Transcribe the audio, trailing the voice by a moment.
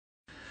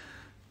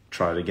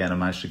try it again. I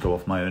managed to go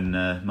off my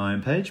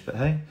own page, but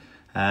hey,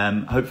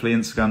 hopefully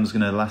Instagram's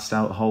going to last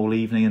out the whole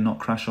evening and not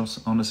crash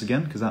on us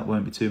again, because that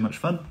won't be too much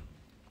fun.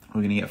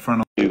 We're going to get Fran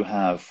on. We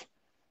have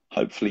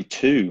hopefully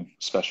 2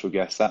 special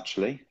guests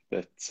actually,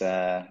 but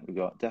we've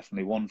got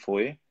definitely one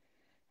for you,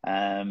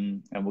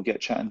 and we'll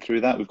get chatting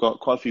through that. We've got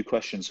quite a few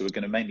questions, so we're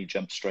going to mainly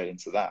jump straight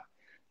into that.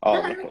 Oh,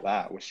 look at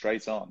that! We're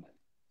straight on.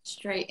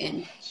 Straight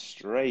in.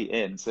 Straight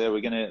in. So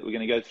we're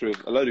gonna go through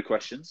a load of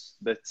questions.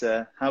 But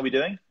how are we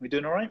doing? We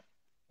doing all right?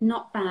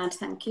 Not bad,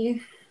 thank you.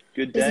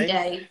 Good day. Busy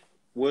day.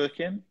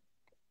 Working.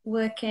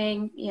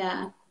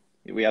 Yeah.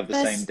 We have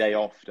the same day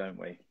off, don't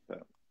we?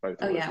 But both.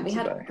 Oh yeah, we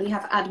have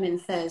admin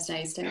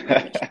Thursdays, don't we?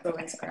 Which is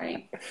always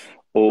great.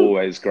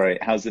 Always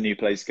great. How's the new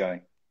place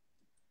going?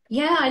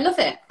 Yeah, I love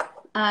it.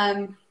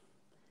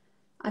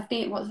 I've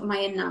been. What am I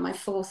in now? My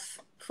fourth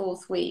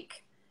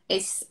week.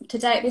 This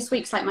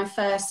week's like my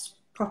first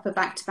proper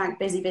back-to-back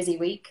busy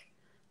week.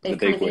 They've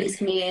kind of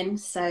eased me in,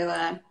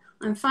 so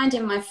I'm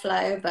finding my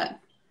flow, but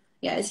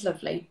yeah, it's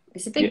lovely.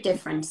 It's a big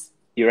difference.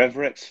 Your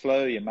Everex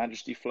flow, your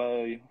Majesty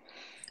flow.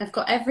 I've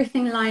got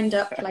everything lined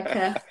up like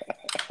a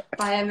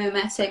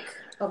biomimetic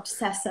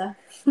obsessor.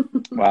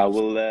 Well,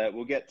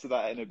 we'll get to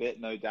that in a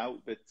bit, no doubt.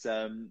 But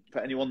for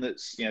anyone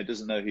that's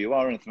doesn't know who you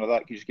are or anything like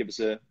that, can you just give us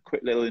a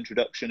quick little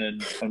introduction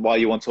and why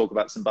you want to talk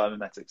about some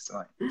biomimetics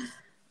tonight?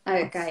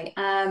 Okay.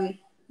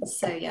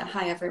 So yeah,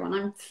 hi everyone.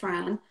 I'm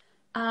Fran.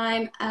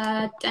 I'm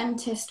a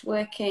dentist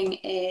working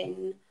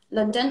in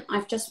London.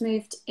 I've just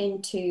moved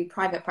into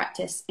private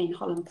practice in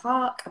Holland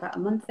Park about a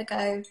month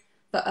ago,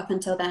 but up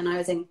until then I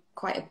was in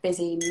quite a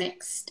busy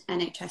mixed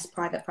NHS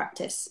private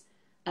practice.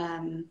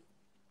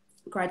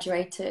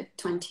 Graduated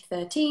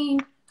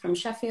 2013 from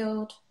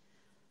Sheffield,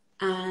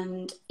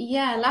 and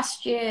yeah,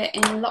 last year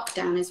in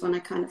lockdown is when I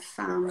kind of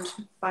found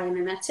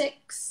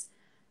biomimetics.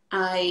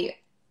 I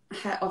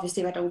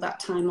obviously had all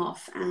that time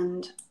off,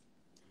 and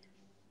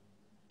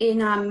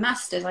in our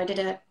masters, I did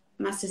a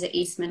masters at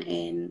Eastman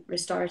in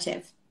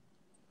restorative,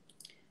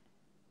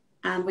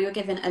 and we were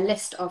given a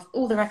list of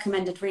all the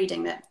recommended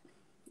reading that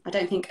I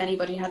don't think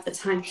anybody had the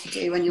time to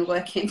do when you're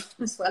working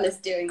as well as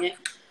doing it.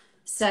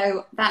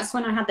 So that's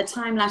when I had the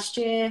time last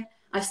year.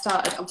 I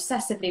started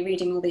obsessively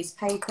reading all these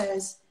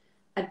papers.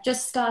 I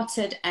just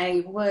started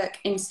a work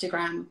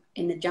Instagram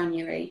in the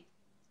January,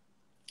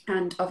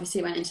 and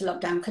obviously went into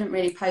lockdown, couldn't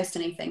really post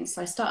anything.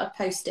 So I started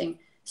posting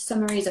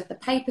summaries of the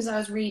papers I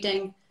was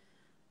reading,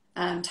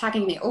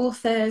 tagging the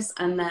authors,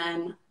 and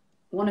then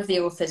one of the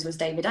authors was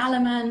David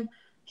Alleman.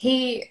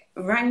 He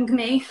rang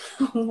me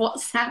on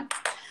WhatsApp.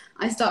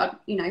 I started,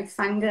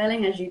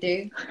 fangirling as you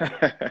do.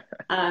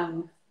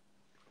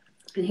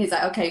 And he was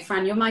like, okay,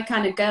 Fran, you're my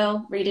kind of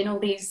girl, reading all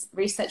these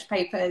research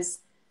papers.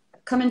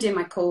 Come and do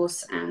my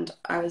course. And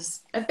I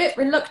was a bit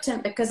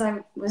reluctant because I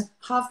was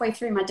halfway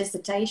through my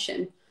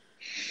dissertation.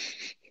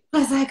 I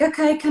was like,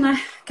 okay, can I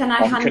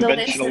handle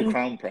this? Conventional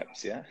crown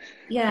preps, yeah?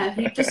 Yeah,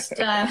 you just,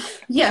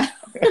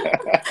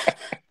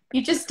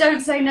 you just don't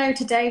say no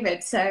to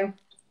David. So I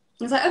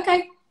was like,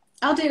 okay,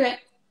 I'll do it.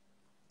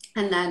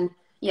 And then,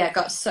 yeah,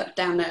 got sucked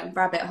down the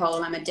rabbit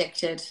hole. I'm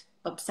addicted,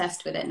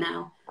 obsessed with it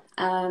now.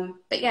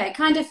 But yeah, it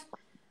kind of,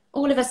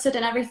 all of a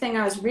sudden, everything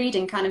I was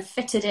reading kind of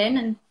fitted in,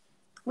 and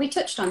we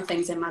touched on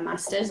things in my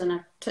masters, and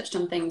I touched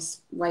on things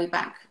way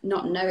back,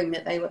 not knowing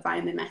that they were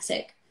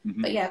biomimetic.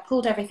 Mm-hmm. But yeah,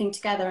 pulled everything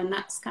together, and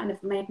that's kind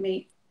of made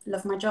me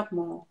love my job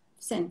more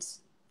since.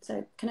 So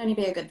it can only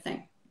be a good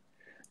thing.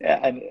 Yeah,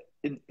 and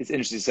it's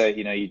interesting to say,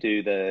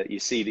 you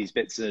see these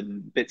bits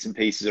and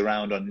pieces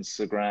around on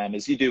Instagram,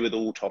 as you do with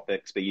all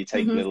topics, but you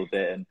take a little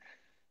bit, and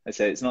I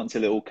say it's not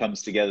until it all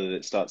comes together that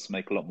it starts to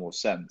make a lot more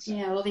sense.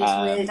 Yeah, all these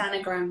weird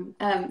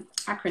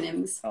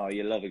acronyms. Oh,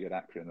 you love a good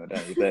acronym,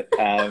 don't you? But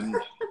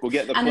we'll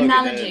get the and plug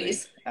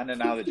analogies. In early. And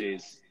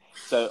analogies.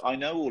 So I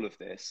know all of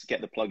this.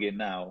 Get the plug in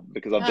now,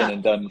 because I've been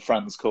and done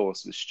Fran's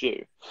course with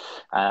Stu.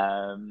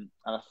 And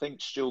I think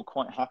Stu will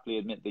quite happily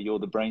admit that you're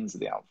the brains of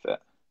the outfit.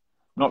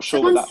 I'm not sure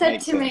Someone what that said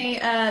makes to me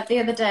the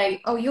other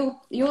day, oh,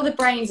 you're the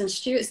brains and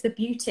Stuart's the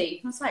beauty.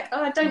 I was like,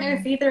 oh, I don't know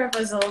if either of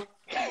us will...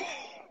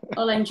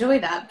 I'll enjoy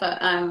that,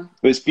 but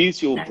it's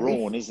beauty or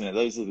brawn, isn't it?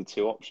 Those are the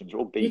two options.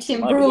 Or beast.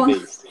 Beauty and brawn.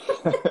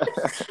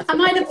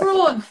 Am I the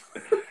brawn?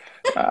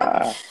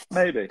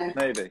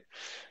 Maybe.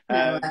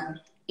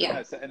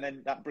 Yeah. So, and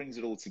then that brings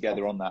it all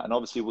together on that. And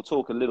obviously, we'll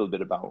talk a little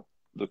bit about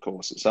the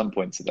course at some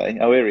point today.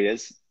 Oh, here he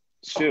is,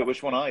 Stuart.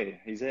 Which one are you?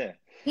 He's here.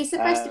 He's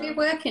supposed to be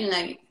working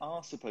late.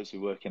 Are supposed to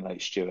be working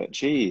late, Stuart.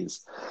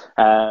 Jeez.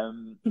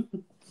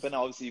 But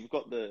no, obviously, we've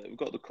got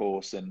the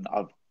course, and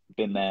I've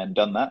been there and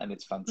done that, and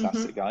it's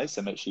fantastic, guys.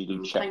 So make sure you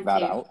do check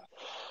that out.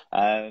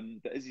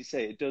 But as you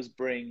say, it does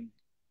bring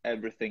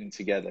everything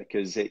together,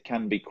 because it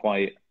can be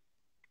quite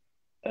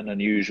an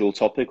unusual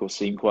topic, or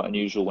seem quite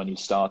unusual when you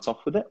start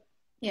off with it.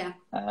 Yeah.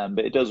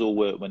 But it does all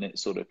work when it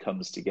sort of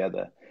comes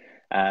together.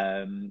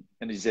 And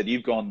as you said,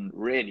 you've gone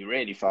really,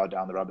 really far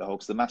down the rabbit hole,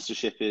 because the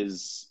mastership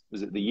was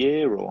it the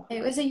year, or?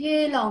 It was a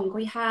year long.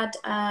 We had,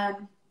 I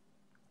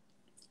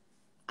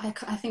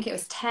think it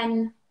was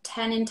 10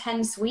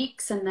 intense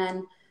weeks, and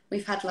then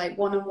we've had like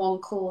one-on-one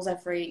calls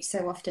every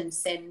so often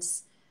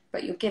since.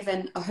 but you're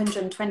given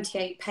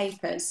 128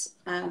 papers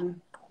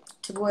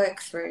to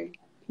work through.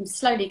 I'm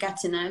slowly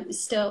getting there. It's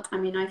still, I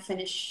mean,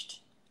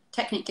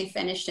 technically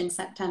finished in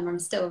September. I'm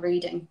still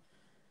reading.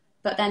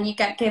 But then you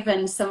get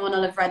given, someone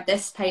will have read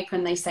this paper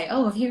and they say,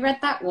 oh, have you read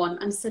that one?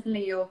 And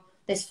suddenly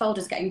this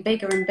folder's getting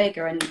bigger and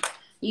bigger, and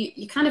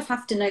you kind of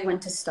have to know when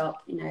to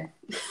stop, you know.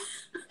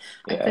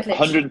 Yeah,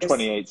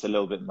 128 is a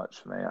little bit much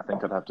for me. I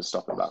think I'd have to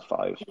stop at about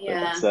 5.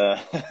 Yeah.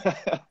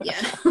 But,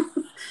 yeah,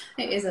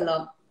 it is a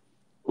lot.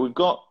 We've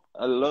got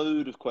a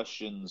load of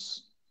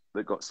questions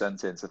that got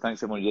sent in, so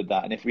thanks everyone who did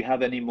that. And if we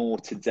have any more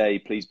today,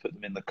 please put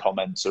them in the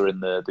comments or in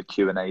the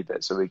Q&A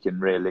bit, so we can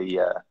really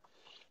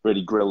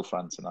grill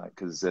Fran tonight,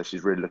 because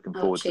she's really looking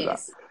forward to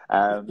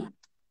that.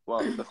 Well,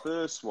 the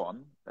first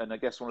one, and I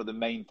guess one of the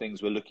main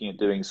things we're looking at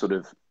doing, sort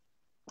of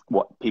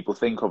what people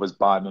think of as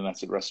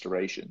biomimetic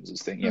restorations,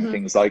 is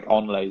things like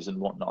onlays and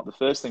whatnot. The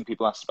first thing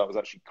people asked about was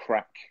actually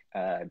crack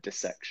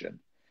dissection.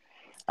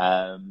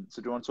 So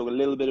do you want to talk a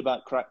little bit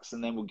about cracks,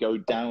 and then we'll go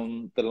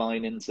down the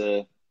line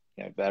into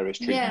various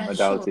treatment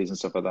modalities and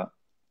stuff like that?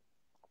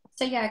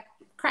 So yeah,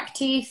 cracked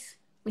teeth,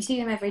 we see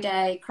them every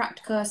day.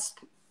 Cracked cusp,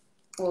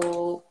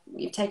 or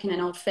you've taken an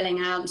old filling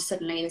out and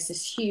suddenly there's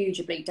this huge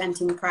oblique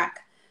dentin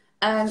crack.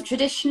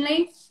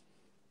 Traditionally,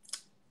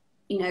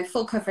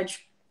 full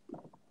coverage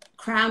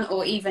crown,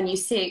 or even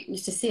used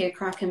to see a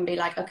crack and be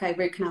like, okay,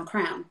 root canal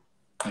crown.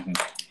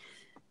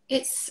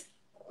 It's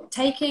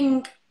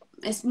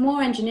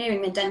more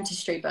engineering than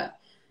dentistry, but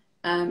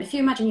if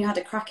you imagine you had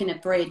a crack in a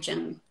bridge,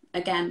 and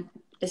again,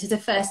 this is a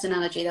first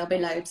analogy, there'll be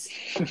loads.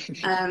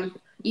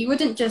 You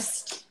wouldn't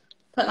just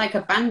put like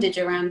a bandage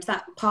around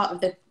that part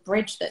of the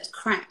bridge that's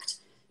cracked.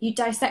 You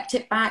dissect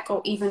it back,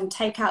 or even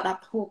take out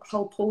that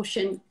whole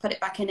portion, put it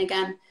back in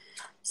again.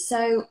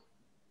 So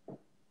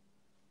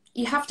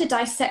you have to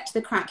dissect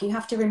the crack. You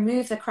have to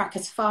remove the crack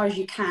as far as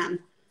you can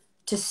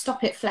to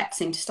stop it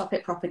flexing, to stop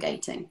it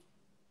propagating.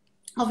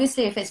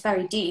 Obviously, if it's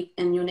very deep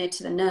and you're near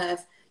to the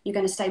nerve, you're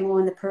going to stay more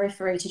in the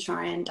periphery to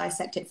try and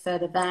dissect it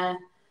further there.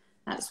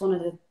 That's one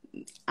of the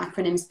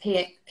acronyms.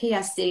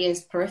 PSC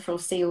is peripheral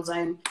seal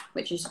zone,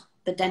 which is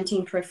the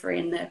dentine periphery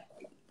in the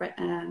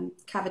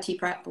cavity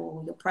prep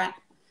or your prep.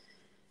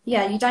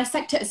 Yeah, you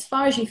dissect it as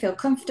far as you feel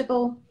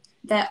comfortable.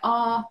 There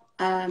are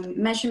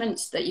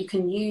measurements that you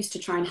can use to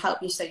try and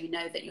help you, so you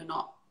know that you're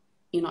not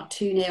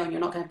too near and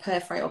you're not going to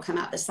perforate or come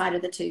out the side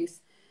of the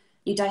tooth.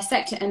 You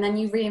dissect it and then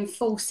you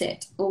reinforce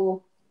it,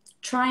 or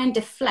try and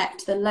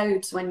deflect the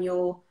loads when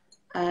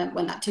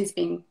that tooth's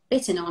being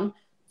bitten on,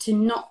 to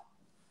not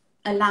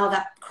allow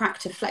that crack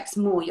to flex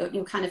more.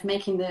 You're kind of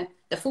making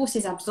the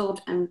forces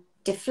absorbed and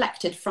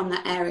deflected from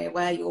that area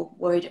where you're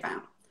worried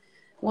about.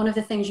 One of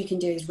the things you can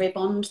do is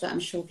ribond, that I'm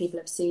sure people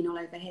have seen all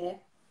over here.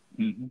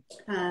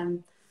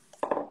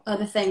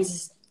 Other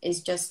things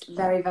is just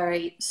very,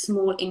 very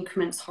small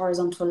increments,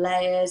 horizontal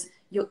layers.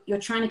 You're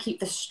trying to keep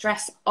the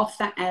stress off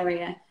that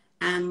area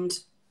and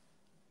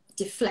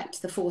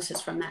deflect the forces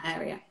from that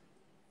area.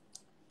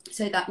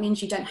 So that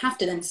means you don't have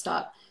to then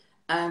start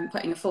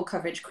putting a full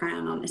coverage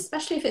crown on,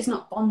 especially if it's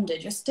not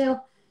bonded.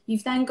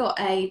 You've then got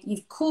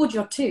you've cored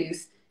your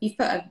tooth, you've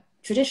put a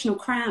traditional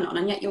crown on,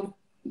 and yet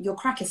your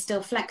crack is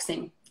still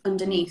flexing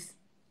underneath.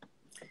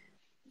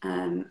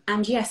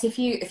 And yes, if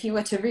you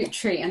were to root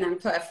treat and then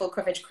put a full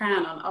coverage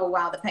crown on, oh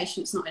wow, the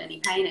patient's not in any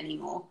pain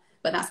anymore,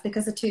 but that's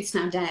because the tooth's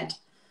now dead.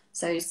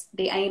 So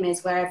the aim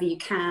is, wherever you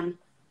can,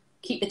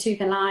 keep the tooth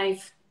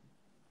alive,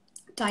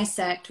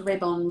 dissect,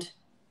 ribond,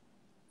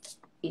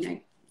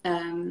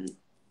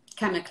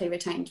 chemically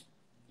retained,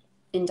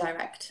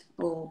 indirect,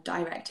 or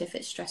direct if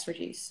it's stress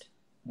reduced.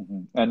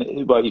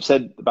 And well, you've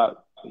said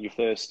about your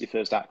first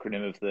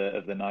acronym of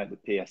the night, the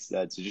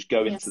PSZ. So just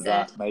go into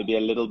that maybe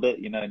a little bit,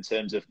 in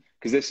terms of,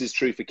 because this is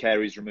true for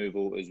caries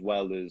removal as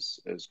well as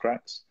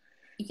cracks.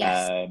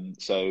 Yes.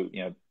 So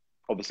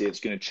obviously it's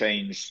going to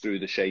change through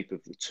the shape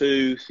of the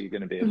tooth. You're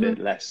going to be a bit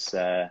less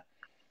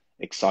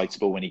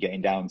excitable when you're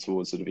getting down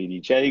towards sort of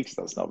EDJ, because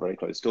that's not very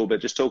close at all.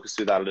 But just talk us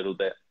through that a little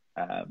bit,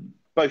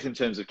 both in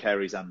terms of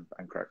caries and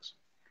cracks.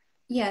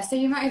 Yeah, so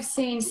you might have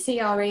seen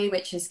CRE,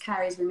 which is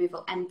caries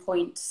removal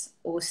endpoints,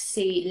 or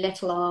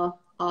CRE,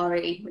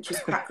 which is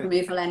crack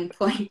removal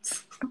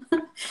endpoints.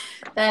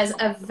 There's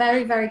a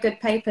very, very good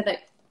paper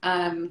that,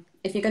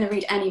 if you're going to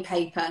read any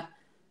paper,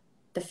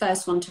 the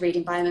first one to read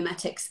in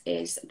Biomimetics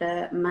is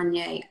the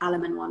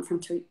Alleman one from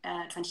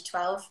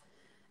 2012.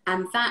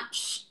 And that,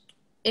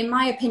 in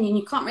my opinion,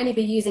 you can't really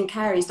be using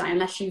caries dye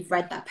unless you've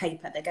read that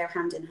paper. They go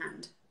hand in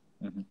hand.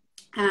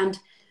 And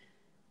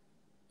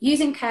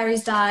using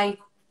caries dye,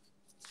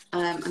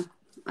 I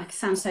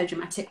sound so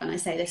dramatic when I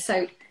say this.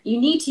 So you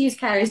need to use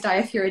caries dye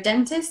if you're a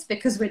dentist,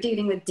 because we're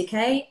dealing with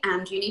decay,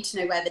 and you need to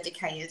know where the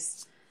decay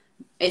is.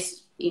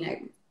 It's,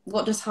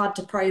 what does hard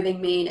to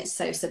probing mean? It's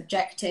so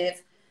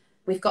subjective.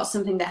 We've got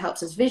something that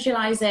helps us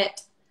visualize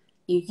it.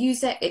 You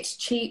use it, it's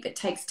cheap, it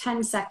takes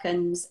 10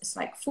 seconds. It's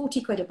like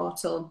 40 quid a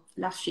bottle,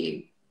 lasts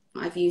you.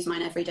 I've used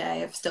mine every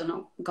day. I've still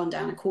not gone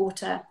down a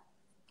quarter.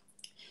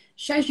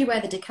 Shows you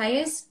where the decay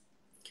is.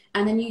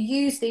 And then you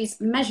use these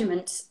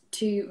measurements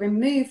to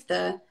remove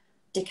the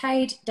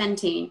decayed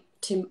dentine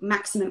to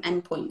maximum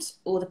endpoint,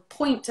 or the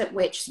point at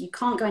which you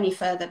can't go any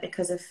further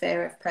because of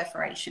fear of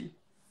perforation.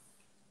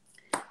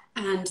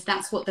 And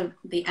that's what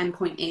the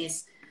endpoint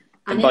is.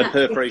 And by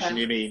perforation,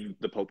 you mean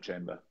the pulp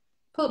chamber?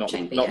 Pulp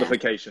chamber, not yeah. the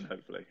furcation,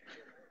 hopefully.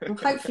 Well,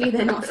 hopefully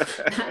they're not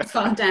that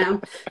far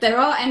down. There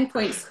are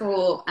endpoints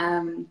for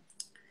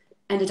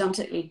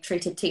endodontically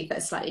treated teeth that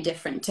are slightly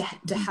different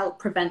to help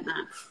prevent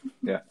that.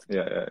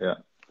 Yeah.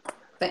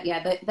 But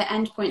yeah, the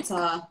endpoints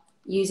are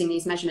using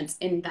these measurements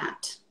in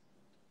that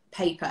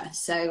paper.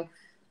 So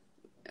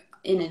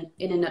in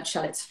a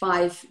nutshell, it's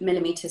 5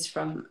 millimeters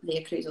from the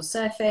occlusal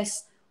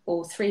surface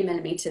or 3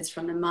 millimeters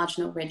from the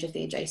marginal ridge of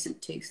the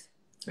adjacent tooth.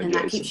 And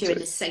that keeps you in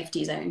the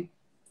safety zone.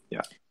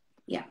 Yeah.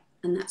 Yeah.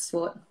 And that's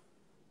what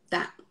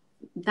that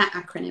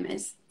acronym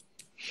is.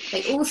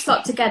 They all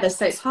stop together,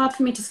 so it's hard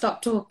for me to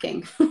stop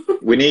talking.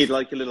 We need a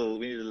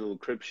little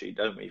crib sheet,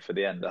 don't we, for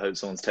the end? I hope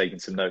someone's taking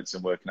some notes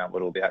and working out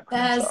what all the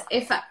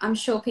acronyms are. I'm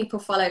sure people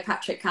follow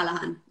Patrick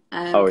Callahan.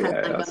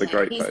 That's a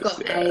great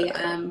post. He's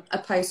got a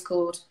post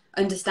called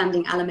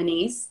Understanding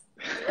Allemanese,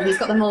 and he's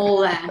got them all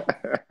there.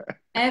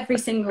 Every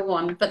single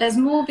one. But there's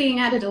more being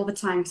added all the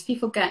time because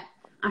people get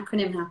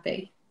acronym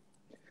happy.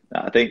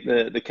 I think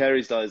the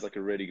caries dye is like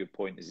a really good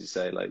point, as you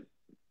say, like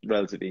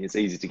relatively it's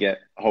easy to get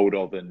hold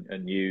of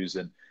and use,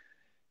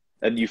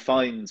 and you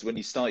find when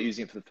you start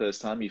using it for the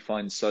first time, you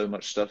find so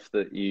much stuff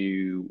that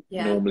you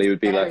normally would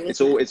be like,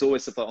 it's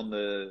always stuff on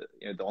the,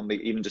 on the,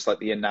 even just like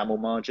the enamel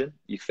margin,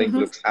 you think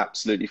looks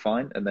absolutely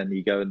fine. And then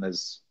you go and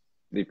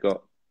you've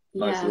got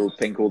nice little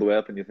pink all the way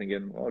up and you're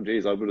thinking, oh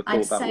geez, I would have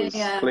thought that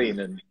was clean.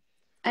 And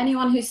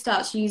anyone who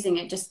starts using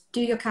it, just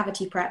do your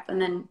cavity prep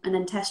and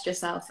then test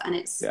yourself. And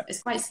it's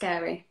quite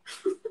scary.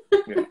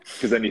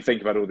 Because then you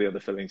think about all the other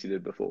fillings you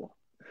did before.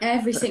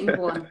 Every single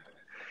one.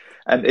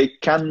 And it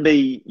can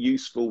be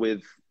useful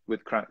with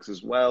cracks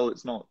as well.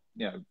 It's not,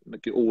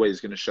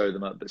 always going to show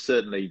them up, but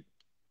certainly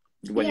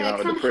when you're out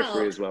of the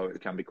periphery as well, it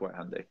can be quite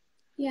handy.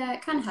 Yeah,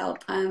 it can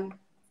help.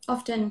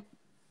 Often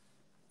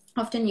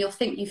you'll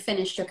think you've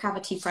finished your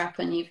cavity prep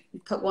and you've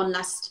put one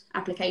last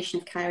application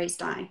of caries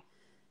dye,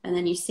 and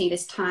then you see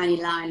this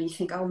tiny line and you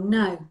think, oh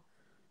no,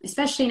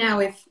 especially now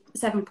with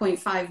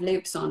 7.5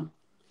 loops on.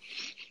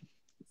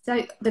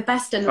 So the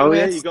best and the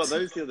worst. Oh yeah, you got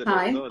those the other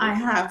day. I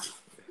have.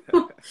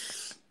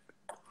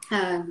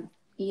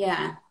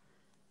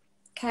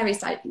 Caries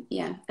dye,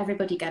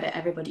 everybody get it,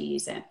 everybody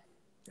use it.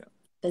 Yeah.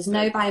 There's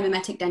no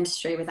biomimetic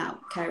dentistry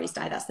without caries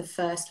dye. That's the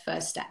first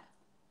step.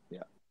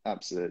 Yeah,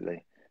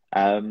 absolutely.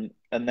 And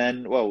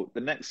then,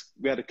 the next,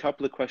 we had a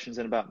couple of questions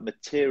in about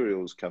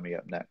materials coming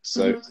up next.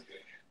 So,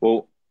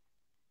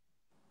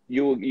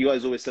 you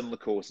guys always send on the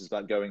courses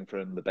about going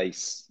from the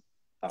base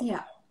up.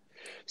 Yeah.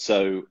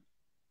 So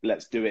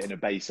let's do it in a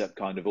base up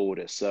kind of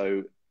order.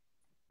 So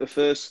the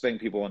first thing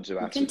people want to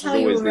ask is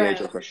always the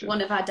age-old question.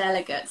 One of our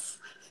delegates.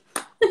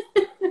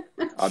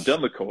 I've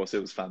done the course.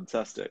 It was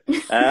fantastic.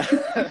 The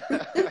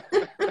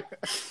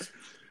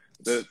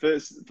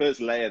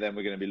first layer then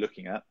we're going to be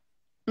looking at.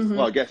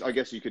 Well, I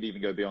guess you could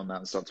even go beyond that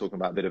and start talking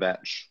about a bit of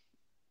etch,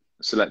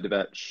 selective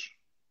etch.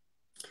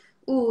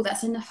 Oh,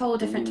 that's a whole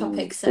different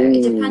topic. So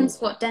it depends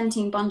what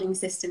dentine bonding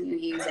system you're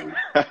using.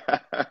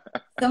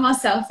 Some are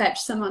self-etch,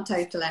 some are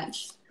total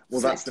etch.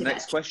 Well, that's the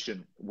next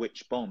question.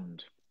 Which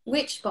bond?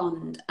 Which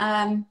bond?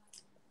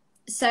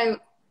 So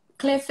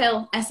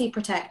Clearfill SE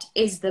Protect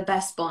is the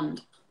best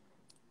bond.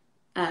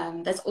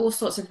 There's all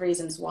sorts of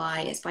reasons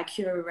why. It's by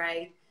Cure.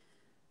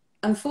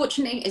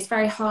 Unfortunately, it's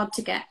very hard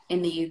to get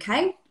in the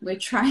UK. We're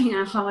trying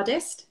our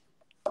hardest.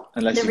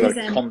 Unless you've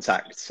got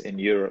contacts in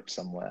Europe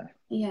somewhere.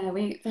 Yeah,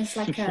 there's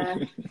like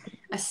a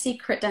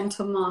secret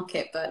dental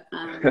market, but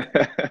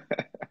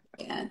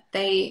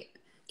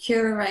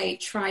Cure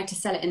tried to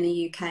sell it in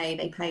the UK.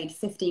 They paid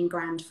 15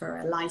 grand for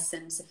a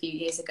license a few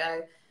years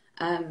ago.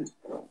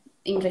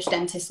 English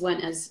dentists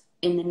weren't as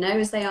in the know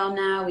as they are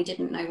now. We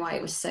didn't know why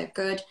it was so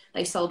good.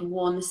 They sold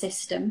one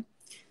system.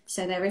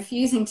 So they're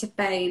refusing to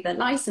pay the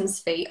license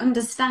fee,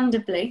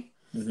 understandably.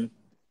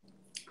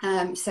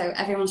 So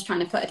everyone's trying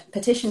to put a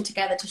petition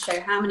together to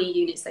show how many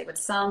units they would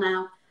sell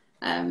now.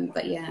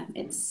 But yeah,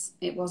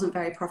 it wasn't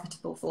very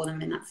profitable for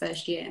them in that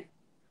first year.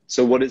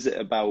 So what is it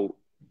about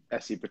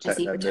SE Protect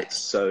that's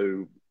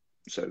so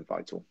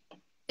vital?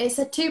 It's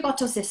a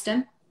 2-bottle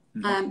system.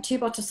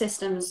 2-bottle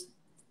systems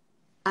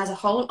as a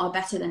whole are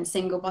better than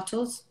single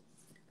bottles.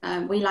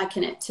 We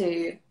liken it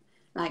to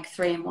like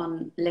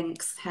 3-in-1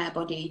 Lynx hair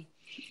body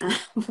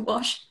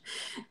wash,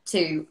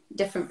 to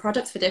different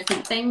products for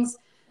different things.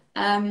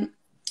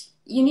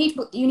 You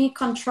need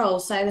control.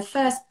 So the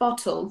first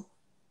bottle,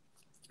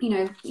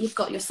 you've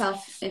got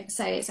yourself,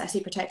 say it's SE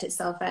Protect, it's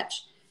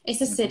self-etch.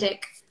 It's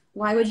acidic.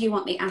 Why would you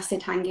want the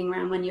acid hanging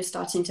around when you're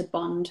starting to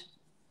bond?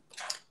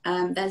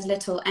 There's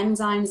little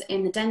enzymes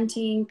in the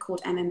dentine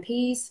called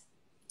MMPs.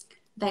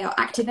 They are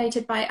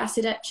activated by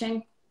acid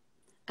etching.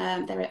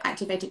 They're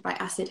activated by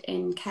acid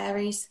in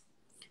caries.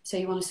 So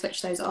you want to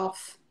switch those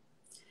off.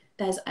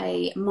 There's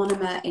a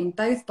monomer in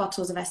both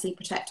bottles of SE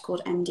Protect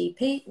called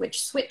MDP,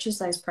 which switches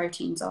those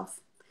proteins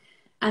off.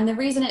 And the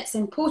reason it's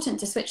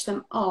important to switch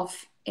them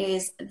off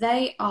is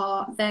they're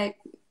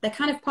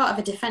kind of part of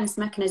a defense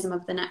mechanism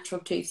of the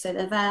natural tooth. So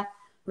they're there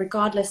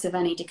regardless of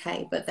any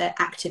decay, but they're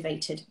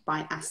activated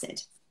by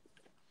acid.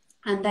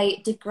 And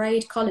they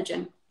degrade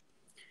collagen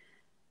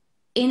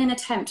in an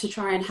attempt to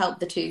try and help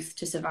the tooth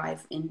to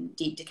survive in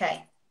deep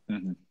decay.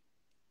 Mm-hmm.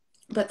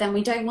 But then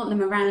we don't want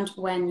them around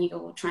when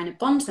you're trying to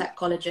bond that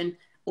collagen,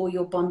 or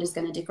your bond is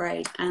going to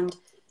degrade. And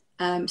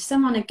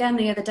someone again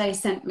the other day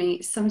sent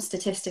me some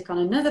statistic on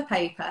another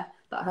paper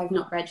that I've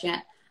not read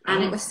yet.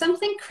 And it was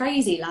something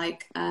crazy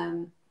like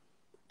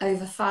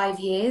over 5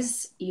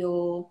 years,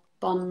 your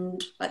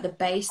bond at the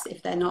base,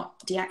 if they're not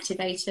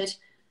deactivated,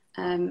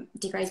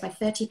 degrades by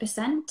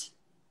 30%.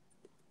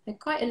 They're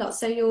quite a lot.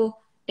 So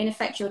in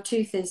effect, your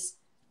tooth is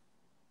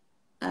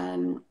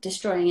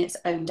destroying its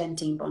own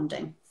dentine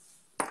bonding.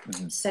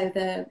 Mm-hmm. So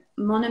the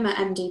monomer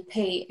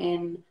MDP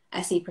in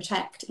SE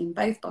Protect in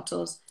both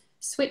bottles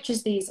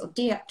switches these or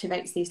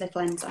deactivates these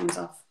little enzymes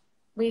off.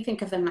 We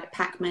think of them like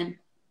Pac-Man.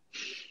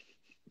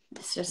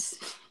 It's just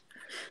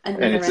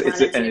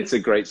it's a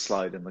great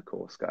slide in the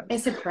course, guys.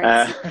 It's a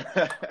great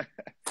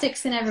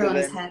sticks in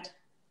everyone's head.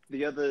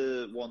 The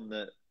other one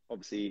that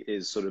obviously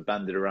is sort of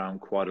bandied around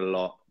quite a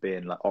lot,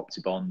 being like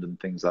Optibond and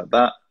things like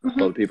that. Mm-hmm.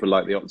 A lot of people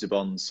like the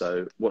Optibond.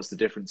 So what's the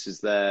differences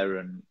there,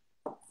 and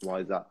why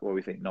is that? What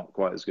we think not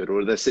quite as good, or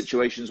are there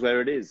situations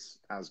where it is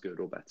as good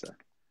or better?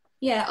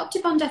 Yeah,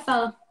 Optibond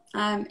FL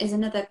is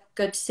another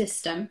good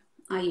system.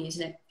 I use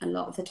it a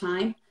lot of the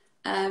time.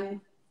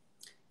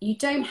 You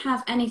don't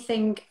have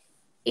anything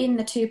in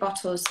the 2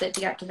 bottles that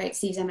deactivates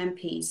these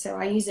MMPs, so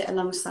I use it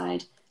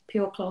alongside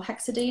pure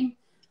chlorhexidine,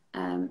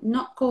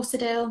 not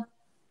Corsadil.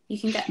 You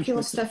can get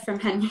pure stuff from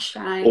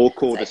Henshine. Or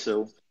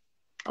Cordyceil.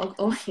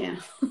 Or yeah.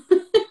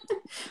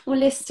 Or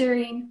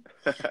Listerine.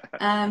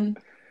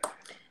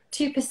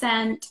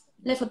 2%,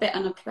 little bit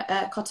on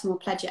a cotton wool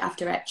pledge it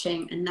after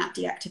etching, and that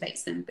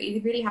deactivates them. But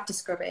you really have to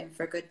scrub it in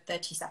for a good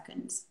 30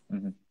 seconds.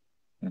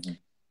 Mm-hmm.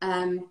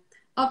 Mm-hmm.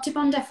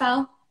 Optibond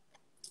FL,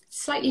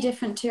 slightly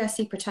different to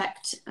SE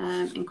Protect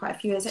in quite a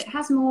few ways. It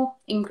has more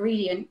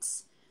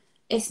ingredients.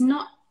 It's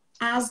not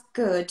as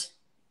good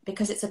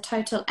because it's a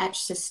total etch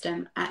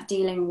system at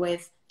dealing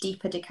with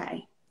deeper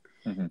decay.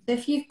 Mm-hmm. So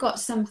if you've got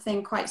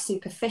something quite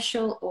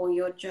superficial, or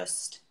you're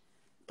just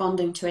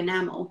bonding to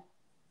enamel,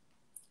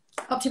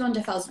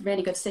 Optibond FL is a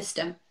really good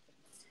system.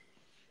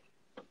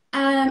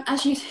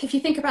 If you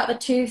think about the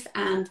tooth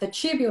and the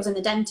tubules and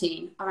the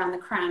dentine around the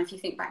crown, if you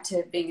think back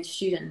to being a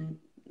student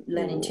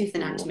learning tooth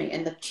anatomy,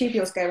 and the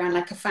tubules go around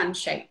like a fan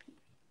shape.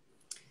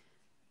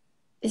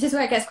 This is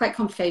where it gets quite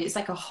complicated. It's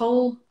like a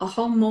whole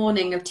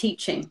morning of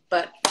teaching,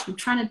 but I'm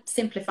trying to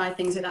simplify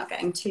things without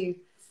getting too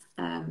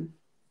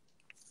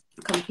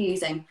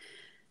confusing.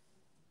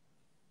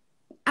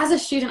 As a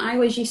student, I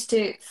always used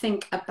to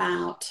think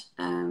about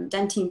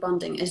dentine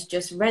bonding as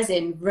just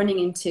resin running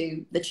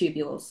into the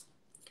tubules.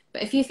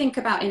 But if you think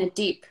about in a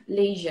deep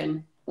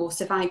lesion or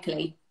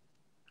cervically,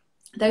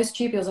 those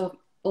tubules are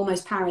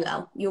almost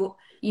parallel.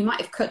 You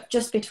might have cut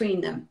just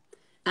between them.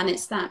 And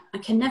it's that, I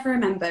can never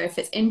remember if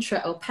it's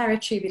intra or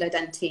peritubular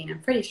dentine.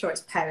 I'm pretty sure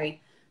it's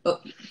peri.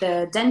 But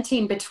the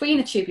dentine between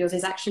the tubules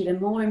is actually the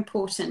more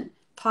important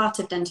part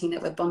of dentine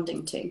that we're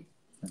bonding to.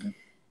 Mm-hmm.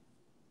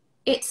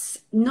 It's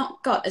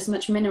not got as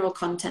much mineral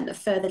content the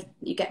further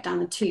you get down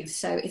the tooth.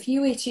 So if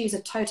you were to use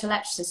a total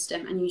etch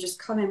system and you just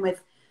come in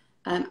with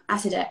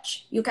acid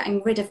etch, you're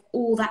getting rid of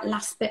all that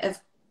last bit of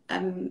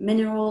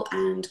mineral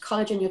and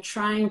collagen you're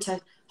trying to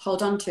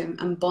hold on to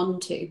and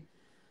bond to.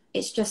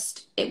 It's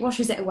just, it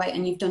washes it away,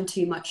 and you've done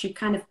too much. You've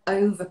kind of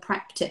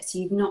over-prepped it, so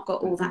you've not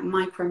got all that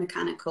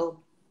micromechanical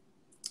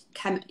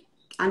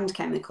and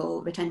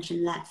chemical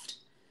retention left.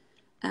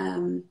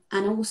 And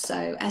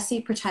also,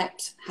 SE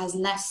Protect has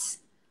less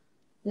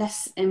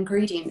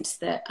ingredients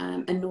that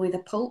annoy the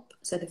pulp.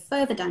 So the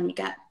further down you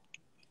get,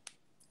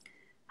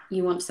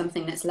 you want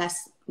something that's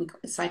less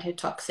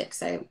cytotoxic.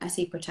 So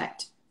SE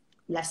Protect,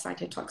 less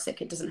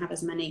cytotoxic. It doesn't have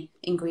as many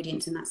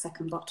ingredients in that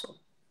second bottle.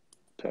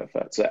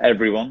 Perfect. So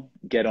everyone,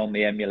 get on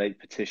the Emulate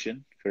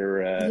petition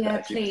for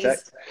yeah, please.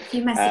 Protect. If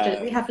you message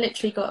it, we have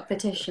literally got a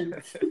petition.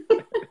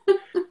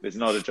 It's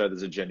not a joke,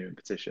 there's a genuine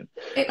petition.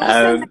 It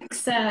also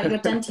makes your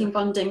dentine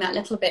bonding that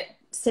little bit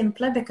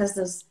simpler,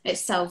 because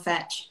it's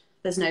self-etch.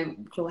 There's no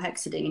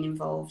chlorhexidine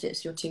involved.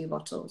 It's your 2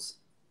 bottles.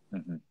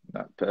 Mm-hmm.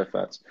 That's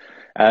perfect.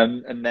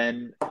 And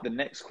then the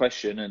next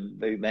question,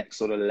 and the next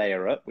sort of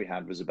layer up we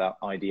had, was about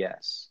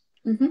IDS.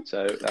 Mm-hmm.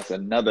 So that's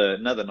another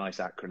nice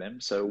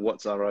acronym. So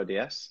what's our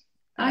IDS?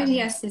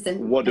 IDS is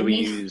what do we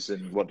use,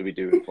 and what do we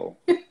do it for?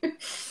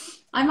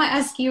 I might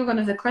ask you one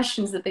of the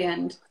questions at the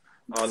end.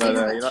 Oh, no,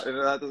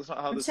 that's not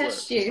how this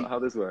works. That's not how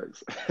this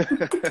works.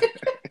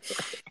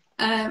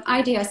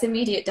 IDS,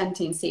 immediate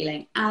dentine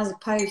sealing, as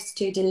opposed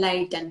to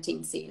delayed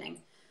dentine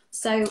sealing.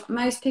 So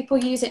most people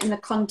use it in the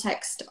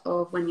context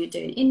of when you're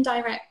doing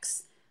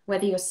indirects,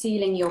 whether you're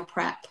sealing your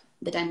prep,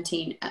 the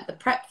dentine at the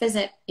prep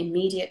visit,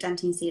 immediate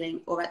dentine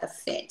sealing, or at the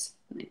fit,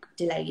 like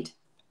delayed.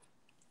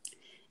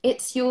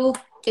 It's your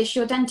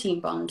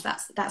dentine bond.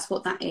 That's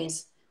what that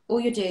is. All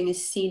you're doing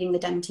is sealing the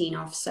dentine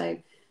off. So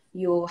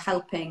you're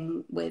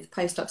helping with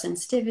post-op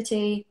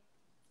sensitivity,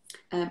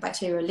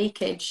 bacterial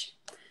leakage,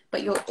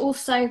 but you're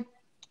also,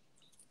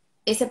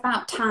 it's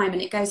about time,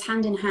 and it goes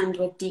hand in hand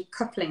with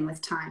decoupling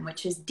with time,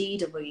 which is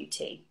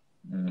DWT.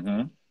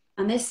 Mm-hmm.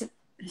 And this,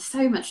 there's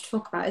so much to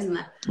talk about, isn't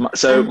there?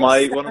 So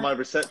one of my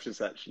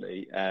receptionists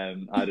actually, I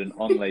had an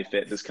onlay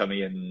fit that's coming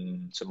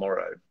in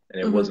tomorrow,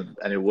 and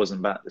it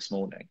wasn't back this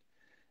morning,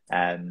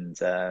 and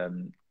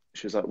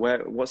she was like,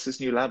 what's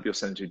this new lab you're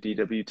sending to,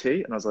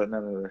 DWT? And I was like,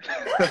 no.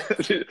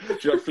 she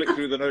like flicked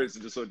through the notes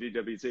and just saw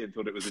DWT and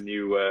thought it was a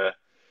new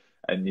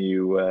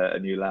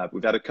lab.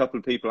 We've had a couple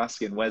of people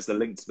asking, where's the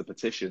link to the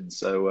petition?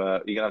 So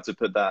you're gonna have to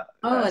put that,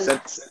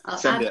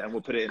 send it, and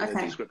we'll put it in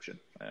the description.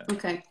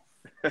 Okay.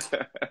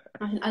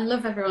 I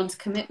love everyone's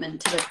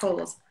commitment to the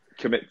cause.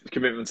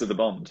 Commitment to the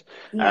bond.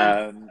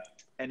 Yeah.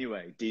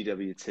 Anyway,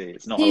 DWT.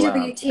 It's not DWT. a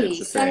lab,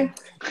 it's a thing.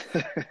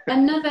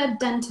 Another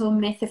dental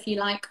myth, if you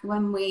like,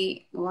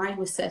 I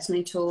was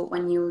certainly taught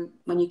when you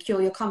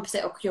cure your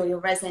composite or cure your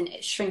resin,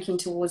 it's shrinking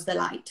towards the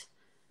light.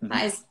 Mm-hmm.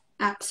 That is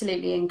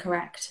absolutely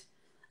incorrect.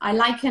 I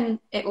liken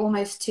it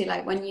almost to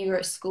like when you were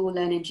at school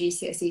learning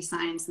GCSE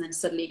science and then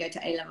suddenly you go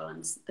to A-level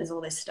and there's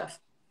all this stuff.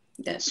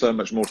 So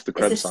much more to the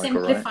Krebs cycle,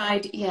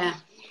 simplified, right? Yeah,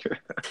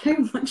 so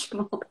much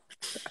more.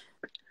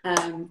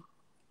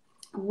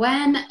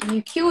 When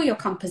you cure your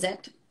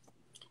composite,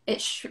 it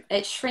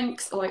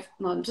shrinks, or it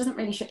doesn't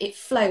really shrink, it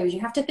flows.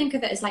 You have to think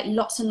of it as like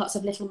lots and lots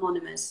of little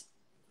monomers.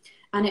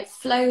 And it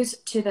flows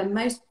to the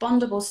most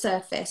bondable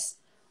surface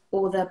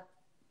or the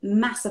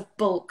mass of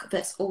bulk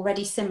that's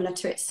already similar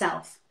to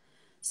itself.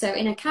 So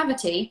in a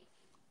cavity,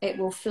 it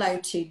will flow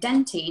to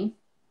dentine.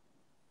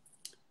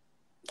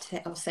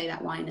 I'll say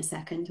that why in a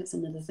second, that's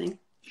another thing.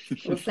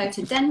 It will flow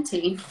to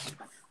dentine,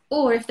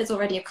 or if there's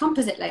already a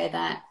composite layer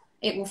there,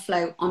 it will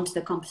flow onto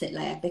the composite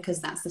layer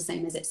because that's the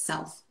same as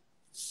itself.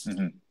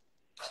 Mm-hmm.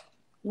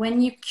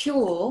 When you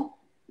cure,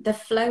 the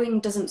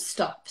flowing doesn't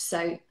stop.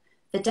 So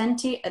the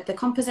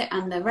composite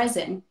and the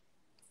resin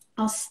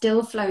are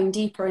still flowing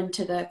deeper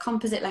into the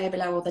composite layer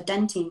below or the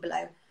dentine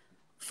below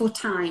for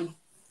time.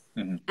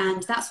 Mm-hmm.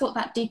 And that's what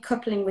that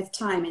decoupling with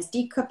time is.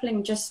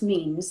 Decoupling just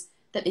means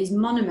that these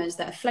monomers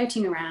that are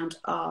floating around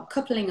are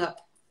coupling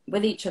up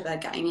with each other,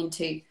 getting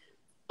into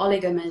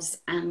oligomers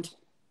and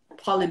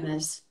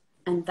polymers.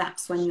 And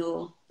that's when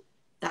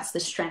that's the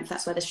strength,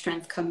 that's where the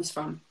strength comes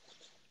from.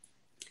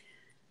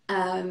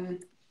 Dentine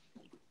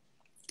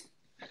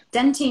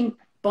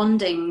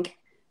bonding,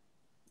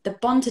 the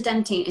bond to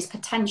dentine is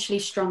potentially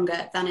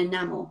stronger than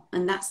enamel.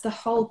 And that's the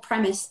whole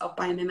premise of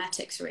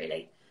biomimetics,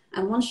 really.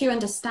 And once you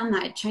understand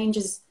that, it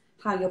changes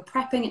how you're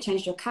prepping, it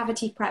changes your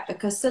cavity prep,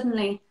 because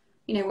suddenly,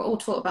 you know, we're all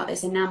taught about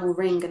this enamel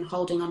ring and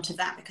holding on to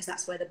that because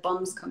that's where the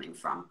bond's coming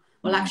from.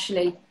 Well,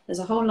 actually, there's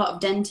a whole lot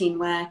of dentine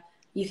where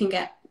you can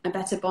get a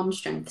better bond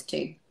strength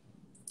too.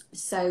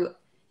 So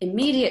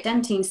immediate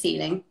dentine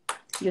sealing,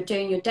 you're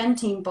doing your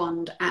dentine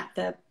bond at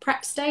the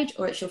prep stage,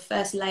 or it's your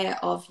first layer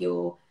of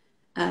your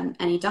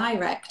any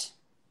direct.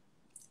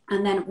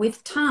 And then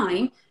with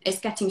time, it's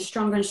getting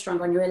stronger and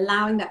stronger, and you're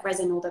allowing that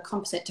resin or the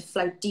composite to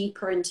flow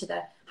deeper into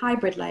the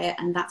hybrid layer,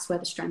 and that's where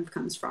the strength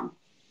comes from.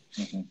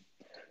 Mm-hmm.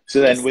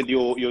 So then with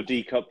your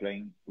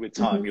decoupling with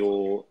time,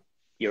 mm-hmm.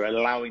 you're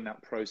allowing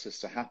that process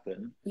to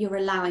happen. You're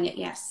allowing it,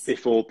 yes.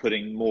 Before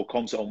putting more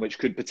composite on, which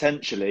could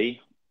potentially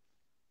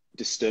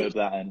disturb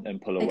that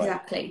and pull away.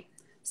 Exactly.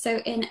 So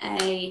in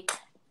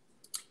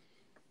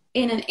an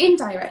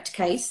indirect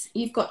case,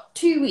 you've got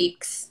 2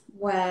 weeks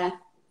where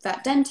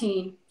that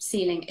dentine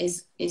sealing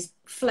is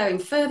flowing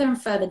further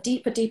and further,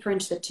 deeper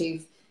into the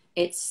tooth.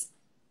 It's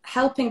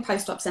helping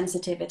post-op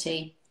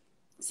sensitivity.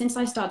 Since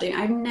I started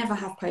doing, I never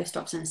have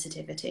post-op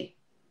sensitivity.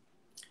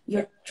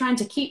 You're trying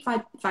to keep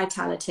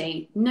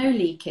vitality, no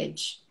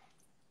leakage.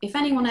 If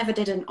anyone ever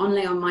did an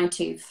onlay on my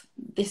tooth,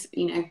 this,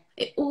 you know,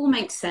 it all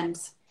makes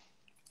sense.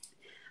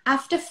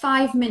 After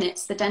 5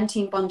 minutes, the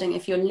dentine bonding,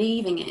 if you're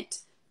leaving it,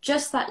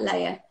 just that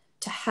layer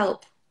to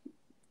help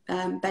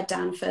bed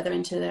down further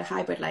into the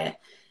hybrid layer,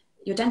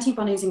 your dentine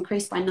bonding is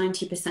increased by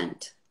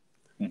 90%.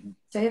 Mm-hmm.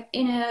 So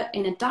in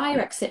a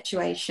direct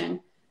situation,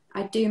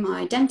 I do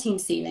my dentine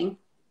sealing,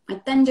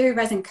 I'd then do a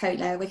resin coat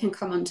layer, we can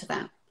come on to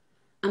that.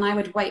 And I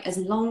would wait as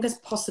long as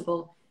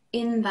possible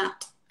in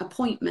that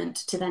appointment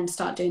to then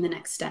start doing the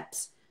next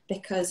steps,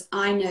 because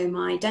I know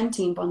my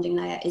dentine bonding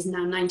layer is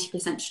now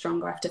 90%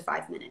 stronger after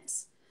 5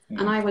 minutes. Mm.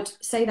 And I would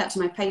say that to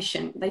my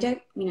patient. They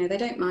don't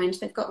mind,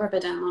 they've got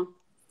rubber down on.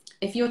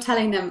 If you're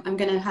telling them I'm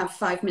going to have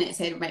 5 minutes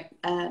here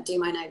to do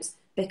my nose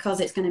because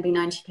it's going to be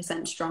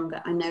 90%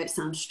 stronger, I know it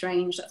sounds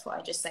strange. That's what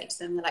I just say to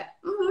them. They're like,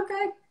 oh,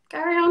 okay,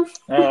 carry on.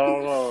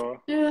 Oh.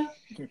 Yeah.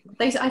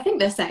 I think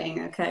they're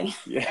saying okay.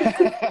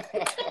 Yeah.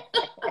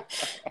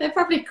 They're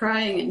probably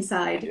crying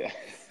inside. Yeah.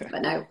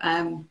 But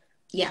no,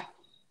 yeah.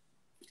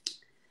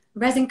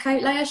 Resin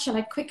coat layer, shall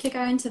I quickly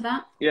go into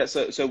that? Yeah,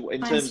 so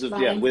in terms of,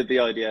 with the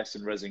IDS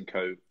and resin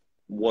coat,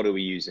 what are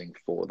we using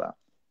for that?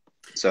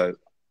 So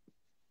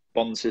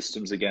bond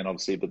systems again,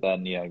 obviously, but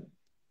then, you know,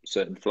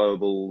 certain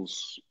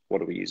flowables,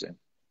 what are we using?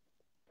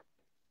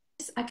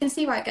 I can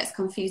see why it gets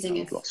confusing.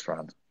 I've lost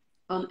Fran.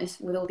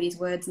 with all these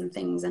words and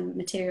things and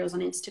materials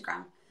on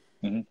Instagram.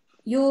 Mm-hmm.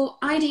 Your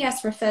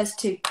IDS refers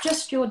to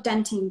just your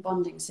dentine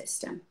bonding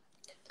system.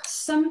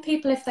 Some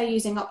people, if they're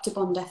using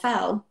Optibond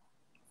FL,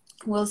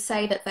 will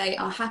say that they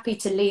are happy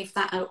to leave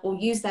that or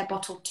use their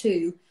bottle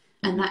 2,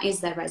 and that is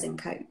their resin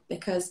coat,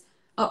 because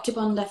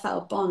Optibond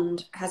FL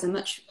Bond has a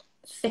much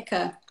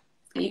thicker,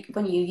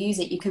 when you use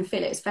it, you can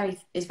feel it. It's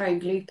very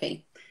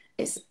gloopy.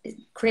 It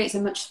creates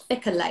a much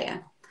thicker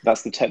layer.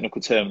 That's the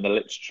technical term in the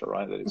literature,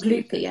 right? That it's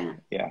gloopy, yeah.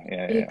 Yeah.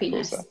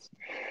 Gloopiness.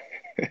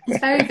 It's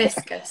very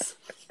viscous.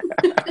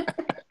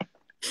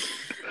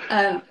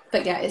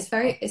 But yeah,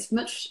 it's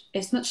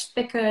much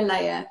thicker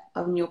layer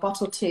on your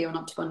bottle 2 on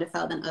Optibond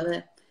FL than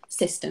other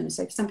systems.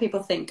 So some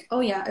people think, oh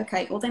yeah,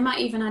 okay, well they might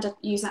even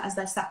use that as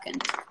their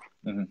second.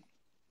 Mm-hmm.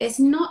 It's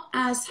not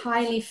as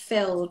highly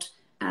filled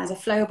as a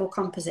flowable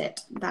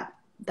composite, that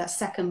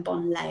second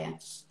bond layer,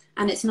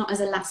 and it's not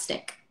as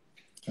elastic.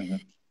 Mm-hmm.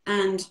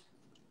 And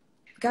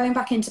going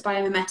back into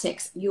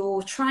biomimetics,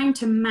 you're trying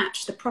to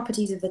match the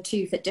properties of the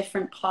tooth at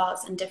different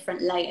parts and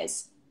different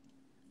layers.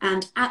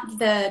 And at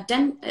the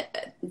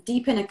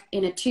deep in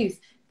a tooth,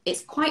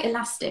 it's quite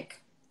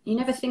elastic. You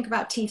never think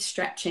about teeth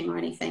stretching or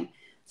anything,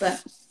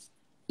 but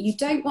you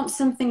don't want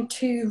something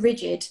too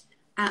rigid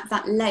at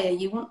that layer.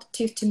 You want the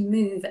tooth to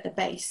move at the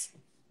base.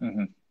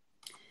 Mm-hmm.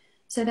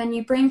 So then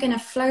you bring in a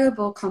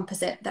flowable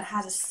composite that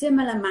has a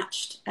similar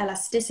matched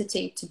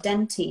elasticity to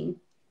dentine,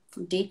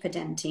 deeper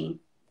dentine,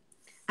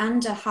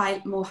 and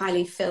a more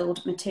highly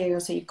filled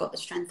material, so you've got the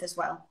strength as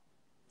well.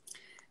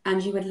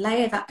 And you would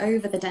layer that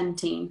over the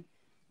dentine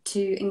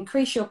to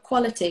increase your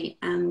quality.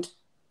 And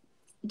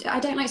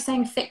I don't like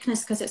saying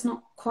thickness because it's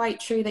not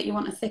quite true that you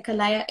want a thicker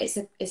layer. It's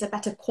a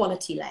better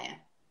quality layer.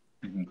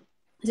 Mm-hmm.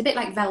 It's a bit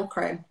like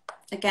Velcro.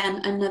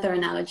 Again, another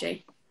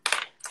analogy.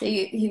 So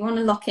you want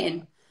to lock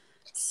in.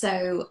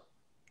 So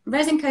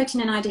resin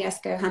coating and IDS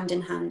go hand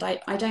in hand.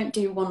 I don't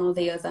do one or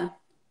the other.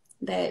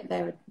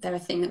 They're a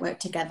thing that work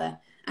together.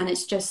 And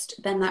it's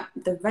just then that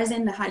the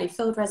resin, the highly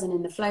filled resin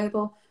in the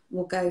flowable,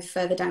 will go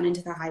further down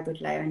into the hybrid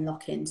layer and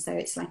lock in. So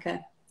it's like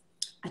a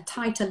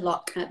tighter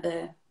lock at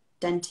the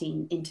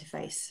dentine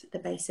interface, the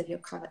base of your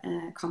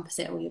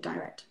composite or your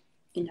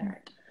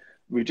indirect.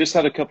 We've just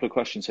had a couple of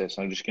questions here,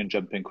 so I'm just going to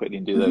jump in quickly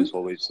and do those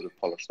while we sort of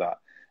polish that.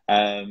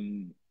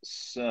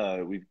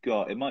 So we've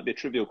got, it might be a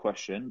trivial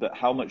question, but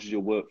how much has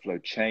your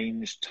workflow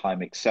changed,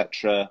 time,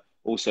 etc.?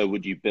 Also,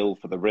 would you bill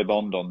for the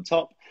ribbon on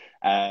top?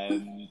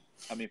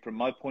 I mean, from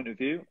my point of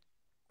view,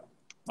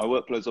 my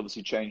workflow has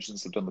obviously changed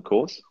since I've done the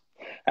course,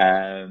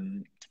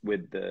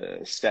 with the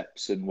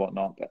steps and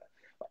whatnot. But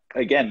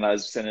again,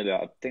 as I said earlier,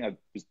 I think I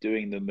was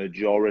doing the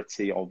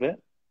majority of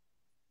it,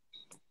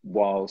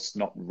 whilst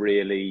not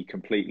really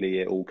completely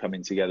it all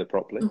coming together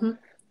properly. Mm-hmm.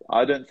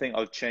 I don't think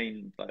I've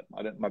changed.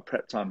 My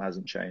prep time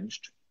hasn't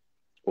changed,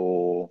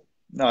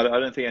 I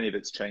don't think any of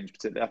it's changed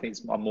particularly. I think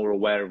I'm more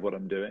aware of what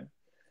I'm doing,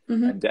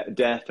 and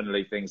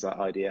definitely things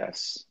like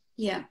IDS.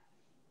 Yeah,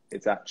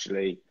 it's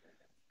actually,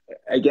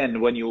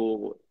 again, when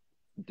you're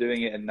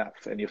doing it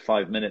in your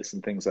 5 minutes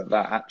and things like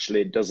that,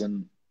 actually it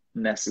doesn't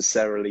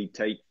necessarily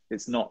take.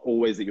 It's not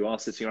always that you are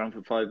sitting around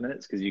for 5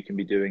 minutes, because you can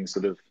be doing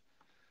sort of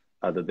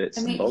other bits.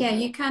 I mean, yeah,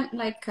 you can't,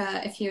 like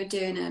if you're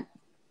doing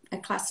a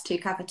class 2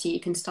 cavity, you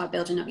can start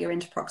building up your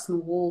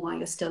interproximal wall while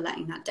you're still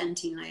letting that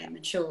dentine layer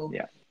mature.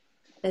 Yeah,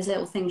 there's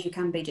little things you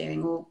can be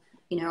doing, or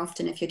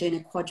often if you're doing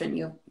a quadrant,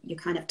 you're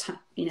kind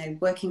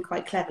of working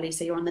quite cleverly,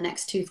 so you're on the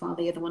next tooth while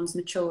the other one's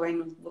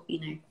maturing.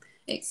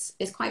 It's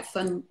quite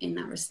fun in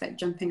that respect,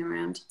 jumping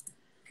around.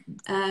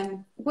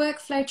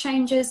 Workflow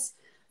changes.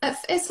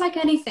 It's like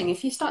anything.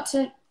 If you start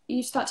to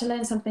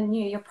learn something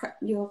new,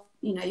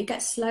 you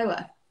get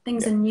slower.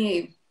 Things are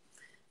new.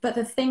 But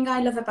the thing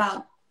I love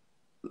about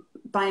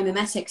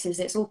biomimetics is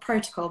it's all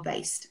protocol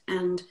based,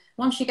 and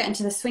once you get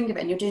into the swing of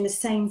it and you're doing the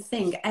same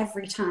thing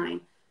every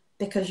time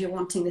because you're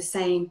wanting the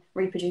same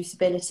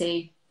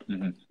reproducibility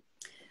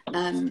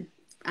and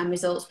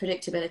results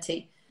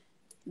predictability,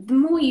 the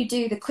more you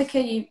do, the quicker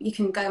you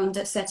can go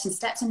under certain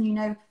steps,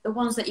 and the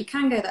ones that you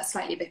can go that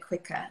slightly bit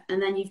quicker,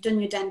 and then you've done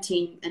your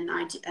dentine and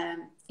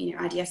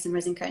IDS and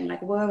resin coat, and you're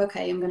like, whoa,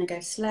 okay, I'm going to go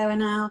slower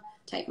now,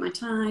 take my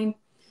time.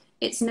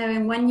 It's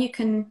knowing when you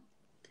can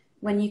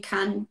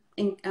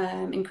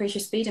increase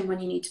your speed and when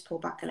you need to pull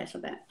back a little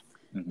bit.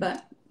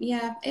 But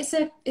yeah, it's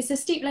a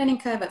steep learning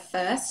curve at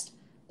first,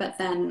 but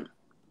then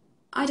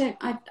I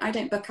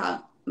don't book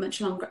out much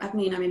longer. I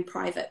mean, I'm in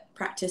private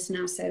practice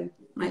now, so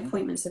my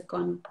appointments have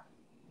gone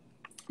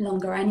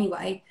longer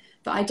anyway,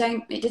 but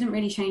it didn't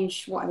really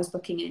change what I was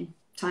booking in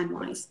time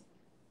wise.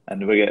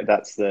 And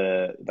that's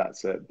a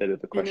bit of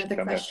the question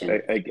coming up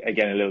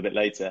again a little bit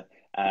later.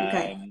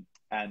 Okay.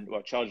 And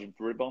charging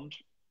for ribbon?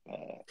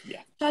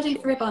 Charging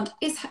for ribbon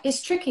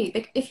is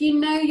tricky. If you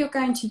know you're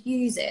going to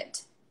use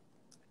it,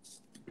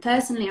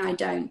 personally I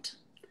don't.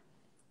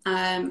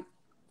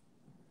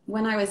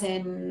 When I was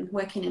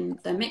working in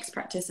the mixed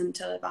practice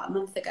until about a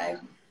month ago,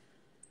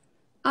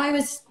 I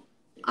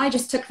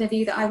just took the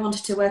view that I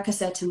wanted to work a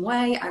certain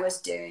way.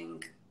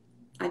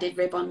 I did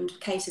ribbon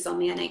cases on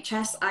the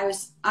NHS.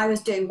 I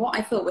was doing what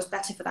I thought was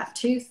better for that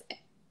tooth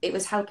it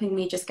was helping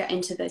me just get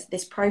into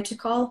this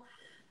protocol.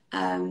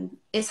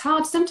 It's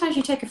hard. Sometimes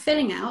you take a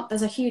filling out,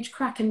 there's a huge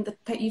crack, and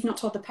you've not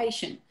told the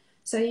patient.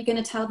 So you're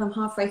going to tell them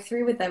halfway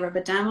through with their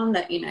rubber dam on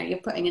that, you know, you're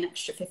putting an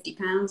extra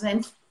 £50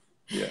 in.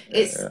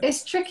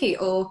 It's tricky.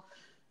 Or,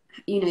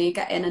 you know, you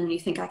get in and you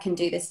think, I can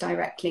do this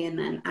directly, and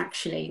then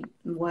actually,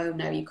 whoa,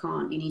 no, you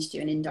can't. You need to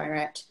do an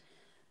indirect.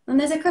 And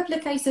there's a couple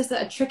of cases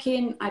that are tricky,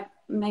 and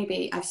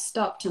I've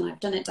stopped and I've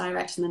done it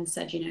direct and then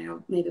said, you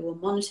know, maybe we'll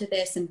monitor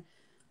this and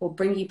we'll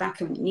bring you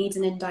back and it needs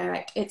an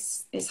indirect.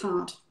 It's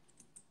hard.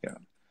 Yeah.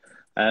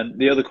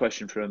 The other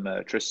question from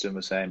Tristan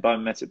was saying,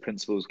 biomimetic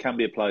principles can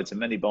be applied to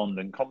many bond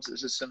and composite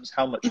systems.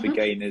 How much of a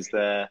gain is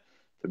there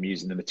from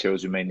using the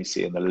materials we mainly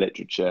see in the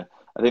literature?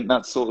 I think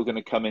that's sort of going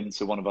to come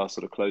into one of our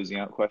sort of closing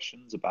out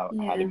questions about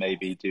how to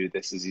maybe do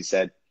this, as you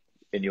said,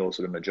 in your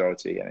sort of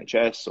majority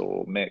NHS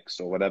or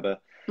mixed or whatever.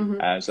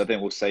 So I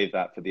think we'll save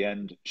that for the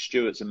end.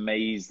 Stuart's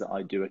amazed that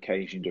I do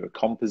occasionally do a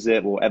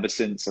composite. Well, ever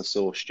since I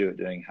saw Stewart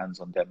doing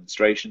hands-on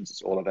demonstrations,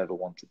 it's all I've ever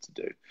wanted to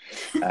do.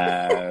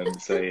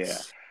 So yeah.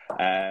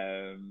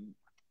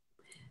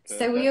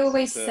 So we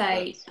always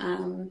say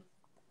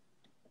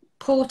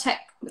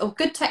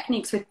good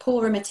techniques with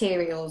poorer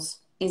materials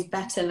is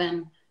better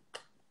than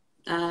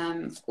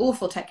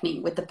awful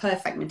technique with the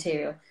perfect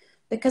material,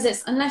 because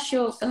it's unless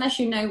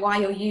you know why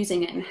you're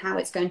using it and how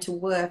it's going to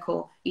work,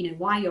 or you know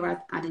why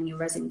you're adding your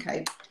resin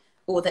coat,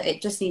 or that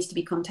it just needs to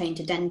be contained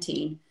to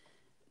dentine.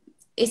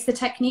 It's the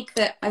technique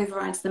that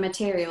overrides the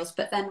materials.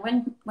 But then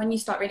when you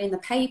start reading the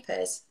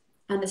papers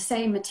and the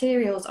same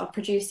materials are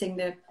producing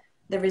the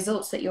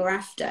results that you're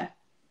after,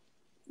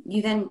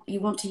 you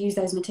want to use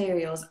those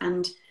materials.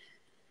 And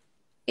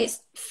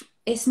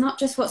it's not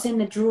just what's in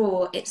the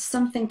drawer, it's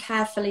something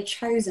carefully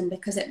chosen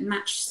because it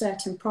matched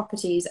certain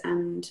properties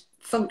and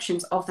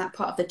functions of that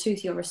part of the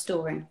tooth you're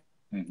restoring.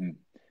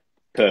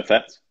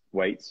 Perfect.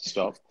 Wait,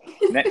 stop.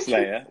 Next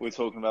layer, we're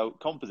talking about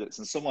composites,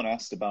 and someone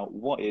asked about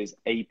what is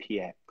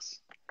APX.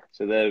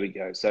 So there we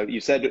go. So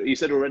you said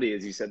already,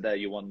 as you said there,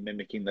 you want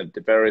mimicking the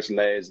various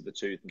layers of the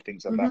tooth and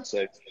things like that.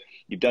 So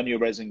you've done your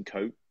resin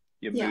coat,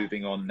 you're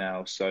moving on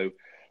now. So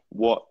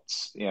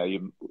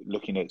you're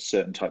looking at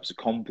certain types of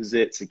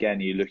composites.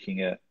 Again, you're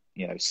looking at,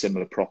 you know,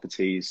 similar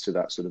properties to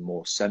that sort of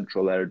more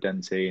central layer of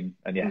dentine.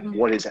 And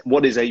what is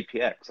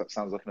APX? That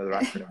sounds like another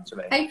acronym to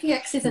me.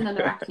 APX is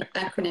another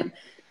acronym.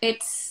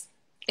 It's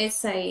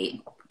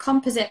a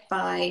composite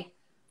by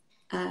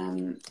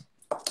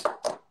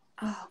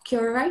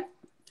Cure.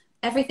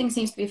 Everything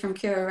seems to be from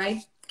Cure,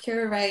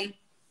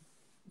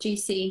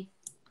 GC,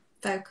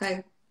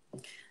 Foco.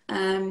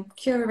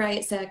 Cure,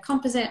 it's a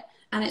composite,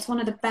 and it's one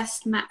of the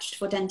best matched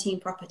for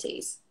dentine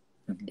properties.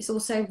 It's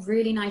also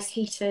really nice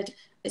heated.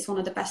 It's one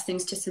of the best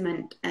things to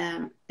cement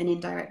an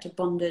indirect or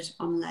bonded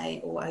onlay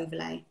or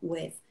overlay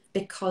with,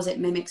 because it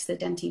mimics the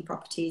dentine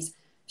properties,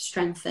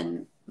 strength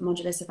and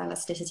modulus of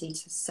elasticity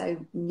to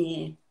so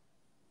near.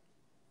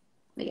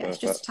 But yeah, it's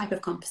just a type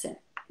of composite.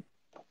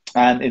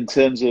 And in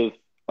terms of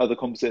other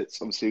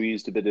composites, obviously we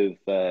used a bit of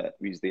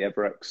we used the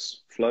Everex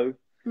Flow.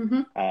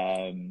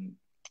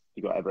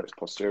 You got Everex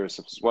posterior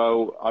stuff as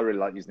well. I really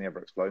like using the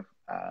Everex Flow.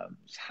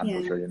 It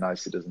handles really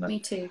nicely, doesn't it? Me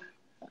too.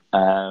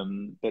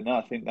 But no,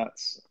 I think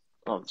that's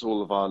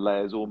all of our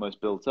layers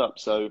almost built up.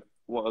 So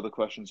what other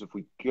questions have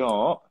we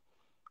got?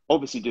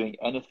 Obviously, doing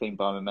anything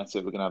biomimetic,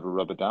 we're going to have a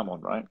rubber dam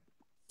on, right?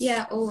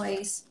 Yeah,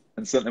 always.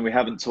 And something we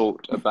haven't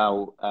talked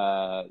about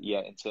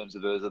yet in terms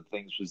of those other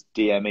things was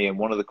DME. And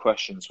one of the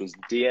questions was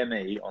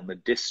DME on the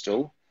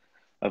distal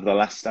of the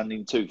last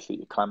standing tooth that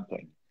you're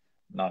clamping.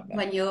 Nightmare.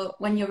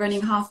 When you're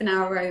running half an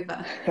hour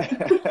over.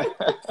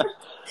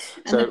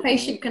 And the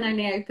patient can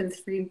only open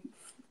 3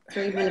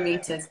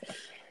 millimeters.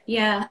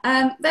 Yeah,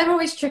 they're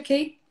always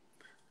tricky.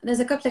 There's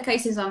a couple of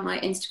cases on my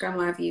Instagram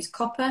where I've used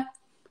copper,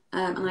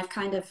 and I've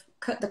kind of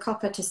cut the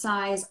copper to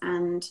size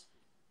and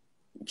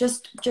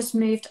just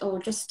moved or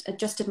just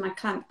adjusted my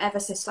clamp ever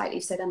so slightly,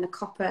 so then the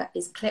copper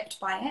is clipped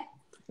by it.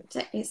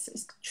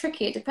 It's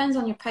tricky. It depends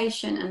on your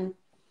patient and,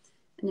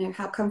 you know,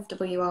 how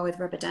comfortable you are with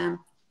rubber dam.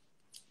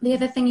 The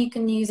other thing you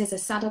can use is a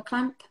saddle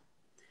clamp.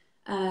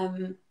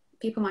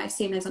 People might have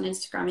seen those on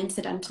Instagram.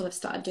 Incidental have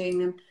started doing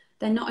them.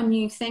 They're not a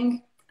new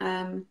thing.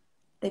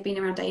 They've been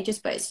around ages,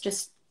 but it's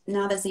just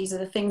now these are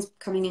the things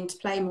coming into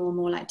play more and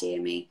more, like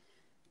DME.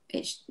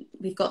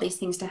 We've got these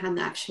things to hand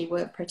that actually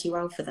work pretty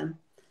well for them.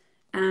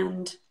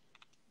 And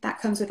that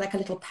comes with like a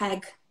little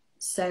peg,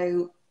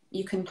 so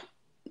you can,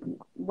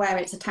 where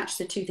it's attached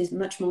to the tooth is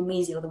much more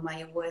mesial than where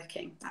you're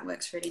working. That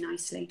works really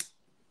nicely.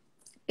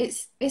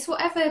 It's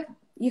whatever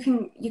you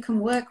can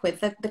work with.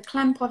 The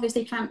clamp,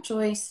 obviously, clamp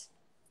choice.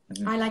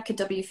 I like a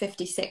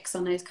W56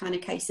 on those kind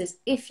of cases.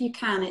 If you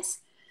can,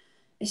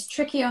 it's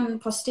tricky on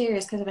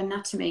posteriors because of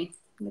anatomy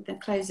with the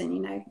closing,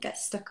 you know, get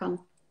stuck on.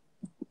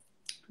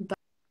 But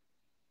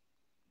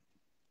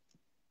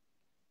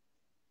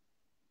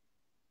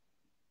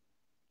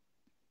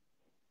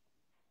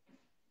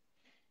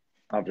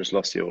I've just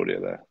lost the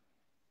audio there.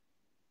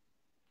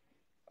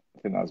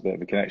 I think that was a bit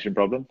of a connection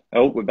problem.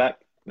 Oh, we're back.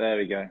 There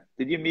we go.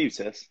 Did you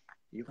mute us?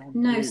 You're on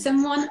No, mute.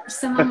 someone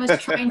was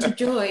trying to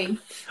join.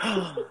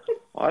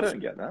 I don't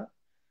get that.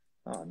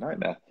 Oh,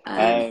 nightmare.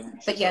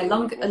 But yeah,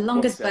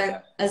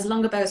 as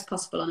long a bow as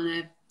possible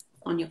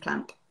on your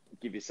clamp.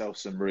 Give yourself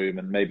some room,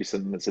 and maybe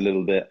something that's a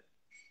little bit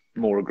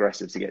more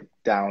aggressive to get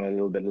down a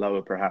little bit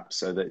lower, perhaps,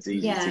 so that it's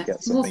easy to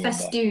get something more in there.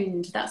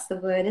 festooned. That's the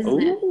word,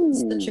 isn't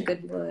it? Such a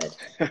good word.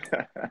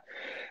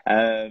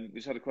 We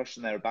just had a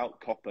question there about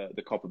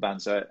the copper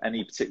band. So,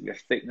 any particular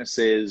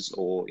thicknesses,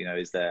 or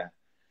is there,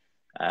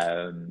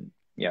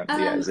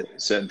 is it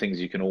certain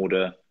things you can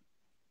order?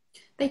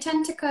 They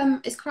tend to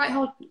come. It's quite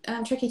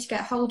tricky to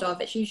get hold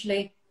of. It's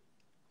usually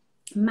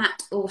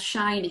matte or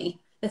shiny.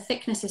 The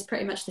thickness is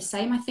pretty much the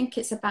same. I think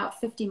it's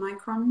about 50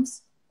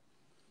 microns.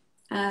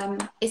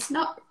 It's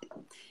not.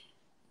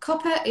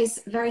 Copper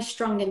is very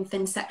strong in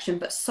thin section,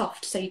 but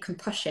soft, so you can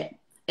push it,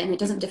 and it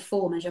doesn't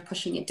deform as you're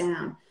pushing it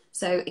down.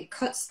 So it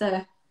cuts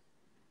the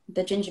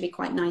gingiva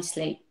quite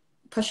nicely.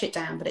 Push it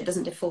down, but it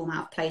doesn't deform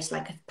out of place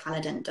like a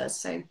paladent does.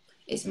 So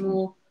it's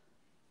more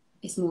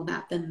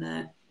that than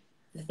the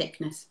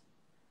thickness.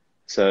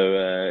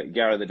 So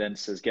Gara the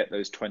dentist says, get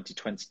those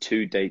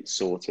 2022 dates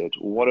sorted.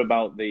 What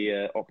about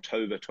the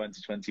October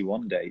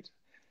 2021 date?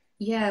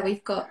 Yeah,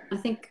 I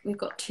think we've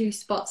got 2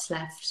 spots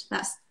left.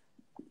 That's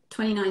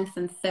 29th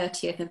and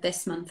 30th of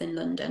this month in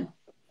London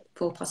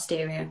for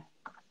posterior.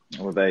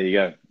 Well, there you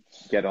go.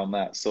 Get on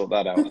that, sort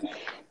that out.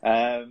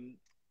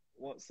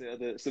 What's the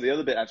other? So the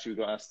other bit actually we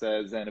got asked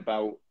there is then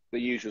about the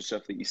usual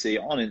stuff that you see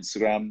on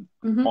Instagram,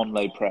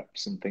 onlay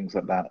preps and things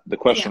like that. The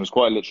question was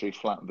quite literally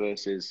flat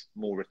versus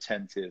more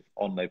retentive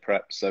onlay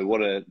preps. So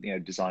what are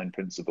design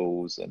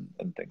principles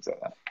and things like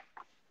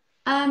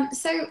that?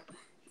 So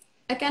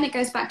again, it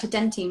goes back to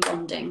dentine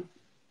bonding.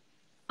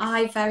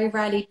 I very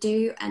rarely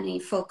do any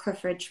full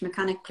coverage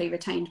mechanically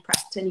retained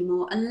preps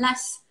anymore,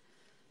 unless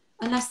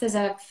there's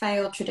a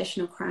failed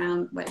traditional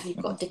crown where you've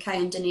got decay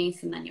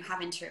underneath and then you're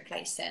having to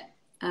replace it.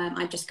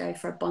 I just go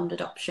for a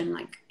bonded option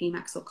like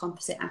Emax or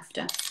composite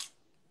after.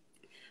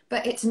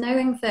 But it's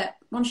knowing that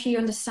once you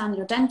understand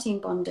your dentine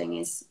bonding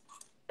is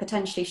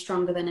potentially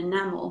stronger than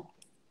enamel,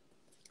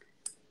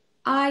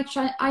 I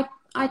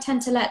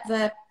tend to let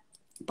the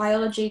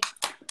biology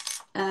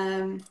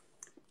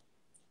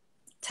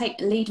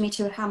lead me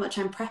to how much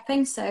I'm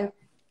prepping. So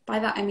by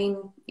that I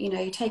mean,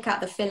 you take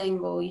out the filling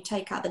or you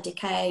take out the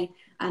decay,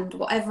 and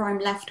whatever I'm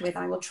left with,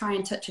 I will try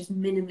and touch as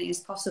minimally as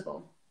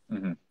possible.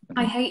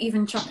 I hate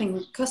even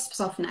chopping cusps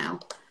off now.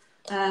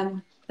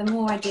 The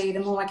more I do, the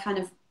more I kind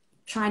of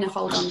trying to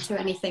hold on to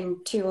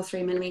anything 2 or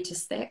 3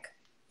 millimeters thick.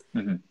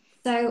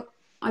 So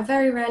I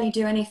very rarely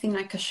do anything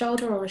like a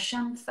shoulder or a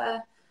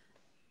chamfer.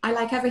 I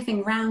like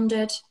everything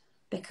rounded,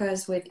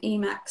 because with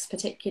Emax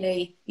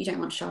particularly, you don't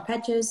want sharp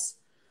edges.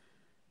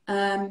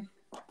 So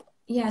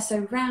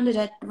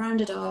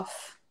rounded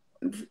off,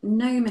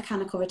 no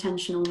mechanical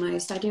retention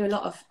almost. I do a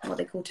lot of what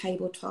they call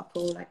tabletop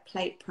or like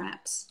plate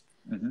preps,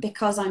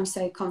 because I'm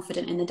so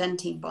confident in the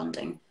dentine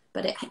bonding.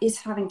 But it is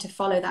having to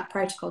follow that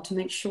protocol to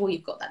make sure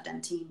you've got that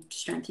dentine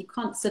strength. You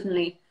can't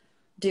suddenly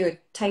do a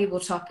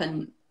tabletop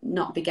and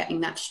not be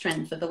getting that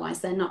strength,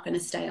 otherwise they're not going to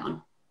stay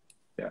on.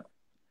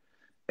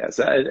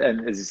 So,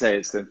 and as you say,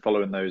 it's then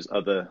following those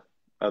other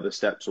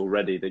steps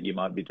already that you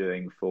might be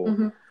doing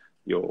for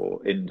your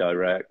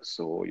indirects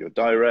or your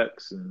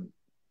directs, and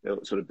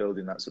sort of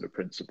building that sort of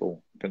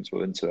principle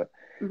into it.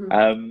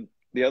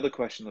 The other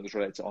question that was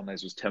related to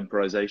onlays was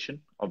temporization.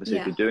 Obviously,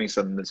 if you're doing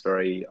something that's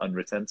very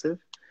unretentive,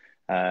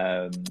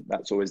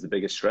 that's always the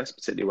biggest stress,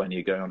 particularly when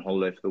you're going on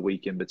holiday for the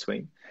week in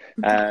between.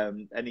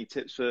 Any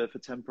tips for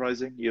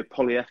temporizing? You're a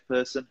poly F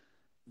person?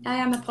 I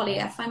am a poly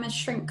F. I'm a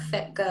shrink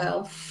fit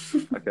girl.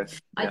 Okay.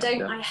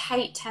 I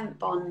hate temp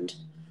bond.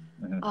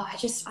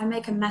 I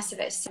make a mess of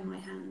it in my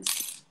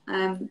hands.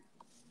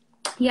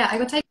 I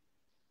would take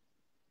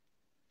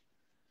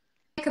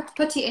a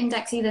putty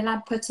index, either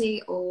lab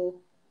putty or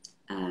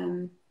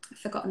I've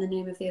forgotten the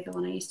name of the other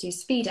one I used to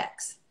use,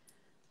 Speedex.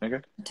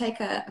 Okay. Take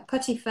a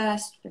putty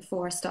first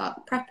before I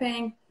start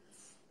prepping,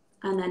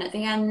 and then at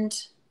the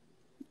end,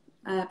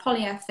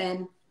 polyurethane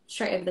in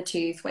straight over the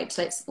tooth. Wait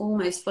till it's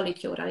almost fully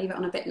cured. I'll leave it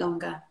on a bit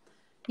longer.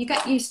 You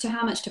get used to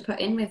how much to put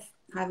in with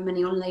however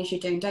many onlays you're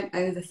doing. Don't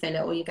overfill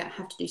it, or you're going to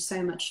have to do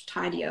so much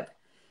tidy up.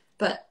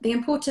 But the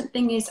important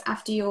thing is,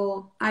 after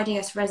your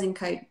IDS resin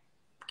coat,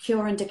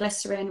 cure and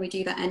deglycerin. We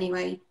do that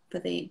anyway for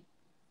the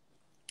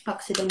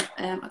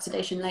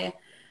oxidation layer.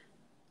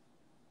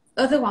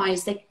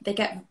 Otherwise, they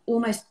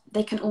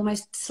can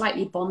almost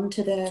slightly bond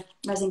to the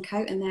resin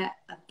coat, and they're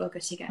a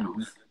bugger to get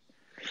off.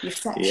 You're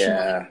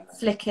sectioning,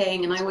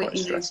 flicking, and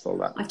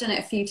I've done it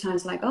a few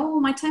times. Like, oh,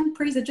 my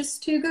temporaries are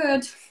just too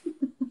good.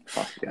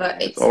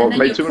 But and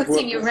then you're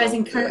putting your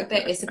resin coat a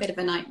bit. It's a bit of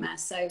a nightmare.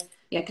 So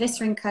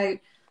glycerin coat.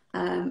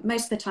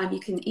 Most of the time, you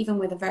can, even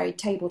with a very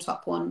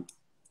tabletop one,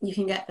 you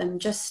can get them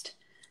just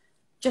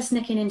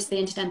nicking into the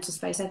interdental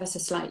space ever so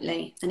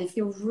slightly. And if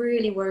you're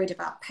really worried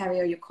about peri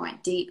or you're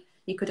quite deep,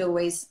 you could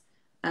always,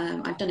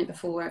 I've done it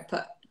before where I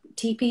put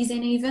TPs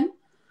in even,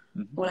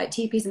 or like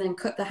TPs and then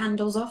cut the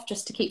handles off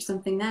just to keep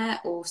something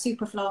there, or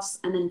super floss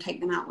and then take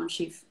them out once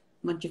you've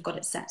once you've got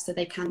it set, so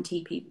they can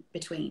TP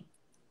between.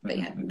 But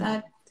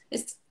yeah,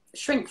 it's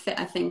shrink fit,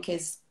 I think,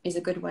 is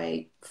a good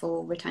way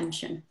for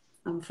retention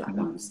on flat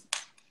ones.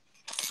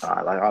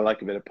 I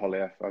like a bit of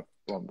polyF.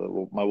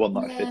 My one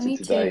that I fitted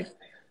today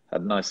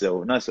had nice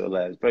little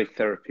layers. Very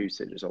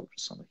therapeutic, just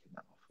ultrasonic in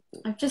that.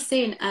 I've just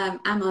seen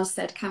Amos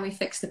said, can we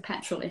fix the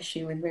petrol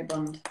issue with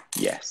Ribond?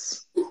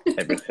 Yes,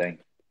 everything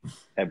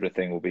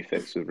will be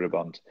fixed with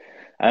Ribond.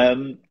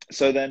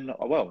 So then,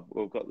 well,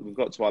 we've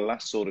got to our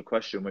last sort of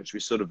question, which we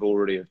sort of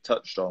already have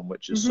touched on,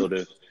 which is sort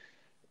of,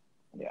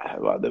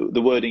 well,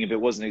 the wording of it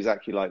wasn't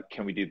exactly like,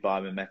 can we do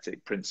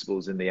biomimetic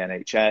principles in the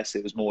NHS?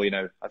 It was more,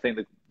 I think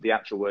the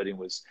actual wording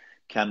was,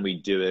 can we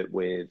do it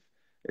with,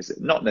 is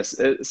it not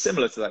necessarily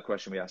similar to that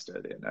question we asked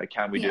earlier?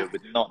 Can we do it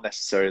with not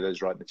necessarily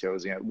those right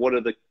materials? What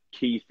are the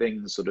key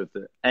things sort of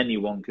that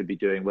anyone could be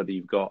doing, whether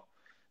you've got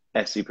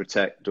SE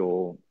Protect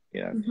or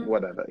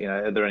whatever?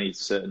 Are there any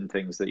certain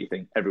things that you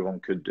think everyone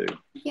could do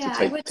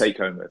to take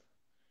home with?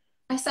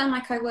 I sound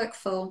like I work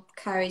for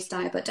caries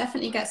dye, but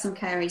definitely get some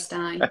caries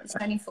dye. It's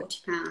only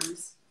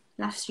 £40.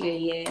 Last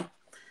year.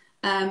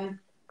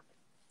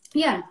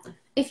 Yeah,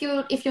 if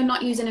you're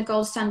not using a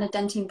gold standard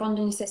dentine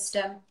bonding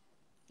system,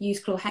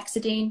 use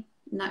chlorhexidine.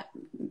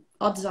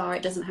 Odds are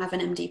it doesn't have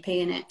an MDP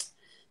in it.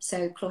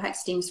 So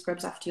chlorhexidine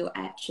scrubs after your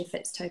etch if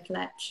it's total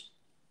etch.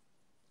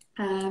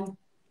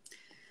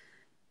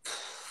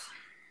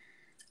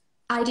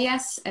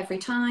 IDS every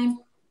time.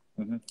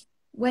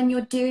 When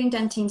you're doing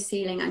dentine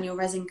sealing and your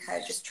resin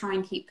coat, just try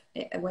and keep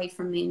it away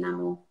from the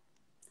enamel.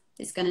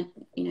 It's going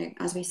to,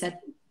 as we said,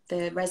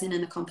 the resin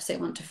and the composite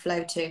want to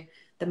flow to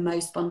the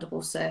most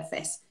bondable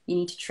surface. You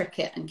need to trick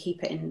it and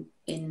keep it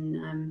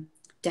in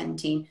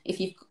dentine.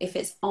 If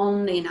it's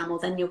on the enamel,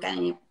 then you're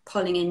getting it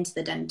pulling into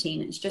the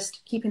dentine. It's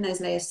just keeping those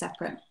layers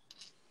separate.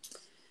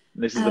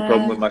 This is the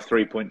problem with my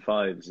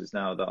 3.5s is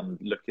now that I'm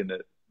looking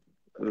at,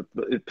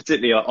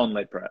 particularly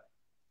onlay prep.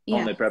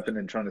 Onlay prep and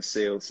then trying to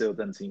seal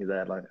dentine, you're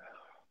there like,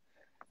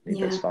 need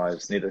those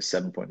 5s, need those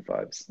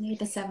 7.5s. Need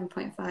the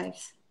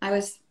 7.5s.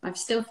 I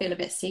still feel a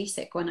bit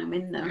seasick when I'm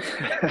in them.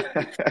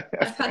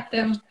 I've had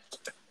them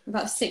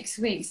about 6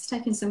 weeks. It's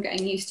taken some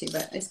getting used to,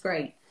 but it's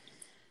great.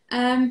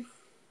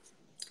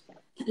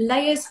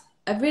 Layers,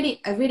 a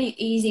really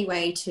easy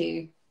way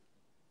to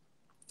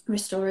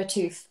restore a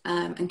tooth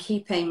and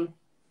keeping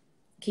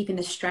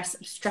the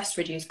stress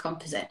reduced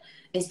composite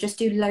is just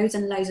do loads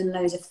and loads and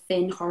loads of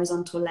thin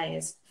horizontal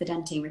layers for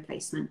dentine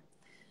replacement.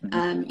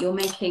 You're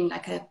making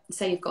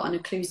say you've got an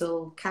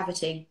occlusal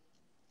cavity,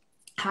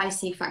 high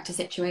C factor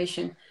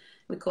situation,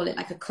 we call it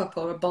like a cup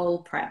or a bowl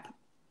prep.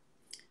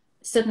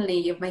 Suddenly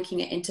you're making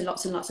it into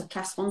lots and lots of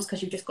class ones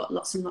because you've just got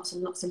lots and lots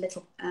and lots of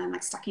little,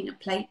 like stacking up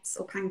plates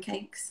or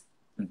pancakes.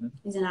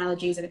 These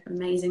analogies are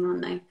amazing,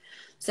 aren't they?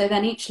 So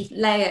then each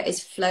layer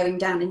is flowing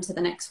down into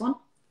the next one.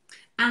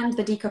 And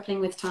the decoupling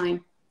with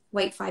time.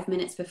 Wait 5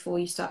 minutes before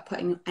you start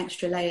putting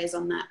extra layers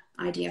on that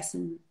IDS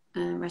and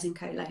resin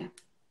coat layer.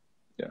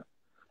 Yeah.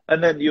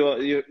 And then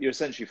you're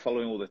essentially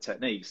following all the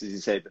techniques, as you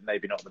say, but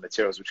maybe not the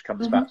materials, which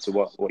comes back to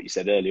what you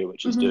said earlier,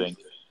 which is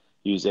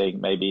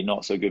using maybe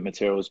not so good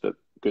materials, but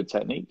good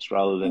techniques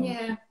rather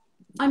than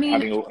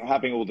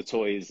having all the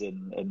toys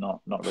and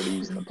not really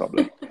using them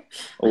properly.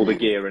 All the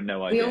gear and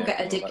no idea. We all get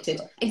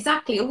addicted.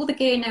 Exactly. All the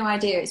gear, no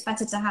idea. It's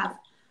better to have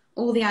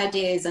all the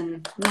ideas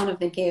and none of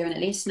the gear, and at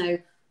least know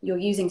you're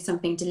using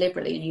something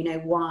deliberately and you know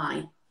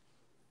why.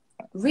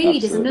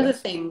 Read is another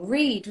thing.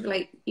 Read,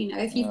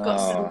 if you've got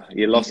some...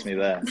 You lost me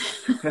there.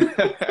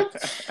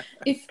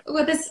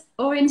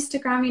 Or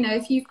Instagram,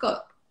 if you've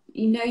got,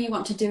 you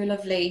want to do a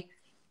lovely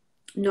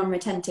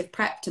non-retentive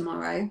prep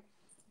tomorrow,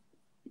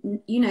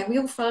 we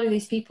all follow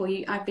these people.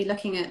 I'd be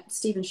looking at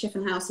Stephen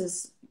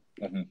Schiffenhaus's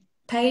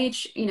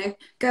page,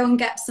 go and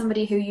get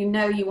somebody who you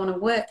want to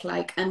work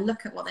like and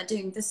look at what they're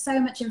doing. There's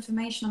so much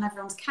information on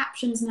everyone's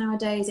captions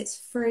nowadays. It's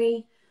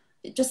free.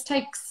 It just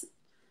takes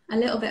a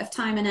little bit of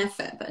time and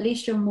effort, but at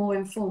least you're more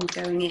informed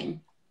going in.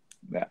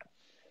 Yeah.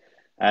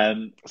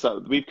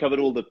 So we've covered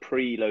all the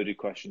pre-loaded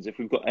questions. If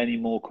we've got any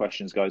more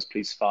questions, guys,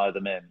 please fire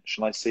them in.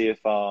 Shall I see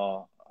if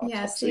our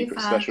top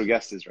secret special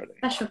guest is ready?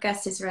 Special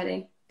guest is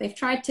ready. They've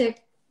tried to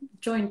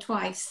join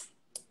twice.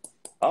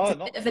 Oh, it's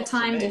a bit of a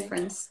time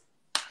difference.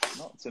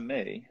 Not to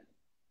me.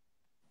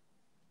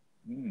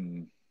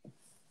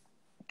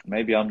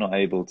 Maybe I'm not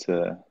able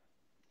to.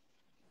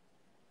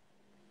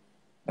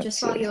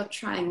 Just while you're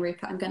trying,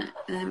 Rupert, I'm going to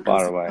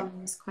answer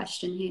Tom's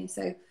question here.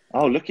 So,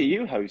 look at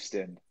you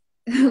hosting.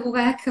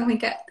 Where can we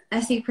get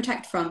SE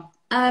Protect from?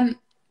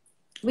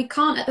 We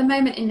can't at the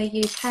moment in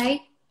the UK.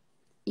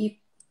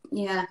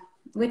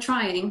 We're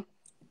trying.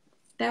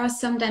 There are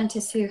some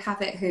dentists who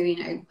have it who,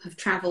 have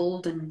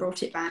travelled and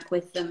brought it back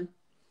with them.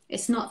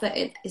 It's not that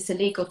it's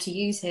illegal to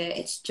use here.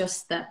 It's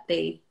just that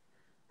the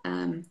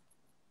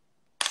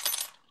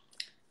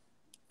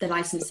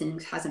licensing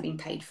hasn't been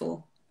paid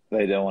for.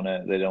 They don't want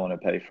to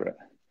pay for it.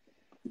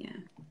 Yeah.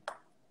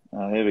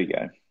 Oh, here we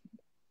go.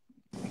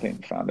 I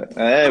think I found it.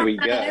 There we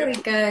go. There we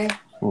go.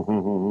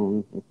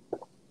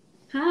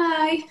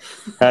 Hi.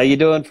 How you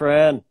doing,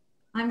 Fran?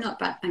 I'm not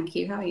bad, thank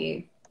you. How are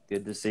you?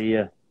 Good to see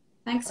you.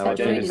 Thanks How for are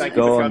joining David, us. thank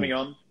you for coming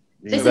on.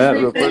 This is bet,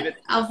 Rupert. David.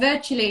 I'll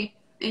virtually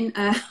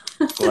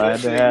Glad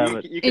to have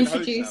it. You can host now,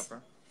 introduce.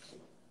 Fran.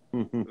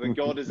 The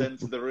God has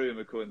entered the room,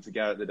 according to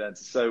Garrett the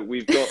dentist. So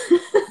we've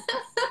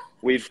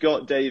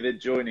got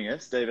David joining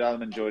us, David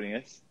Alleman joining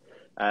us,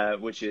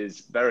 which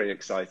is very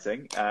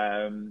exciting.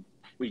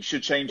 We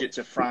should change it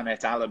to Fran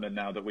et Alleman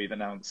now that we've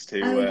announced who,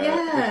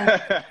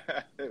 yeah.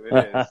 who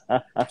it is.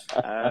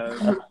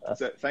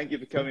 So thank you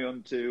for coming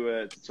on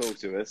to talk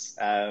to us.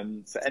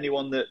 For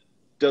anyone that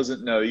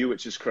doesn't know you,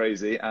 which is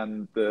crazy,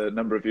 and the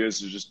number of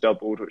viewers has just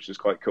doubled, which is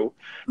quite cool.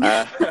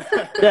 Can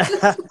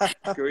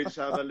we just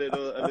have a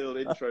little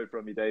intro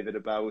from you, David,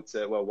 about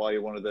why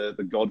you're one of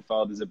the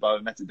godfathers of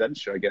biomimetic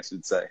dentistry, I guess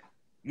you'd say.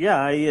 Yeah,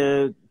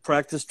 I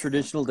practiced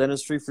traditional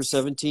dentistry for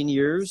 17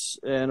 years,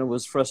 and I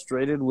was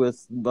frustrated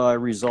with my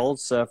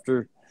results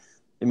after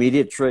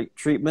immediate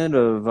treatment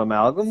of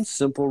amalgams.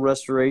 Simple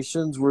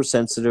restorations were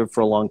sensitive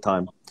for a long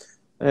time.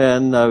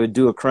 And I would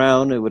do a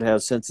crown, it would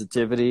have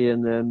sensitivity,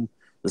 and then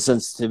the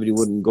sensitivity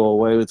wouldn't go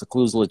away with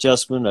occlusal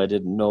adjustment. I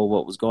didn't know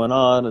what was going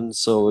on, and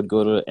so I would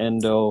go to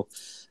endo.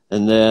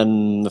 And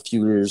then a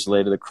few years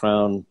later, the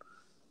crown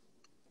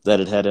that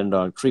it had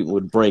endodontic treatment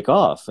would break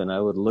off, and I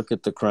would look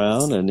at the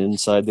crown, and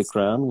inside the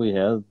crown we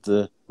had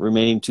the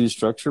remaining tooth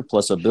structure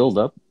plus a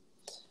buildup,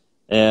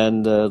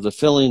 and the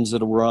fillings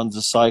that were on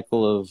the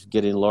cycle of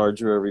getting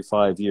larger every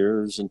 5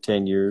 years and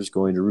 10 years,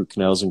 going to root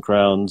canals and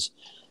crowns.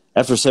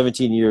 After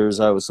 17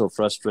 years, I was so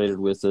frustrated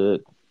with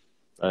it,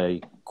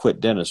 I quit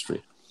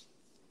dentistry.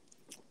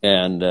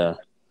 And at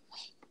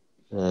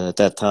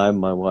that time,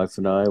 my wife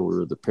and I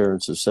were the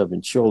parents of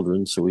 7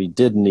 children, so we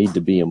did need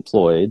to be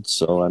employed.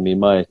 So, I mean,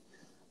 my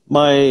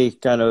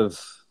kind of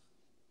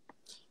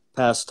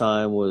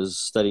pastime was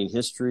studying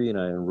history, and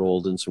I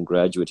enrolled in some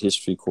graduate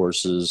history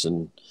courses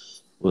and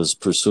was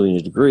pursuing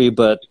a degree.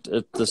 But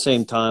at the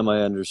same time,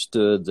 I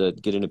understood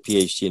that getting a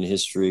PhD in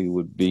history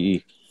would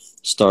be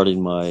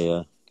starting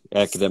my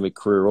academic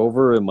career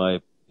over, and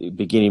my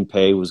beginning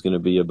pay was going to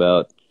be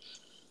about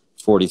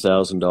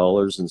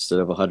 $40,000 instead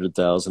of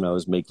 $100,000 I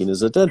was making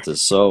as a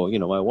dentist. So, you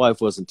know, my wife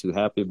wasn't too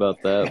happy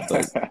about that,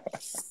 but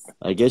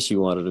I guess she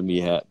wanted to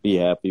be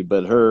happy.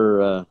 But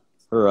her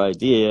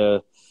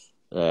idea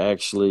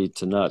actually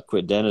to not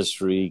quit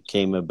dentistry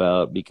came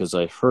about because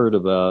I heard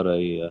about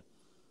a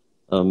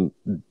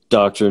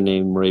doctor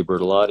named Ray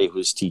Bertolotti who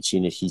was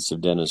teaching adhesive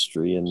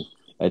dentistry, and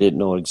I didn't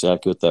know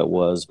exactly what that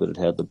was, but it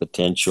had the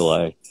potential,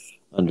 I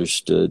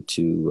understood,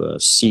 to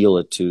seal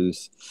a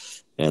tooth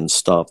and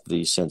stop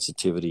the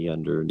sensitivity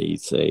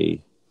underneath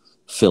a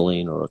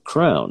filling or a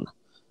crown.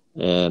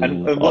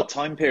 And what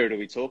time period are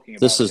we talking about?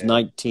 This is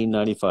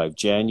 1995,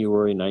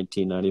 January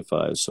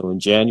 1995. So in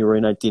January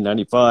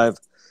 1995,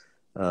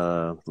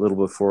 a little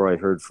before I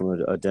heard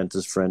from a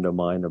dentist friend of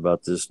mine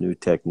about this new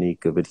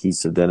technique of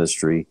adhesive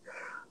dentistry.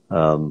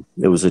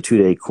 It was a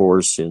 2-day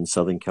course in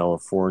Southern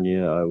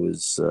California. I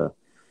was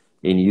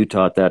in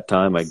Utah at that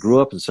time. I grew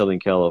up in Southern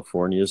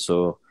California,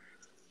 so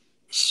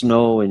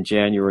snow in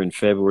January and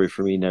February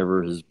for me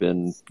never has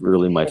been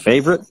really my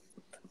favorite.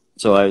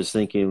 So I was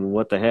thinking,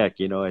 what the heck,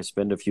 you know, I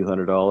spend a few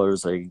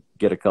 $100s, I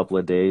get a couple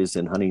of days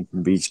in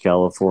Huntington Beach,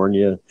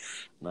 California,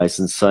 nice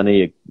and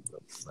sunny.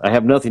 I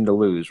have nothing to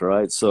lose,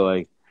 right? So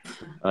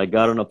I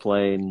got on a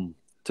plane,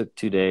 took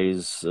 2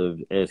 days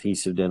of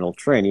adhesive dental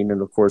training,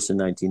 and of course in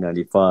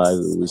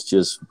 1995 it was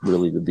just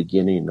really the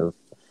beginning of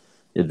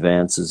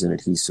advances in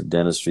adhesive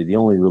dentistry. The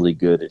only really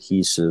good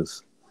adhesive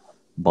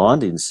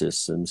bonding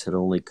systems had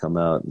only come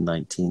out in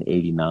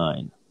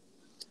 1989.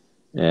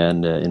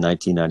 And in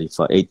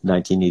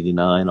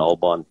 1989,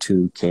 Allbond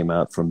 2 came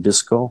out from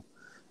Bisco,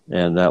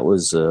 and that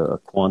was a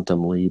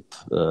quantum leap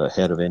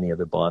ahead of any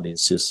other bonding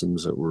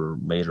systems that were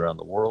made around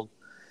the world.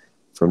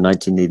 From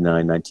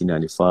 1989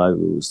 1995,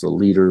 it was the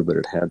leader, but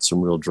it had some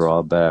real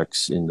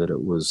drawbacks in that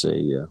it was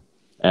a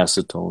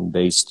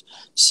acetone-based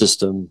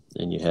system,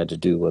 and you had to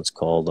do what's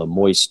called a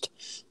moist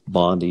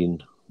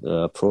bonding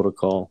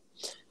protocol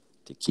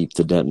to keep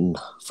the dentin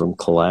from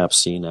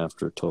collapsing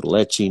after total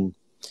etching.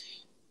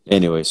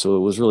 Anyway, so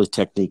it was really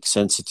technique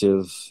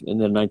sensitive. And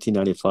then in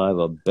 1995,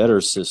 a better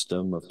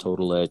system of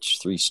total etch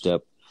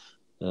 3-step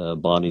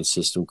bonding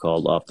system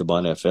called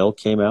Optibond FL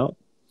came out.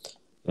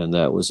 And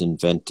that was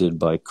invented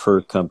by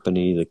Kerr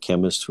Company. The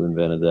chemist who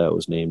invented that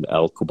was named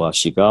Al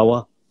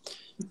Kobashigawa.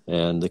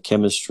 And the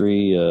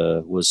chemistry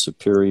was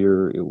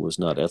superior. It was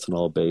not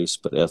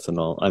ethanol-based, but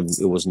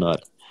it was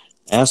not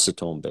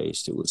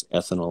acetone-based. It was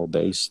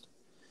ethanol-based.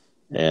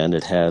 And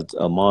it had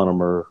a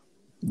monomer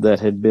that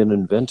had been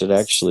invented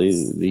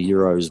actually the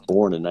year I was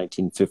born in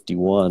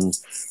 1951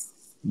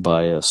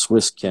 by a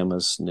Swiss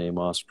chemist named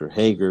Oscar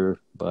Hager,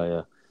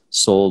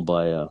 sold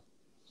by a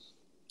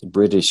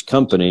British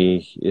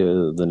company.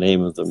 The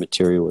name of the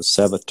material was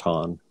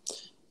Sabaton,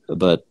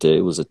 but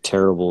it was a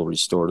terrible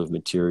restorative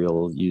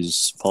material.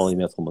 Used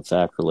polymethyl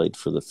methacrylate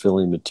for the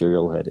filling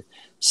material, had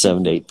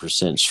 7 to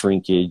 8%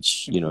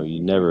 shrinkage. You know, you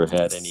never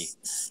had any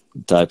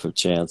type of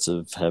chance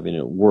of having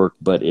it work,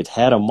 but it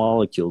had a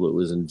molecule that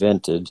was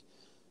invented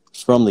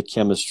from the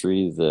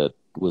chemistry that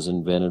was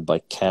invented by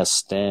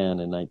Castan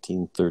in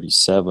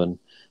 1937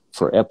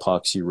 for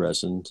epoxy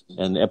resin.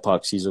 And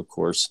epoxies, of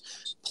course,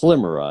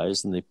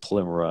 polymerize, and they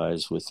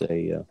polymerize with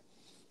a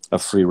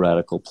free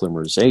radical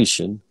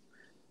polymerization.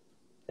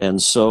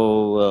 And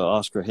so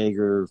Oscar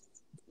Hager,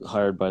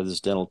 hired by this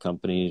dental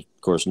company,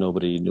 of course,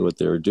 nobody knew what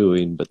they were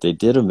doing, but they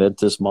did invent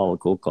this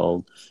molecule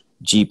called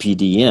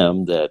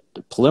GPDM that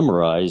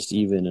polymerized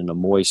even in a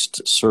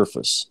moist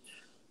surface.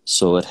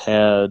 So it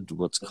had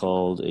what's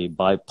called a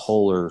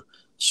bipolar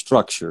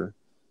structure,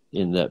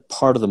 in that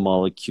part of the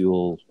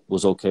molecule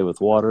was okay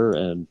with water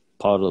and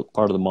part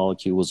of the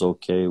molecule was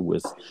okay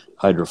with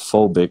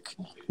hydrophobic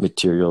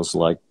materials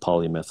like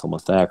polymethyl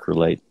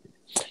methacrylate.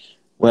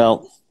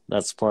 Well,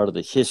 that's part of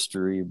the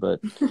history,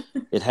 but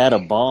it had a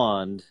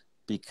bond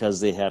because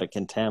they had a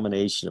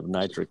contamination of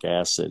nitric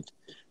acid.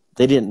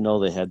 They didn't know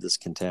they had this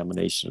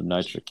contamination of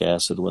nitric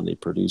acid when they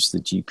produced the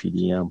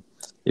GPDM.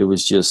 It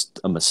was just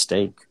a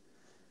mistake.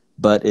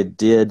 But it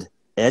did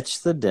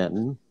etch the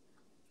dentin,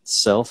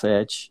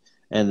 self-etch,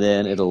 and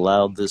then it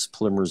allowed this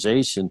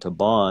polymerization to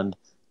bond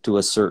to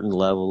a certain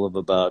level of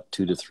about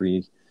 2 to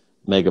 3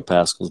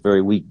 megapascals.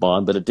 Very weak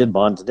bond, but it did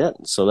bond to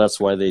dentin. So that's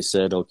why they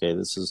said, okay,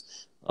 this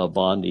is a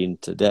bonding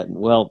to dentin.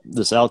 Well,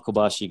 this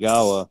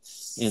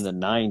Alcoba-Shigawa in the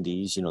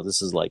 90s,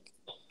 this is like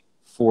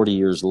 40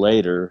 years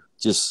later,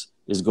 just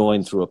is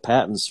going through a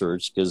patent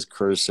search because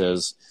Kerr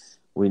says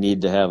we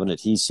need to have an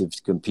adhesive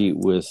to compete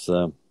with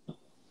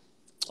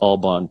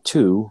Albond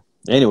 2.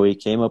 Anyway, he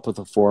came up with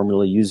a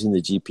formula using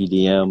the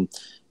GPDM,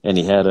 and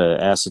he had an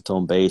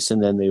acetone base,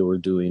 and then they were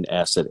doing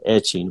acid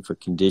etching for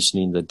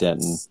conditioning the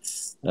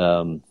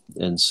dentin.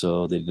 And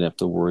so they didn't have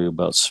to worry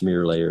about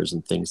smear layers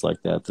and things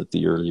like that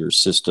the earlier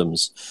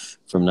systems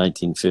from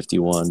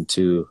 1951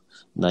 to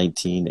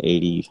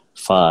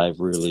 1985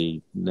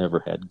 really never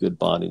had good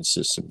bonding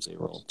systems. They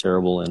were all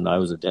terrible, and I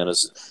was a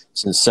dentist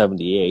since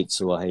 78,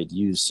 so I had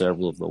used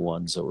several of the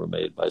ones that were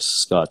made by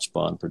Scotch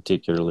Bond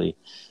particularly,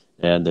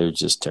 and they're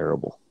just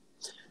terrible.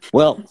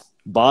 Well,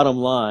 bottom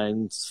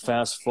line,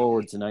 fast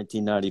forward to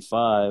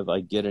 1995,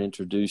 I get an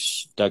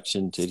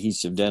introduction to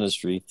adhesive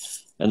dentistry,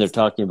 and they're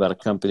talking about a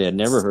company I'd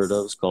never heard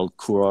of. It's called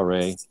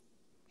Kurare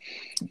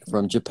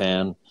from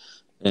Japan,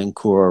 and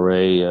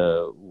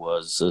Kurare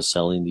was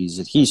selling these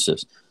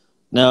adhesives.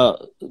 Now,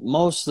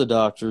 most of the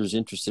doctors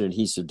interested in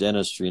adhesive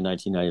dentistry in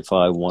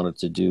 1995 wanted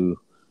to do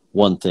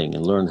one thing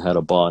and learn how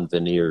to bond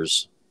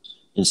veneers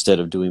instead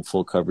of doing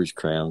full coverage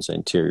crowns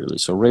anteriorly.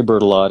 So Ray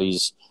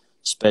Bertolotti's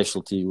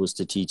specialty was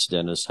to teach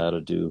dentists how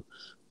to do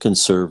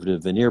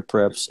conservative veneer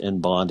preps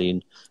and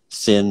bonding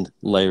thin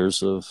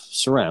layers of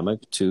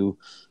ceramic to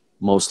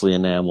mostly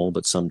enamel,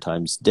 but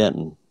sometimes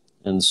dentin.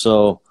 And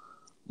so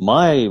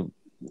my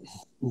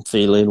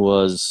feeling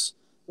was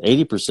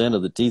 80%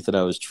 of the teeth that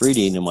I was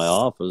treating in my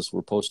office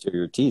were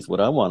posterior teeth. What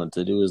I wanted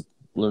to do is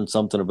learn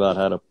something about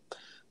how to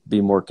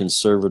be more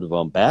conservative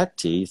on back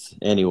teeth.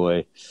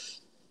 Anyway,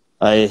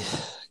 I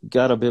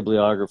got a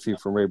bibliography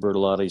from Ray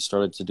Bertolotti,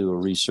 started to do a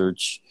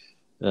research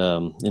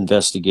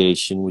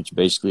investigation, which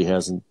basically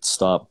hasn't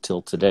stopped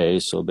till today.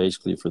 So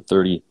basically for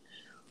 30,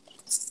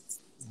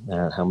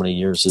 how many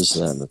years is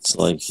that? It's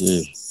like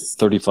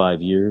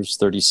 35 years,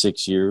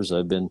 36 years.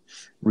 I've been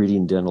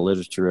reading dental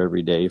literature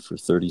every day for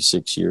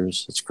 36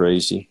 years. It's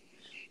crazy.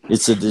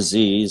 It's a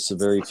disease.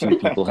 Very few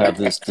people have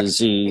this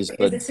disease.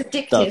 But it's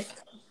addictive.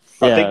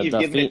 I think you've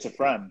given it to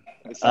Fran.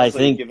 I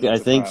think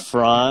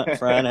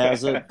Fran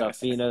has it.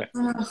 Dafina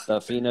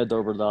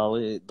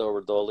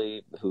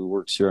Doberdoli, who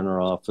works here in our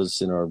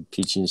office in our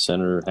teaching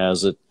center,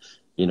 has it.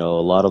 A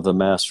lot of the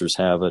masters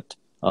have it.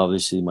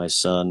 Obviously, my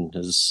son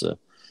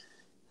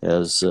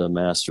has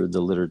mastered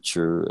the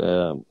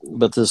literature.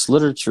 But this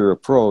literature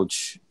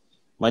approach,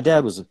 my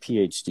dad was a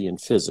PhD in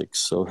physics,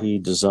 so he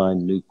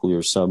designed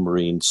nuclear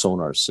submarine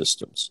sonar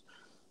systems.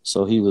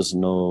 So he was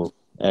no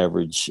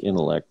average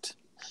intellect.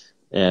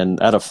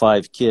 And out of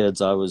 5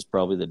 kids, I was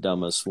probably the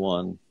dumbest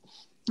one.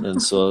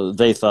 And so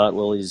they thought,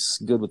 well, he's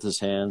good with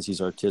his hands,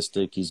 he's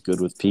artistic, he's good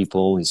with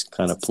people, he's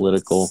kind of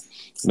political.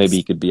 Maybe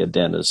he could be a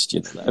dentist.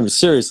 I mean,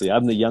 seriously,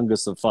 I'm the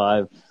youngest of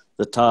 5.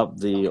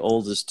 The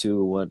oldest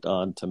 2 went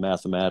on to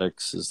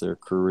mathematics as their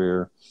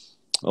career.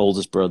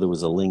 Oldest brother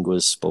was a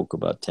linguist, spoke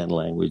about 10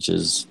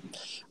 languages,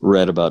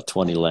 read about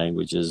 20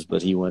 languages,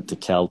 but he went to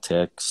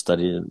Caltech,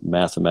 studied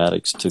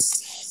mathematics, took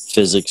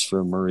physics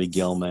from Murray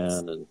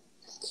Gell-Mann, and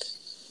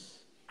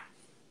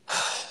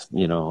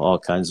all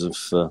kinds of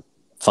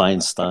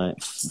Feynman.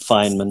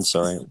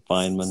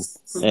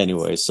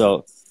 Anyway,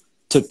 so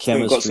took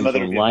chemistry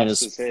from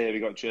Linus. Here. We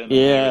got German.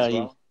 Yeah, as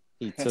well.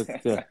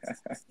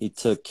 he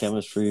took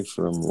chemistry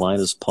from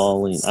Linus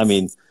Pauling. I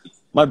mean,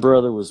 my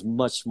brother was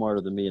much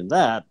smarter than me in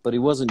that, but he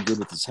wasn't good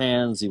with his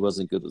hands. He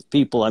wasn't good with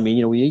people. I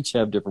mean, we each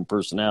have different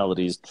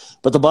personalities.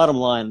 But the bottom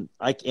line,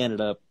 I ended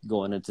up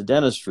going into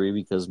dentistry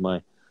because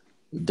my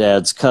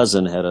dad's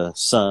cousin had a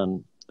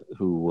son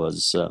who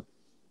was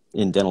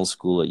in dental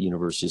school at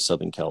University of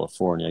Southern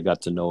California. I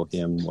got to know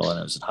him while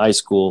I was in high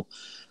school.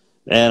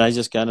 And I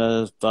just kind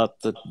of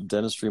thought that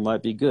dentistry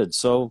might be good.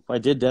 So I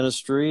did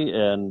dentistry,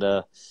 and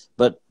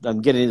but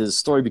I'm getting into the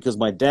story because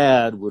my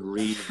dad would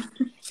read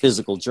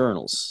physical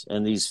journals,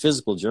 and these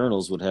physical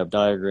journals would have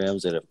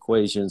diagrams, they'd have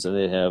equations, and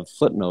they'd have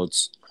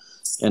footnotes.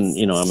 And,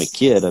 you know, I'm a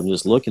kid, I'm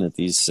just looking at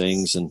these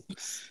things, and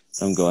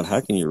I'm going, how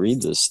can you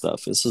read this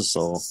stuff? This is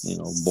so, you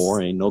know,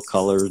 boring, no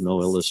colors,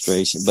 no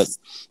illustration. But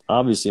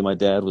obviously my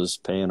dad was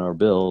paying our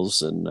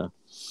bills, and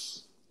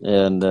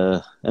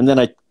then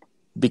I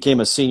became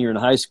a senior in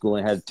high school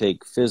and I had to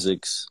take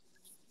physics.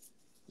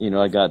 You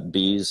know, I got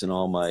B's in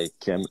all my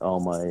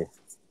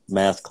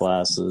math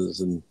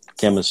classes and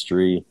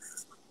chemistry,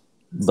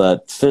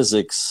 but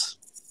physics,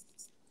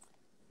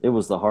 it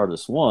was the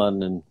hardest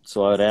one. And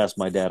so I would ask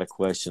my dad a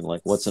question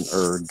like, what's an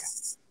erg,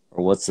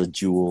 or what's a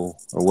joule,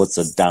 or what's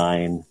a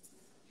dyne?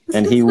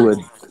 And he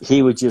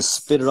would just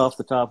spit it off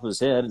the top of his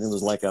head, and it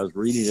was like I was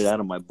reading it out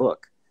of my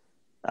book.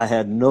 I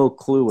had no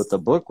clue what the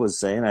book was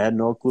saying. I had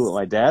no clue what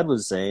my dad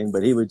was saying,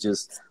 but he would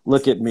just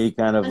look at me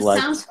kind of like...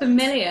 Sounds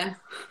familiar.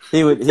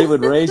 He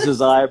would raise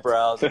his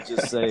eyebrows and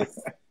just say,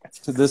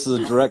 this is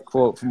a direct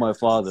quote from my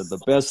father, the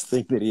best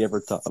thing that he ever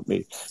taught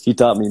me. He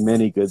taught me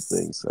many good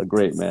things, a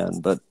great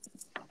man. But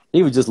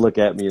he would just look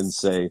at me and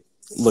say,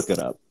 look it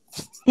up.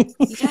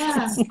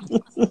 Yeah.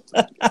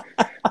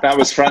 That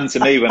was Fran to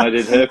me when I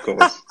did her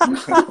course.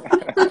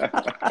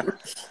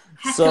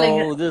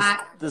 So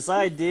this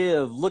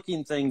idea of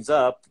looking things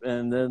up,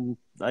 and then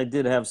I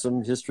did have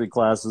some history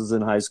classes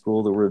in high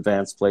school that were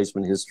advanced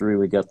placement history.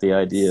 We got the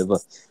idea of a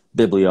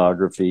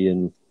bibliography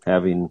and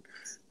having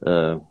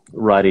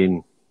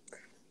writing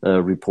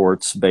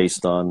reports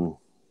based on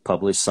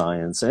published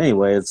science.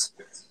 Anyway, it's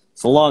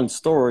a long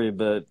story,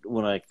 but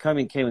when I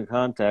came in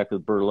contact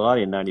with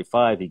Bertolotti in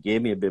 '95, he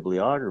gave me a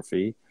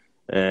bibliography,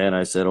 and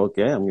I said,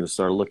 okay, I'm going to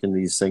start looking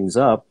these things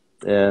up.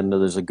 And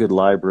there's a good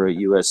library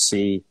at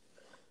USC.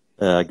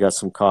 I got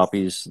some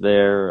copies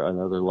there.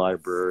 Another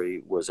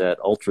library was at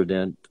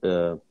Ultradent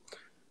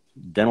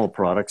Dental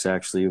Products,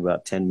 actually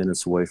about 10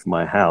 minutes away from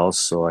my house.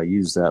 So I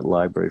used that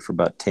library for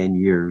about 10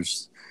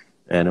 years,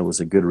 and it was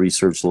a good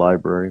research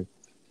library.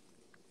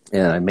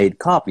 And I made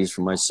copies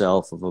for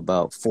myself of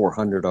about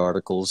 400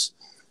 articles,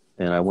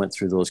 and I went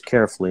through those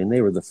carefully, and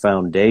they were the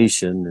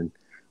foundation. And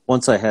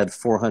once I had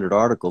 400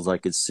 articles, I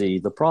could see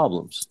the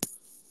problems.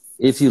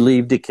 If you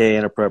leave decay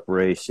in a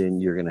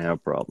preparation, you're going to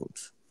have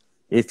problems.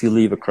 If you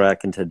leave a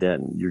crack into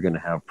dentin, you're going to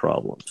have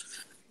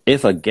problems.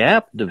 If a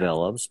gap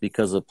develops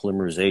because of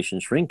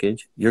polymerization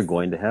shrinkage, you're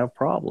going to have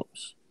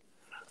problems.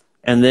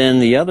 And then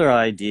the other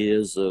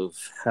ideas of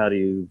how do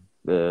you,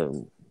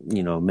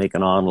 make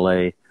an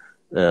onlay,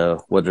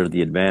 what are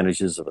the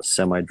advantages of a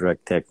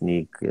semi-direct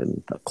technique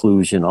and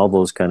occlusion, all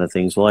those kind of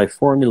things. Well, I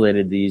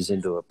formulated these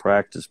into a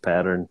practice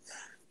pattern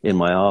in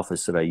my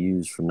office that I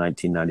used from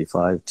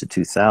 1995 to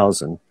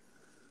 2000.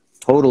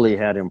 Totally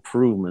had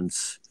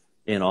improvements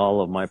in all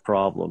of my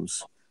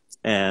problems.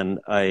 And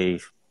I,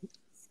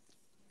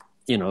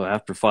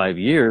 after 5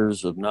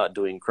 years of not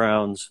doing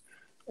crowns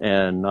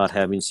and not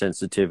having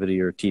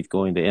sensitivity or teeth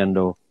going to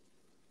endo,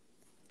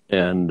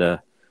 and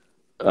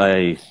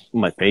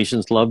my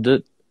patients loved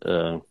it.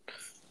 There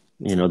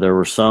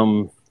were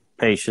some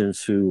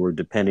patients who were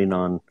depending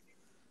on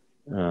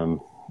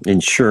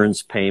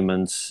insurance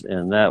payments,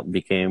 and that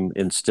became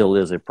and still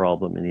is a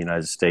problem in the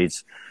United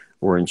States,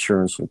 where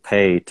insurance will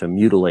pay to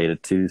mutilate a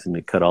tooth and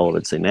to cut all of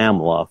its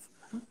enamel off,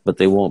 but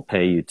they won't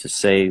pay you to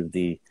save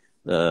the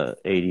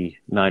 80,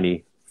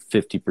 90,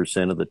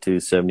 50% of the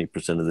tooth,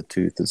 70% of the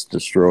tooth that's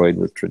destroyed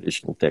with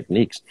traditional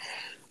techniques.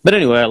 But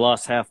anyway, I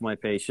lost half my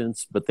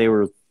patients, but they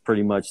were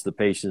pretty much the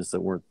patients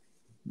that weren't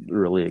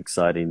really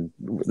exciting.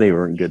 They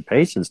weren't good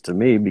patients to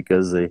me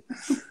because they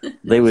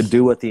would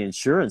do what the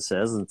insurance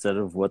says instead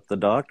of what the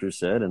doctor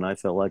said, and I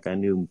felt like I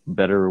knew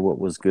better what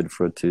was good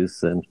for a tooth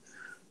than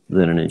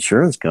an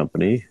insurance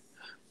company.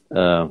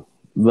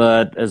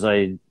 But as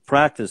I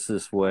practiced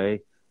this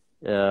way,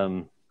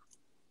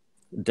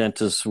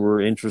 dentists were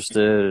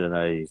interested, and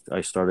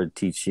I started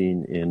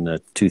teaching in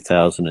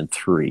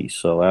 2003.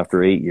 So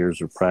after 8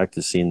 years of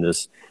practicing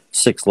this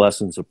 6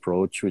 lessons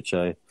approach, which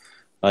I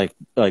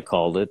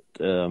called it,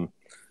 and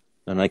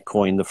I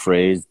coined the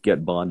phrase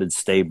 "get bonded,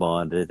 stay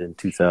bonded" in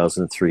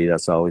 2003.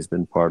 That's always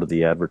been part of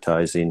the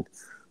advertising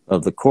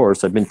of the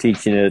course. I've been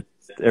teaching it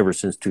ever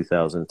since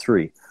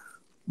 2003.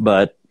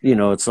 But,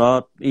 it's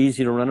not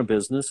easy to run a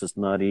business. It's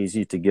not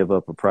easy to give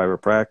up a private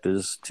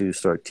practice to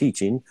start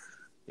teaching.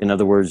 In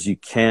other words, you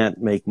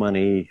can't make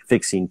money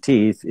fixing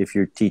teeth if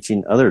you're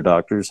teaching other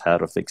doctors how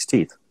to fix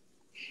teeth.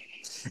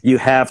 You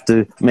have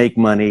to make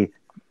money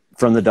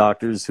from the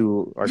doctors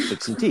who are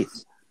fixing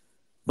teeth.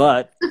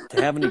 But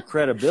to have any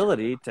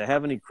credibility,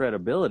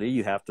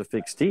 you have to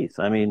fix teeth.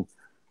 I mean,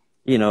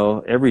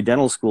 every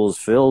dental school is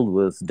filled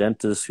with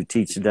dentists who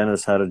teach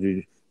dentists how to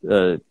do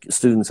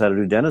students how to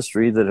do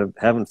dentistry that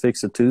haven't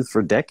fixed a tooth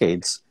for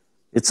decades.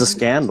 It's a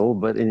scandal,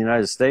 but in the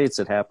United States,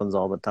 it happens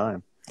all the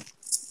time.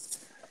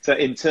 So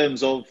in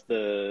terms of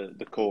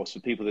the course, for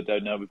people that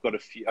don't know, we've got a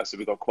few. I said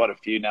we've got quite a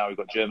few now. We've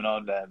got German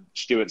on.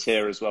 Stuart's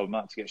here as well. We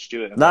might have to get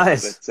Stewart involved.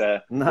 Nice.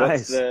 But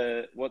Nice.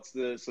 what's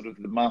the sort of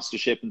the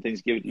mastership and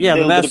things? Yeah,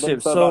 the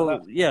mastership.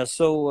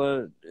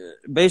 So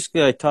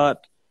basically, I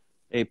taught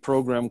a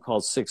program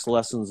called 6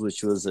 Lessons,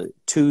 which was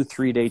 2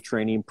 3-day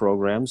training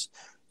programs.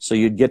 So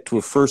you'd get to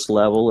a first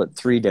level at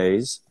 3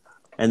 days,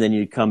 and then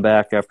you'd come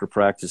back after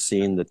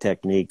practicing the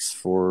techniques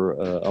for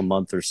a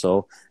month or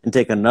so and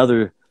take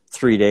another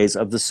 3 days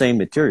of the same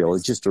material.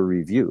 It's just a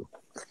review.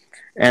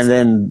 And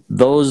then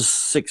those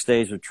 6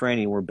 days of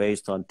training were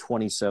based on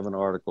 27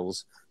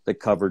 articles that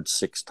covered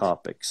 6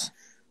 topics: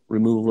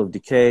 removal of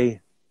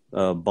decay,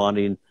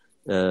 bonding,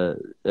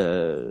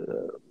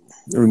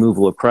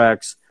 removal of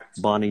cracks,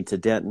 bonding to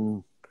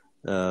dentin,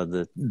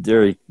 the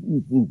dairy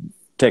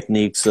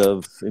techniques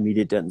of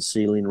immediate dentin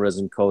sealing,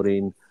 resin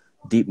coating,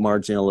 deep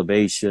margin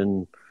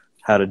elevation,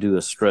 how to do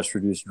a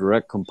stress-reduced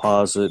direct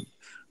composite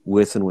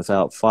with and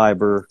without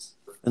fiber.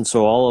 And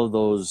so all of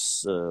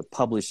those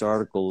published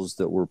articles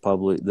that were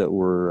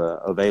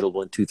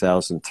available in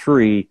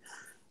 2003,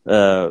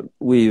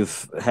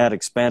 we've had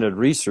expanded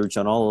research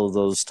on all of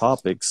those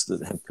topics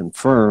that have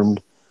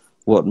confirmed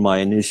what my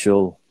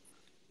initial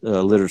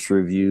literature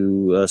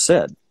review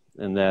said,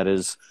 and that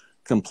is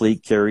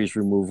complete caries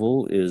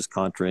removal is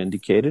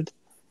contraindicated.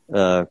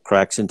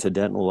 Cracks into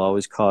dentin will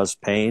always cause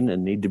pain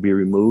and need to be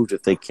removed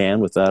if they can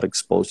without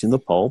exposing the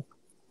pulp.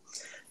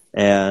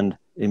 And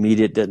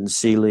immediate dentin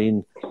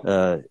sealing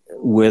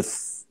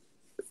with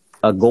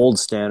a gold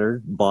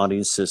standard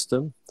bonding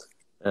system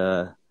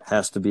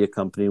has to be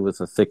accompanied with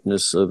a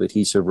thickness of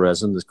adhesive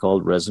resin that's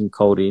called resin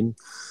coating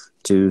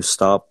to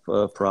stop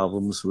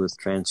problems with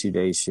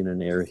transudation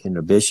and air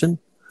inhibition.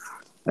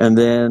 And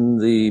then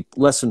the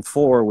lesson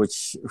 4,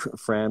 which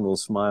Fran will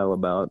smile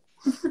about,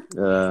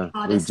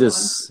 we've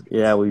just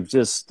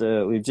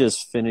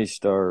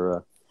finished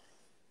our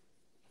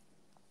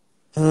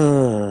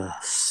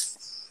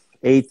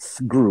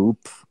 8th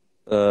group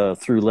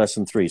through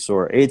lesson 3. So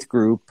our 8th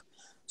group,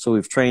 so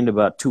we've trained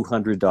about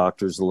 200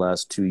 doctors the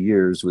last 2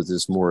 years with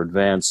this more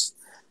advanced,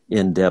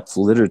 in-depth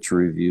literature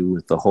review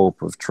with the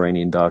hope of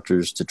training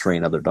doctors to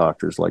train other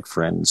doctors like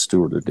Fran and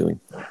Stewart are doing.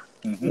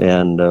 Mm-hmm.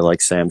 And like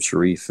Sam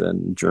Sharif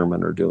and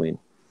German are doing.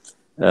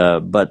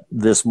 But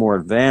this more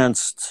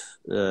advanced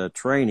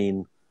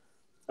training,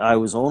 I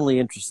was only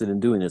interested in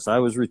doing this. I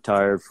was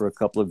retired for a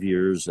couple of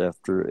years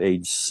after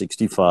age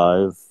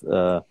 65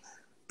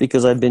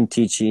 because I'd been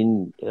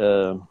teaching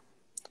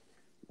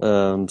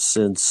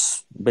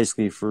since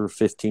basically for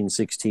 15,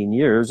 16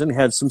 years and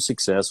had some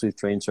success. We've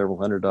trained several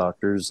hundred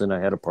doctors, and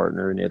I had a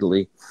partner in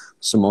Italy,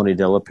 Simone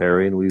Della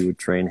Peri, and we would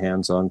train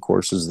hands-on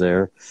courses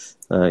there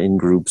in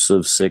groups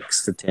of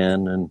 6 to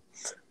 10, and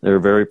they were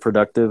very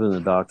productive, and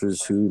the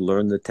doctors who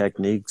learned the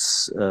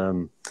techniques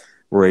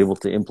were able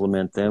to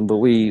implement them. But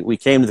we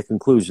came to the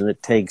conclusion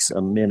it takes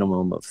a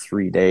minimum of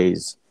 3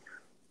 days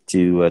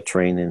to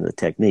train in the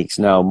techniques.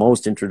 Now,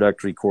 most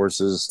introductory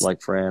courses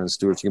like Fran and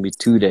Stewart's going to be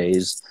 2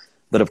 days,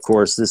 but of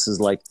course, this is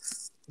like,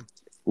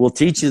 we'll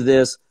teach you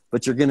this,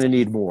 but you're going to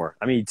need more.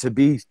 I mean, to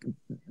be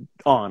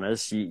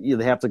honest, you're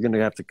going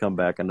to have to come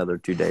back another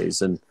 2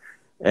 days, and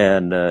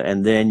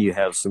then you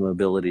have some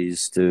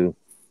abilities to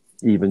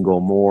even go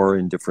more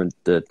in different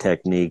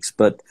techniques.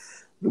 But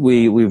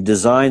we've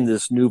designed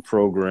this new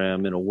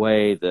program in a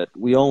way that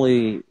we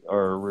only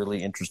are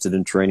really interested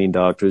in training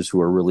doctors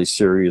who are really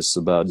serious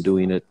about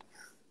doing it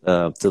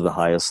to the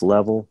highest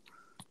level.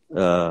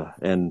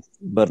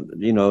 But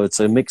you know, it's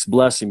a mixed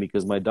blessing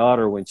because my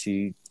daughter, when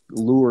she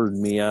lured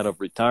me out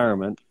of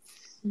retirement,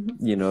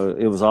 you know,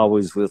 it was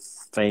always with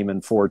fame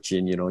and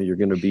fortune. You know, you're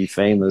going to be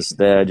famous,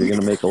 Dad. You're going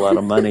to make a lot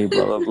of money,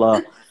 blah, blah,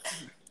 blah.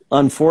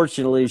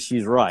 Unfortunately,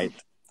 she's right.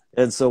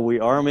 And so we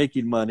are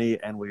making money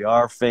and we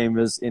are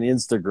famous in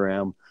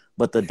Instagram.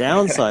 But the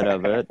downside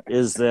of it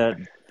is that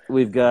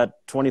we've got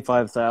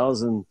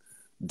 25,000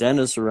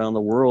 dentists around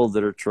the world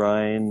that are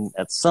trying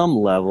at some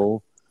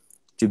level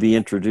to be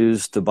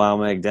introduced to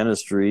biomimetics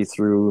dentistry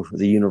through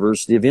the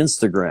University of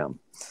Instagram.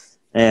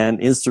 And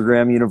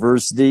Instagram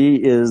University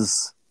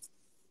is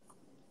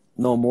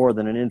no more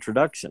than an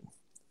introduction.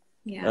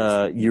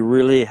 Yeah. You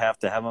really have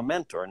to have a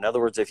mentor. In other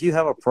words, if you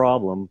have a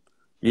problem,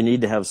 you need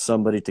to have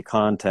somebody to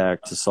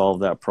contact to solve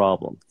that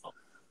problem.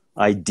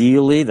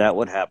 Ideally, that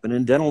would happen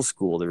in dental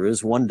school. There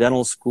is one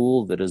dental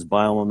school that is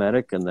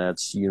biomimetic, and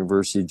that's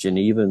University of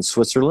Geneva in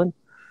Switzerland.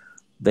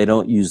 They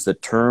don't use the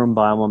term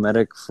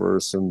biomimetic for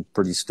some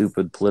pretty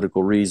stupid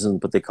political reasons,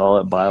 but they call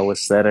it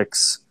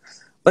bioaesthetics.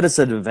 But it's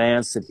an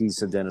advanced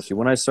adhesive dentistry.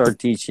 When I started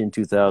teaching in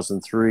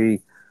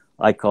 2003,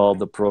 I called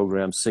the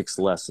program 6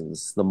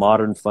 Lessons, the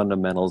modern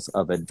fundamentals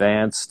of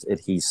advanced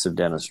adhesive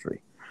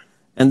dentistry.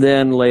 And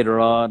then later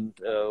on,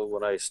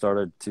 when I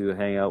started to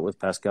hang out with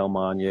Pascal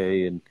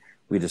Monnier, and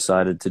we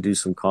decided to do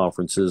some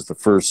conferences, the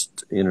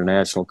first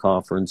international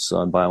conference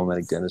on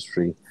biomimetic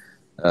dentistry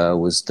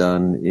was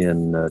done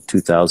in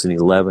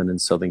 2011 in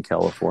Southern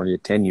California,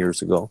 10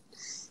 years ago.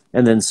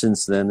 And then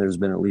since then, there's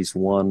been at least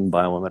one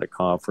biomimetic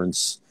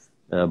conference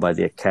by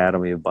the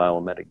Academy of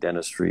Biomimetic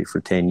Dentistry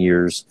for 10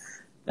 years,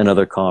 and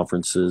other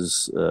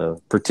conferences,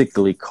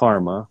 particularly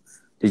Karma.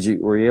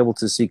 Were you able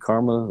to see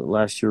Karma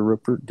last year,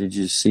 Rupert? Did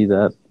you see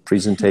that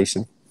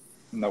presentation?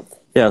 Nope.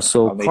 Yeah,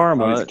 so I'll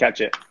Karma. need to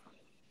catch it.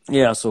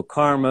 Yeah, so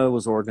Karma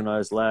was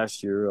organized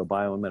last year, a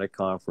biomimetic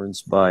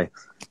conference by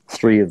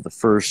 3 of the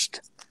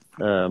first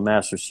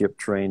mastership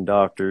trained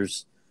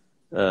doctors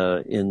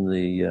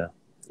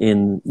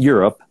in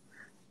Europe.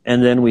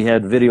 And then we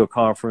had video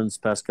conference.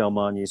 Pascal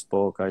Magnier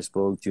spoke, I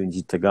spoke,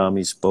 Junji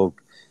Tagami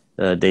spoke,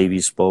 Davey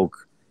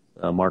spoke,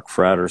 Mark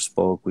Frater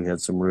spoke. We had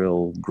some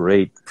real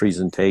great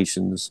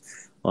presentations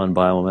on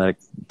biomimetic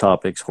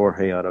topics.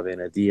 Jorge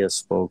Aravena Diaz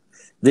spoke.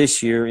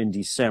 This year in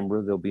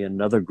December, there'll be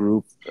another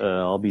group.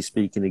 I'll be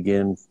speaking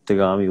again.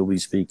 Tagami will be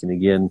speaking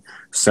again.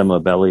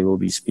 Sema Belli will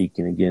be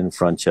speaking again.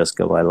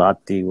 Francesca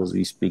Vailati will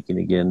be speaking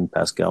again.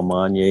 Pascal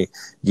Magnier,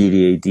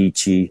 Didier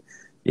Dici,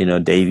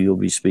 Davey will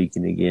be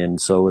speaking again.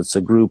 So it's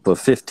a group of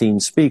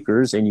 15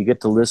 speakers, and you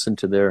get to listen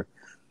to their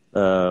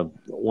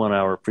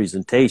 1-hour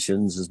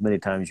presentations as many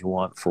times you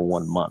want for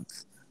 1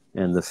 month.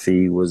 And the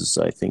fee was,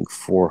 I think,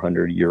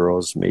 400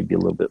 euros, maybe a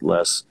little bit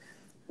less.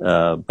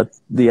 But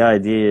the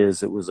idea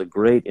is it was a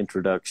great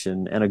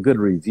introduction and a good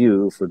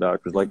review for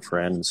doctors like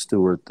Fran and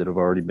Stewart that have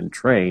already been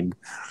trained.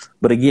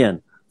 But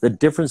again, the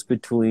difference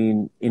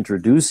between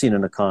introducing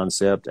a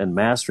concept and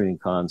mastering a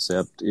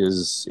concept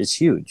is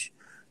huge.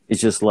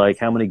 It's just like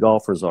how many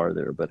golfers are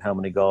there, but how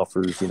many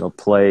golfers,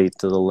 play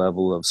to the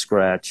level of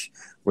scratch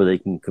where they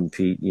can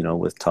compete,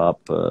 with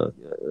top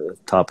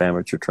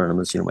amateur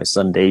tournaments. My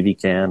son Davey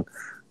can.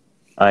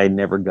 I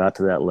never got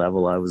to that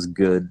level. I was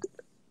good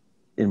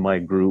in my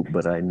group,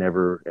 but I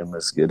never am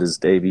as good as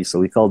Davey. So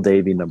we call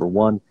Davey number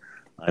 1.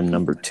 I'm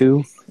number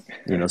 2.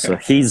 So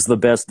he's the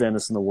best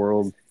dentist in the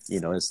world.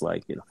 It's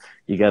like,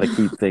 you got to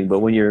keep things. But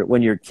when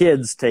your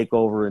kids take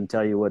over and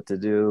tell you what to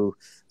do,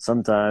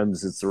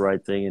 sometimes it's the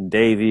right thing. And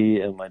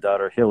Davey and my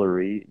daughter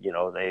Hillary,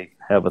 they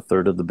have a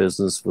third of the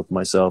business with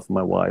myself and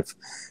my wife.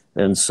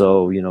 And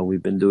so,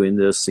 we've been doing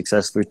this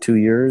successfully for 2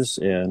 years,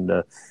 and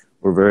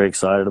we're very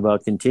excited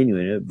about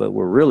continuing it, but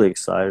we're really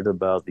excited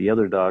about the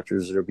other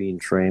doctors that are being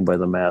trained by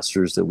the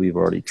masters that we've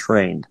already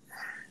trained.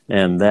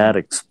 And that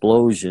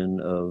explosion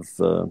of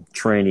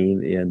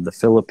training in the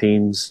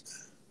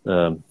Philippines,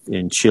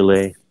 in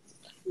Chile,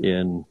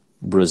 in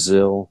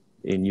Brazil,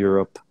 in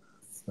Europe,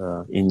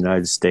 in the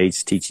United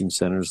States, teaching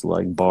centers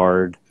like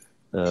Bard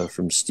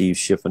from Steve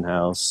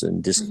Schiffenhaus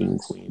and Disking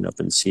Queen up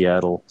in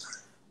Seattle.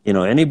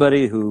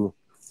 Anybody who,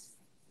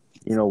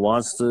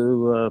 wants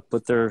to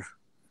put their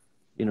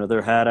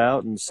hat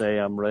out and say,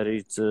 I'm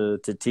ready to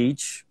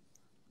teach,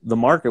 the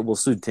market will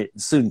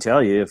soon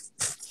tell you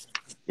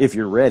if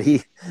you're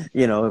ready.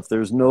 If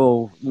there's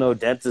no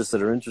dentists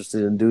that are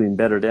interested in doing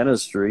better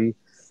dentistry,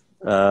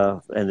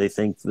 and they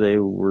think they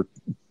were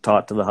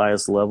taught to the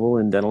highest level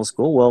in dental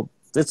school, well,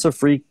 it's a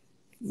free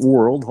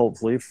world,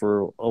 hopefully,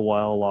 for a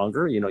while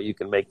longer. You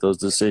can make those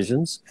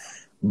decisions.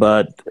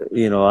 But,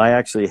 I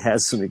actually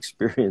had some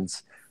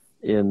experience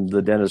in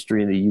the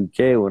dentistry in the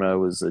UK when I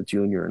was a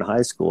junior in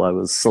high school. I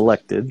was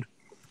selected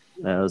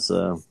as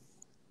a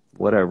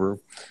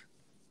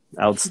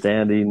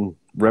outstanding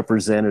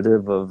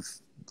representative of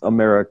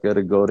America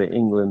to go to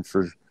England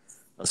for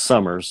a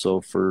summer. So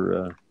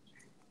for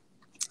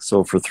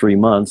 3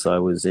 months I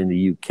was in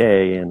the UK,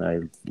 and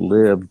I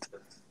lived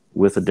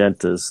with a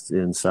dentist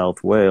in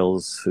South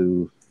Wales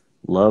who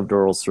loved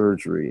oral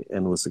surgery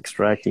and was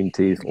extracting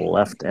teeth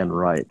left and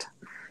right.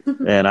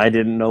 And I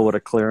didn't know what a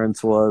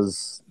clearance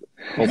was.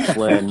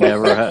 Hopefully I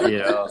never had,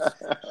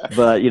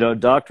 but,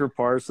 Dr.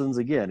 Parsons,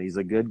 again, he's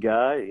a good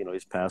guy.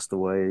 He's passed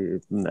away.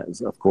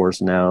 Of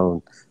course,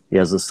 now he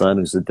has a son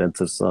who's a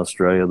dentist in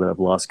Australia that I've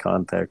lost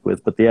contact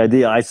with. But the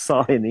idea I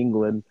saw in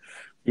England,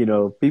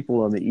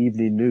 people on the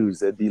evening news,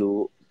 they'd be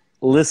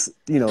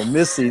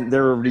missing,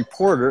 they're a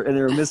reporter and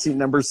they were missing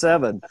number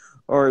 7.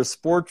 Or a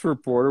sports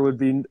reporter would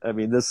be,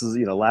 this is,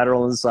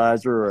 lateral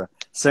incisor or a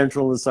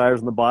central incisor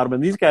on the bottom.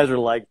 And these guys are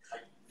like,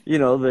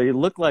 they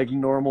look like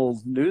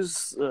normal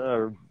news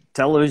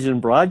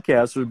television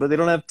broadcasters, but they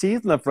don't have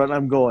teeth in the front.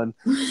 I'm going,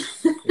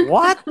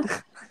 what?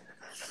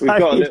 We've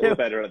got a little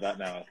better at that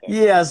now, I think.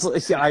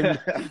 Yes, I'm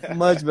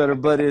much better.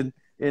 But in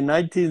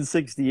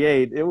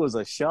 1968, it was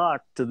a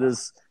shock to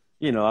this.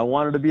 I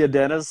wanted to be a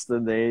dentist,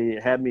 and they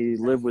had me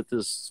live with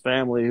this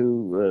family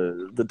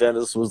who the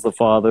dentist was the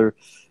father.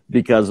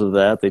 Because of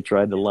that, they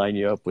tried to line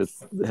you up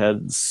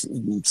had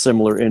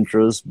similar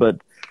interests.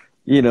 But,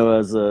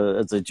 as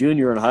a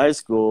junior in high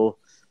school,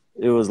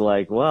 it was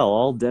like, well,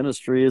 all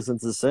dentistry isn't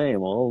the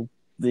same. All,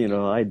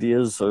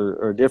 ideas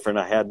are different.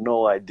 I had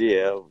no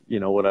idea,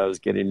 what I was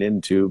getting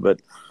into.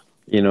 But,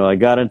 I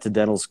got into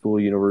dental school,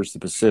 University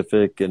of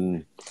Pacific,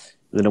 and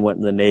then I went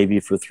in the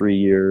Navy for 3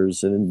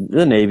 years. And in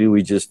the Navy,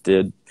 we just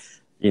did,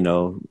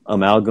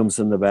 amalgams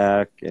in the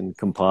back and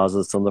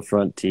composites on the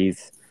front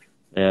teeth.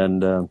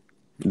 And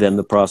then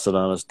the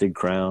prosthodontist did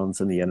crowns,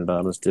 and the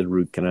endodontist did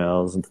root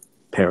canals, and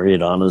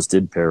periodontist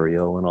did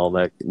perio and all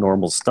that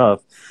normal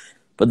stuff.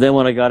 But then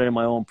when I got into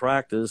my own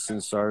practice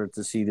and started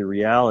to see the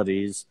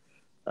realities,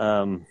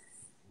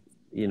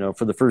 you know,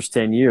 for the first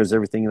 10 years,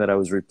 everything that I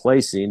was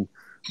replacing,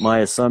 my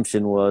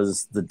assumption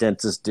was the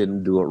dentist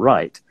didn't do it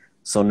right.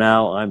 So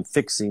now I'm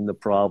fixing the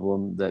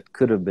problem that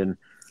could have been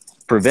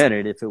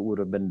prevented if it would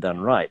have been done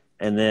right.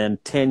 And then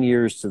 10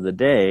 years to the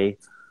day,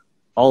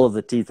 all of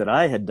the teeth that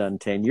I had done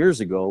 10 years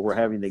ago were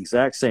having the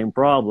exact same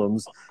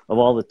problems of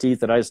all the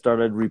teeth that I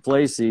started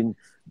replacing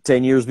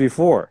 10 years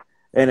before.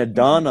 And it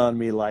dawned on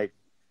me, like,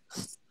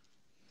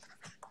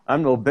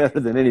 I'm no better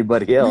than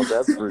anybody else,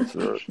 that's for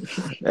sure.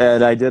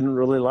 And I didn't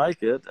really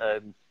like it.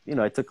 You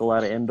know, I took a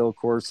lot of endo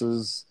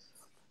courses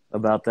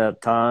about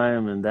that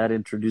time, and that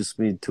introduced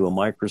me to a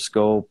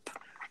microscope.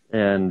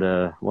 And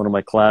one of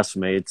my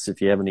classmates,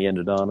 if you have any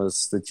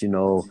endodontists that you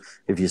know,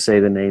 if you say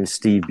the name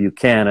Steve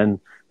Buchanan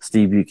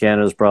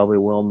is probably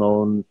well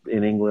known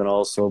in England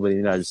also, but in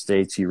the United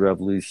States, he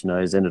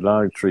revolutionized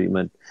endodontic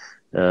treatment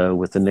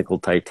with the nickel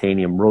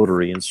titanium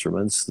rotary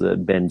instruments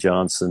that Ben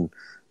Johnson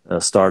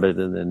started,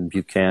 and then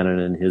Buchanan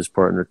and his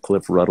partner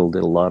Cliff Ruddle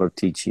did a lot of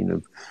teaching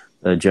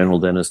of general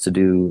dentists to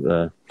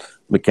do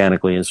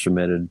mechanically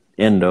instrumented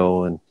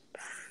endo. And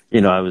you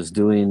know, I was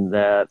doing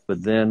that,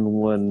 but then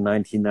when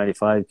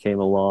 1995 came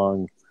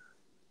along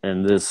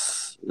and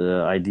this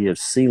idea of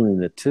sealing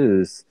the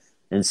tooth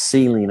and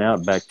sealing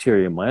out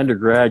bacteria, my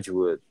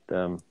undergraduate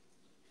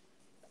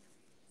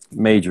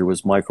major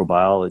was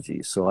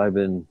microbiology. So I've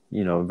been,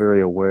 you know,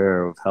 very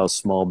aware of how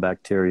small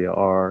bacteria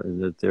are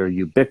and that they're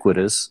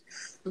ubiquitous,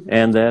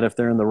 and that if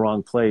they're in the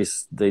wrong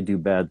place, they do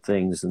bad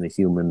things in the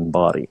human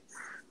body.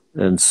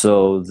 And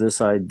so this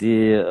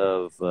idea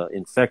of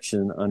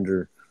infection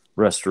under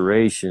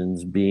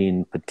restorations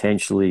being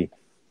potentially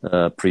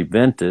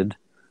prevented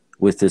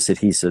with this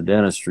adhesive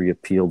dentistry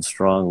appealed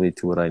strongly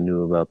to what I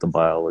knew about the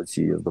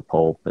biology of the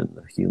pulp and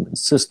the human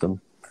system.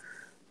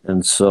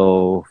 And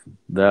so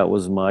that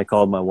was I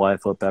called my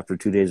wife up after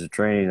 2 days of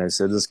training. I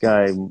said, this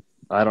guy,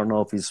 I don't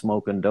know if he's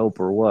smoking dope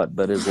or what,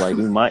 but it's like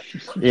he might,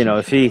 you know,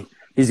 if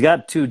he's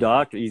got two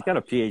doctors, he's got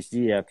a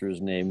PhD after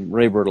his name,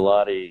 Ray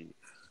Bertolotti.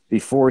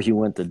 Before he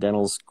went to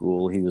dental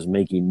school, he was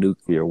making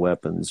nuclear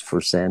weapons for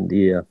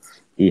Sandia.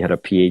 He had a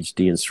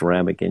PhD in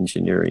ceramic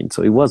engineering.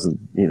 So he wasn't,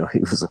 you know,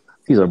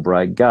 he's a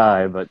bright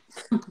guy, but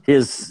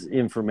his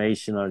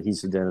information on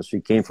adhesive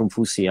dentistry came from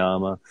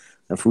Fusiyama.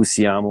 And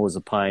Fusiyama was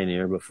a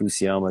pioneer, but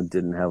Fusiyama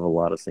didn't have a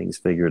lot of things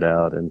figured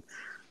out. And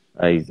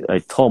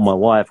I told my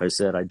wife, I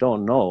said, I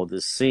don't know,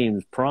 this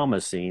seems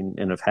promising.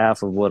 And if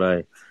half of what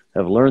I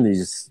have learned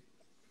these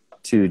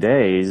 2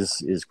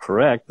 days is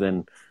correct,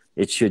 then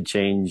it should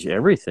change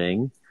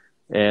everything.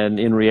 And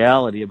in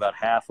reality, about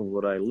half of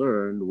what I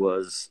learned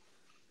was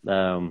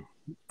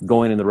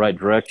going in the right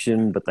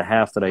direction, but the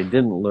half that I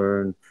didn't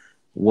learn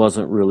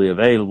wasn't really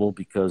available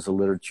because the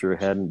literature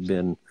hadn't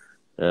been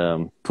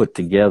put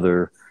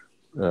together.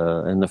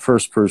 And the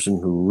first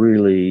person who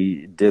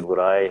really did what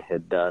I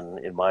had done,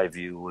 in my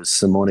view, was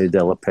Simone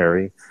Della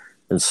Peri.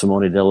 And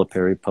Simone Della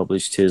Peri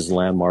published his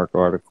landmark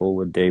article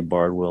with Dave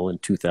Bardwell in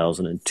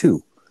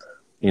 2002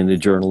 in the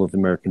Journal of the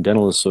American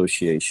Dental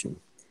Association.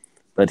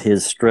 But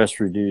his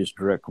stress-reduced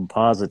direct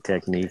composite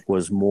technique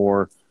was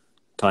more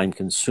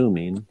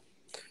time-consuming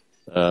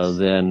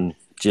than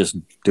just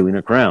doing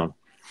a crown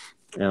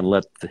and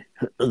let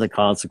the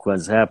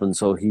consequences happen.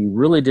 So he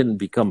really didn't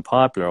become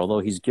popular, although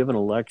he's given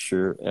a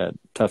lecture at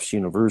Tufts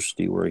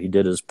University where he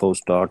did his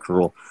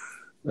postdoctoral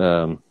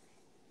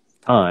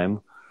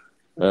time.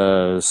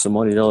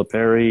 Simone Della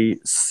Peri,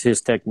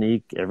 his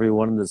technique,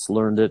 everyone that's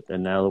learned it,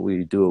 and now that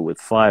we do it with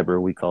fiber,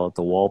 we call it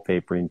the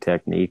wallpapering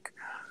technique.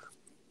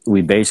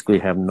 We basically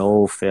have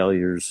no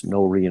failures,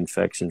 no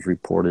reinfections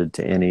reported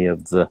to any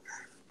of the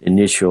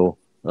initial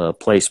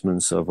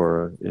placements of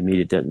our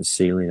immediate dentin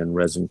sealing and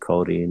resin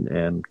coating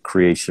and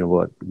creation of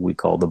what we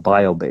call the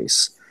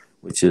biobase,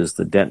 which is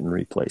the dentin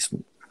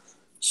replacement.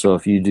 So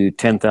if you do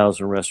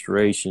 10,000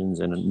 restorations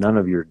and none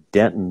of your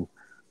dentin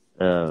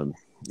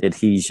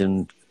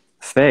adhesion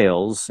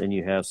fails and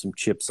you have some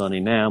chips on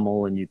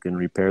enamel, and you can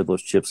repair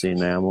those chips in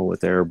enamel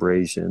with air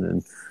abrasion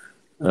and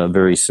a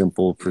very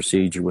simple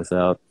procedure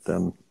without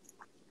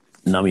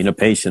numbing a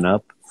patient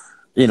up,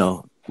 you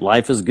know,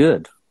 life is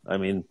good. I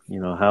mean,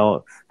 you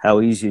know,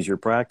 how easy is your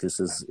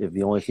practice is if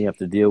the only thing you have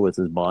to deal with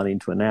is bonding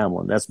to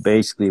enamel. And that's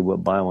basically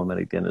what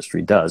biomimetic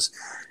dentistry does.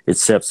 It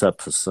sets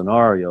up a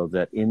scenario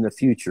that in the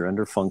future,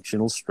 under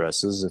functional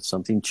stresses, if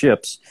something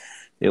chips,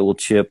 it will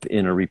chip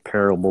in a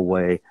repairable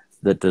way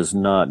that does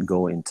not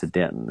go into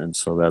dentin. And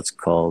so that's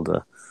called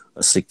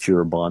a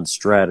secure bond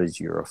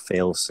strategy or a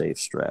fail-safe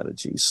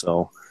strategy.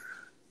 So,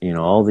 you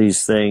know, all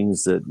these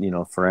things that, you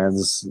know,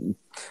 Fran's,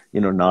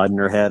 you know, nodding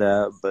her head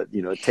at, but,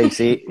 you know,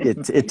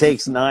 it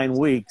takes 9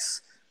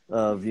 weeks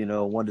of, you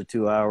know, 1 to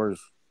 2 hours.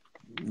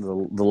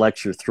 The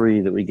lecture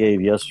 3 that we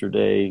gave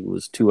yesterday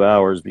was 2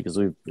 hours because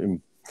we've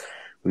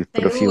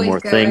put a few more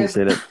things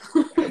in it.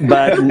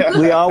 But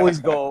we always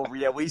go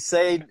over, we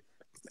say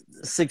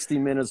 60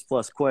 minutes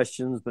plus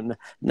questions, but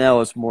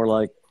now it's more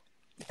like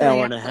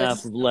hour and a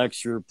half of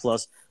lecture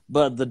plus.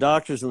 But the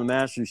doctors in the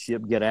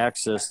mastership get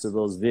access to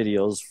those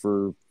videos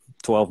for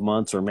 12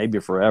 months or maybe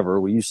forever.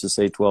 We used to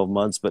say 12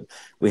 months, but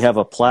we have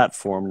a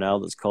platform now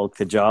that's called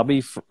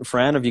Kajabi.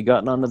 Fran, have you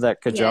gotten onto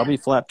that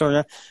Kajabi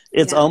platform?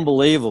 It's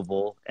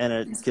unbelievable, and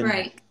it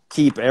can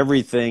keep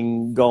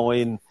everything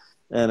going.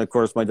 And of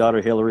course, my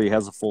daughter Hillary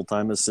has a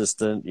full-time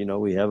assistant. You know,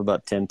 we have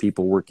about 10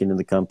 people working in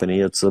the company.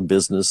 It's a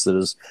business that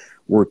is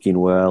working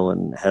well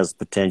and has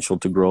potential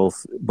to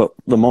growth. But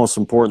the most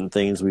important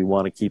thing is we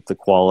want to keep the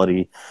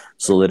quality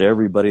so that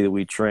everybody that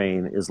we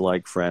train is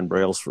like Fran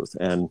Breslford.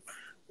 And,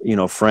 you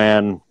know,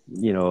 Fran,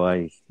 you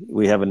know,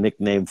 we have a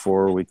nickname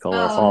for her. We call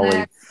her Holly.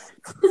 No.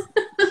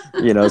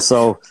 You know,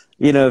 so,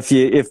 you know, if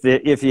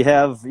you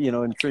have, you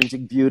know,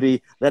 intrinsic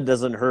beauty, that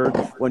doesn't hurt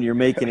when you're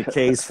making a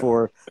case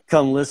for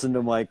come listen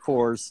to my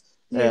course.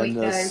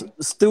 And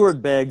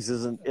Stewart Beggs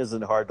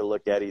isn't hard to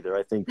look at either.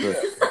 I think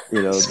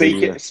you know.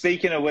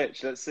 Speaking of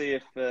which, let's see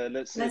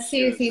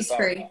if he's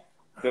free.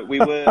 But we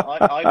were.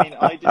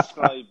 I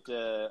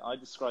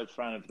described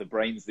Fran of the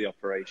brains the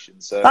operation.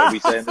 So are we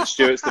saying that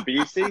Stewart's the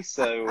beauty?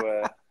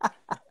 So.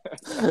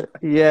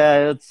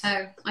 Yeah, it's.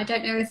 Oh, I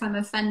don't know if I'm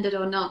offended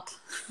or not.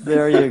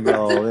 There you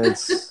go.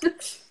 It's.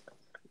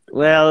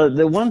 Well,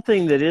 the one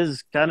thing that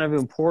is kind of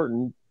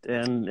important,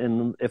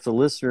 and if the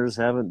listeners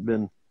haven't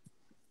been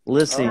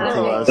listening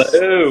to us.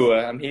 Oh,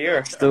 I'm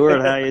here.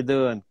 Stuart, how you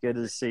doing? Good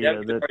to see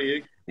you. Good. How are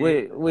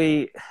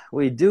you?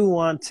 We do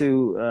want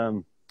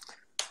to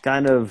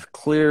kind of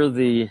clear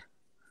the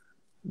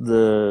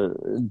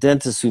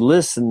dentists who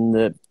listen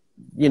that,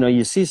 you know,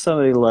 you see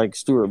somebody like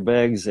Stewart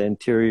Beggs,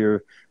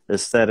 Anterior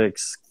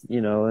Aesthetics, you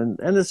know,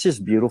 and it's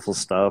just beautiful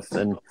stuff.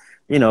 And,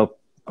 you know,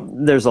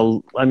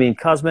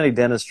 cosmetic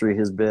dentistry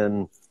has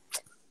been,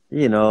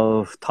 you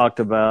know, talked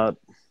about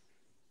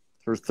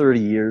for 30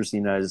 years in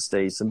the United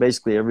States, and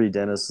basically every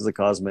dentist is a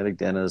cosmetic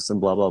dentist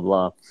and blah, blah,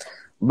 blah.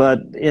 But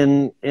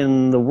in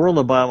the world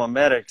of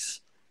biomimetics,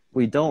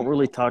 we don't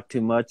really talk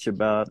too much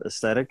about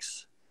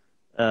aesthetics.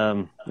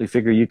 We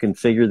figure you can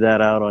figure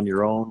that out on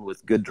your own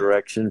with good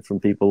direction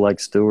from people like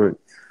Stewart.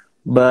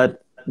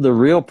 But the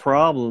real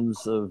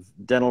problems of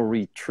dental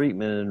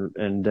retreatment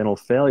and dental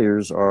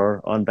failures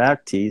are on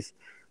back teeth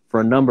for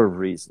a number of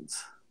reasons.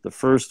 The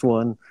first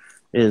one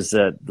is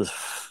that the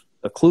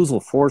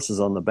occlusal forces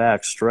on the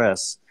back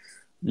stress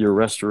your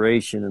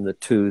restoration in the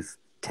tooth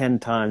 10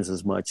 times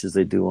as much as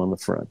they do on the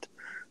front.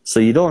 So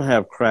you don't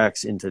have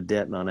cracks into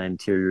dentin on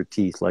anterior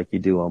teeth like you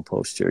do on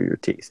posterior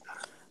teeth.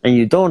 And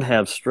you don't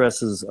have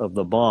stresses of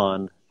the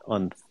bond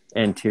on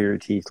anterior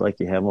teeth like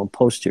you have on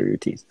posterior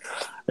teeth.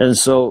 And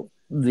so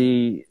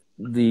the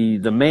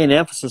main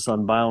emphasis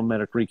on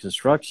biomimetic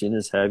reconstruction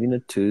is having a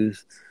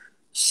tooth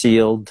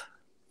sealed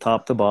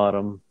top to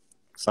bottom,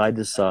 side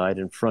to side,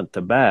 and front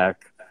to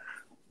back.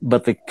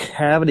 But the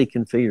cavity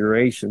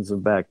configurations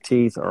of back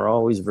teeth are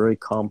always very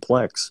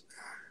complex,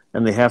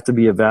 and they have to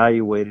be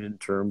evaluated in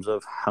terms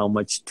of how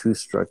much tooth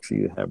structure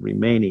you have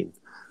remaining.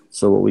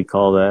 So what we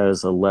call that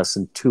is a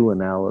lesson 2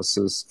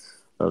 analysis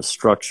of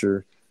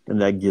structure,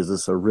 and that gives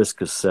us a risk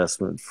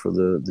assessment for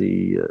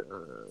the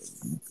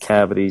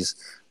cavities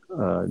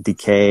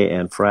decay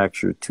and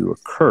fracture to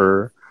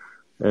occur.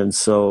 And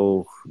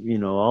so, you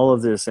know, all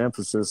of this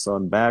emphasis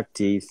on back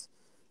teeth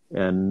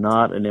and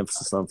not an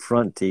emphasis on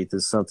front teeth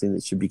is something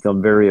that should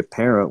become very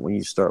apparent when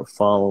you start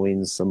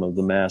following some of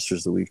the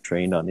masters that we've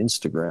trained on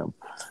Instagram.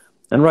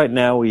 And right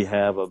now we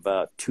have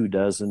about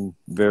 24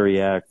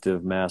 very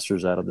active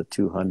masters out of the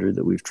 200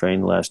 that we've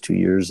trained the last 2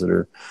 years that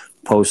are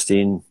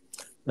posting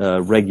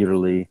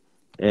regularly.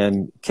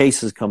 And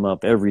cases come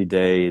up every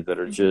day that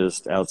are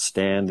just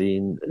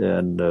outstanding.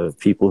 And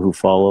people who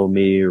follow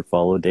me or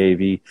follow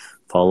Davey,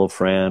 follow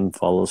Fran,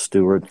 follow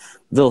Stewart,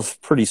 they'll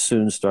pretty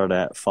soon start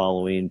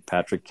following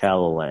Patrick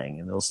Callalang,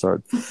 and they'll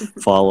start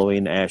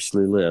following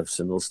Ashley Lifts,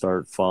 and they'll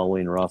start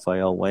following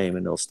Raphael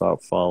Wayman, they'll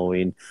start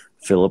following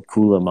Philip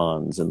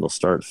Koulemans, and they'll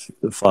start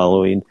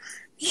following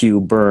Hugh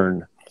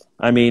Byrne.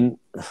 I mean,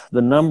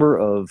 the number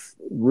of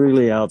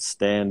really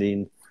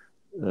outstanding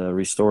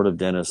restorative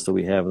dentists that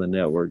we have in the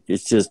network,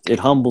 it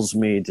humbles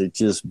me to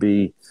just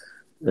be,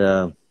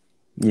 you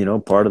know,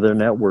 part of their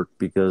network,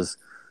 because,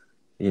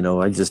 you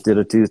know, I just did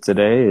a tooth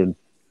today, and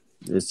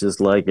it's just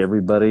like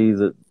everybody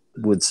that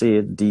would see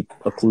it, deep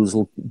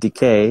occlusal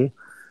decay,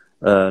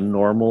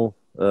 normal,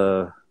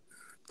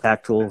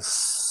 tactile,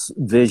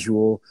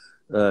 visual,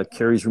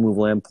 caries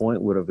removal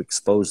endpoint would have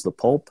exposed the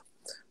pulp,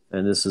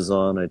 and this is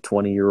on a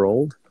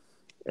 20-year-old.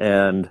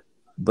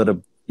 But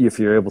if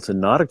you're able to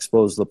not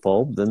expose the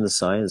pulp, then the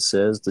science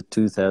says the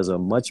tooth has a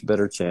much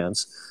better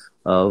chance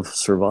of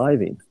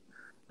surviving.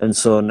 And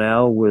so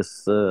now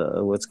with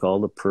what's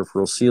called the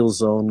peripheral seal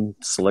zone,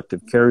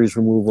 selective caries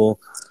removal,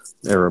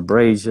 air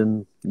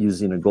abrasion,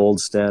 using a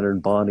gold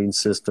standard bonding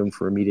system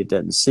for immediate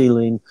dentin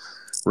sealing,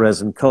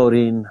 resin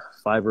coating,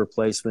 fiber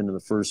replacement in the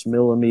first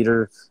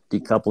millimeter,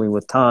 decoupling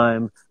with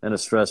time, and a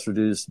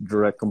stress-reduced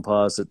direct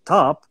composite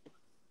top,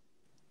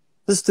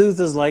 this tooth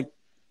is like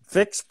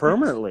fixed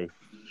permanently.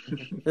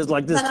 It's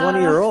like this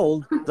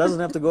 20-year-old doesn't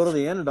have to go to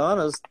the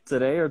endodontist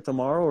today or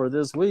tomorrow or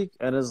this week,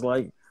 and is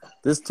like,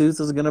 this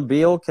tooth is going to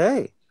be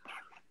okay.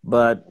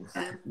 But,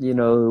 you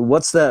know,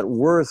 what's that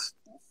worth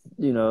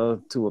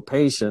to a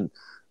patient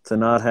to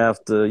not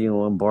have to,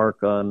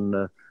 embark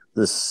on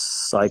this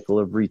cycle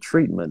of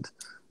retreatment.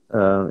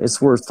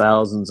 It's worth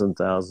thousands and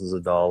thousands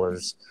of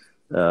dollars.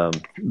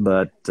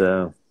 But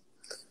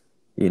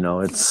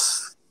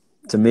it's,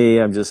 to me,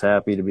 I'm just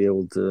happy to be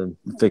able to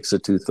fix a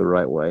tooth the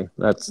right way.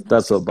 That's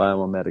what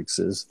biomimetics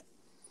is.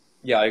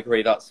 Yeah, I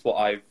agree. That's what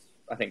I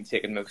think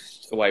taken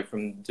most away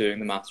from doing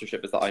the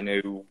mastership, is that I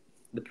knew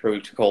the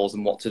protocols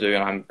and what to do,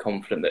 and I'm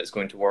confident that it's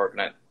going to work,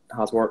 and it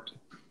has worked.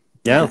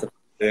 Yeah.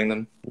 Doing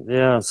them.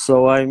 Yeah.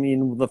 So, I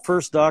mean, the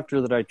first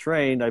doctor that I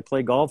trained, I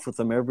play golf with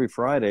him every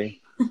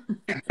Friday,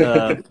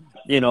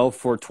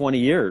 for 20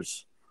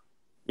 years.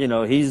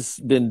 He's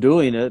been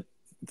doing it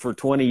for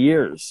 20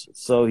 years.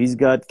 So he's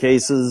got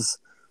cases,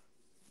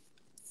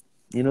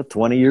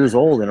 20 years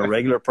old in a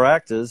regular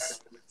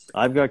practice.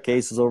 I've got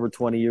cases over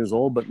 20 years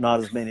old, but not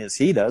as many as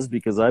he does,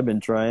 because I've been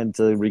trying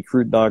to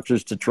recruit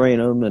doctors to train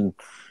them. And,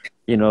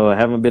 I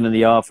haven't been in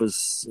the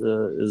office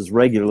as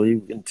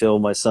regularly until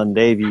my son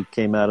Davey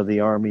came out of the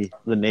Army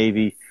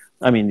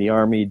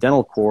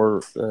Dental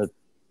Corps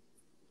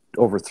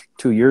over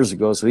 2 years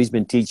ago. So he's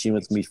been teaching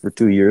with me for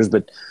 2 years,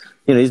 but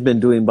he's been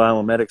doing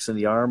biomimetics in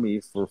the Army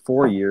for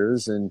 4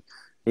 years, and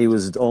he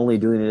was only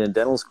doing it in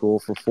dental school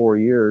for 4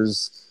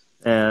 years.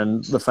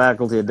 And the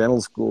faculty at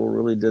dental school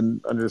really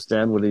didn't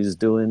understand what he was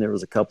doing. There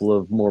was a couple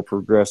of more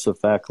progressive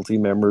faculty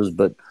members,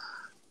 but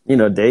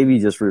Davey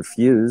just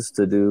refused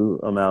to do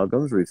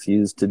amalgams,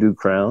 refused to do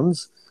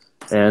crowns,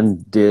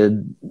 and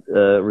did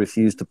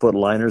refuse to put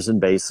liners and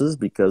bases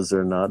because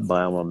they're not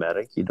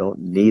biomimetic. You don't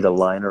need a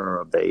liner or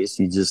a base.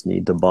 You just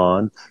need to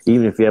bond,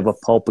 even if you have a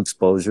pulp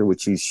exposure,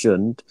 which you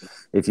shouldn't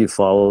if you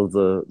follow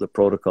the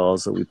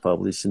protocols that we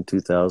published in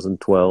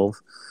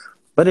 2012.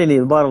 But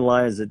the bottom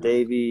line is that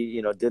Davey,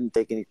 didn't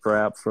take any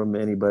crap from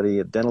anybody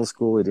at dental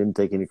school. He didn't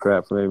take any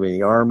crap from anybody in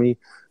the Army.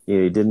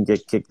 He didn't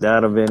get kicked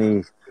out of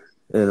any,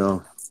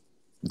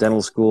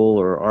 dental school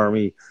or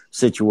Army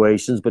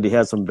situations, but he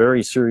had some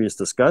very serious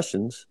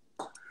discussions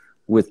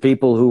with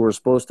people who were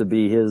supposed to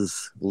be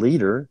his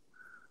leader,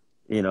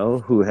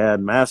 who had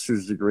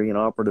master's degree in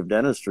operative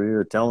dentistry,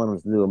 or telling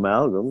him to do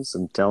amalgams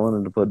and telling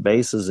him to put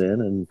bases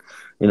in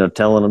and,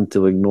 telling him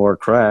to ignore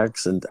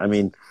cracks. And I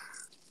mean,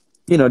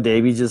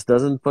 Davey just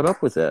doesn't put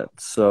up with that.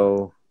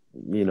 So,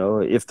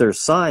 if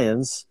there's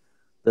science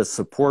that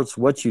supports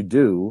what you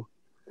do,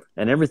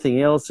 and everything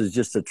else is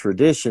just a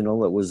tradition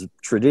that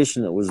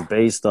was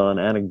based on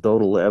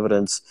anecdotal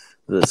evidence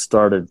that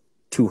started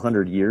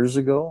 200 years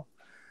ago.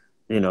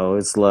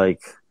 It's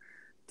like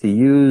to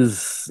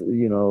use,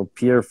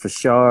 Pierre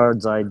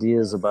Fichard's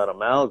ideas about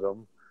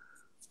amalgam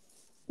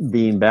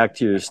being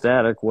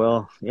bacteriostatic.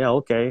 Well, yeah,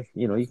 okay.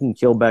 You can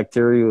kill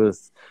bacteria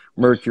with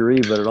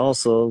mercury, but it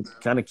also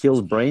kind of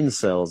kills brain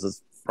cells.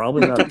 It's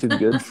probably not too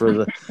good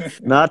for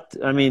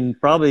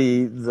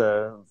probably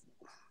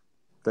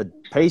the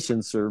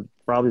patients are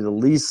probably the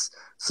least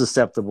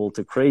susceptible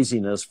to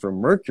craziness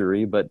from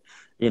mercury. But,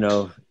 in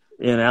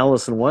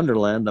Alice in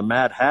Wonderland, the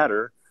Mad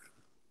Hatter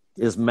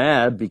is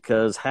mad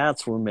because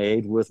hats were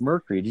made with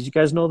mercury. Did you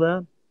guys know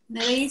that?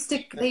 No, they used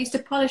to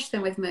polish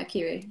them with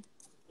mercury.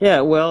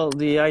 Yeah, well,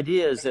 the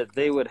idea is that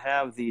they would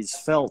have these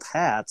felt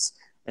hats,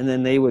 and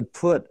then they would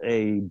put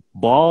a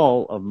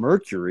ball of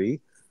mercury,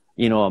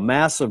 a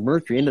mass of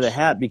mercury into the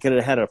hat, because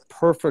it had a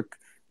perfect,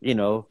 it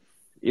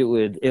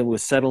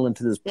would settle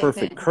into this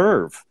perfect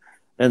curve.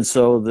 And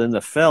so then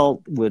the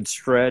felt would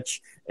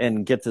stretch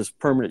and get this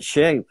permanent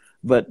shape.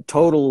 But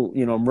total,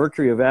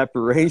 mercury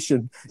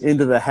evaporation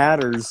into the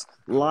hatter's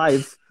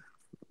life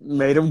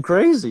made him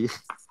crazy.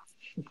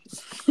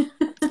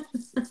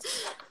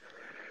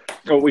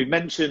 Well, we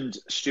mentioned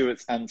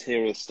Stewart's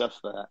anterior stuff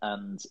there,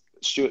 and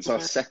Stewart's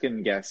our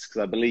second guest,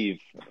 because I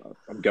believe,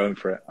 I'm going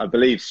for it, I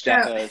believe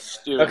Stewart and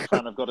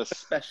Fran have got a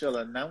special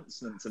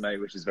announcement to make,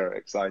 which is very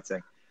exciting.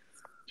 Do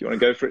you want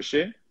to go for it,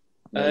 Stu?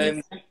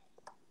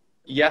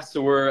 Yes,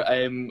 so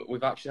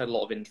we've actually had a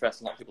lot of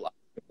interest, and a lot of people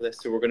asking for this,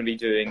 so we're going to be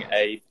doing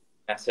a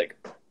ethic,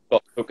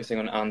 but focusing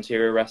on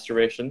anterior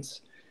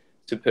restorations,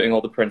 so putting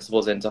all the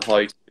principles into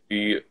how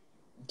to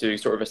do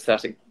sort of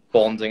aesthetic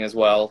bonding as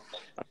well,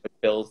 and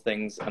build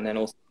things, and then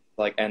also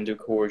like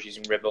endocores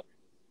using ribbon,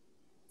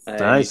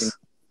 nice. Using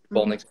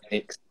bonding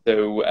techniques.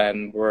 So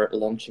we're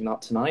launching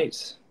that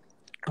tonight.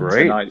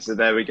 Great. Tonight. So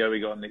there we go. We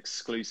got an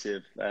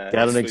exclusive.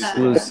 Got an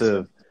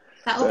exclusive.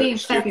 That will be in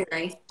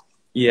February.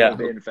 Yeah, it'll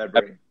be in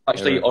February.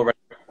 Actually, already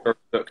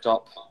booked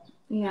up.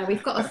 Yeah,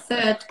 we've got a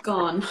third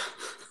gone.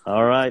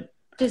 All right.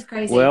 Which is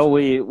crazy. Well,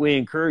 we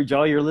encourage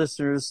all your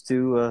listeners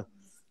to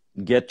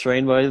get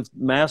trained by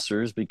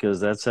masters, because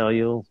that's how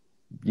you'll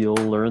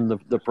learn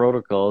the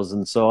protocols.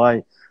 And so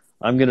I'm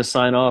going to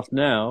sign off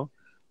now.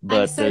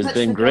 But so it's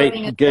been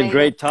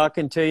great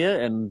talking to you.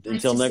 And nice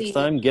until next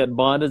time, you. get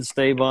bonded,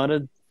 stay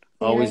bonded.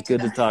 Always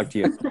good to talk to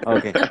you.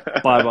 Okay.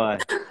 Bye-bye.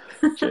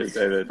 Cheers,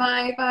 David.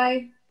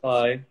 Bye.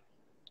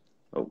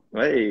 Oh,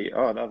 hey.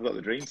 Oh, now I've got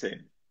the dream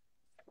team.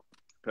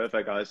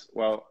 Perfect, guys.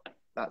 Well,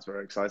 that's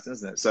very exciting,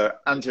 isn't it? So,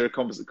 anterior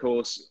composite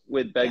course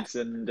with Beggs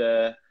and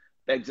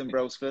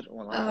Brailsford. Oh,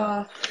 I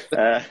like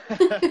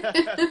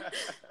that.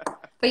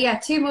 But yeah,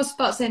 2 more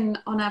spots in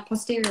on our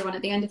posterior one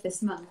at the end of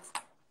this month.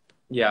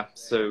 Yeah,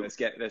 so let's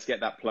get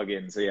that plug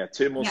in. So yeah,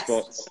 2 more Yes.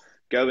 spots.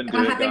 Go and do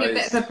I'm it, having guys. a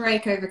bit of a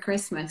break over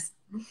Christmas.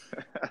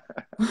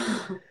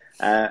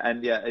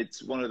 And yeah,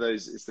 it's one of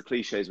those, it's the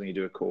cliches when you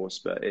do a course,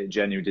 but it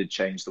genuinely did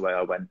change the way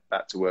I went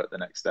back to work the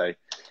next day,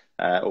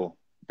 or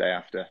day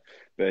after.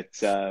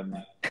 But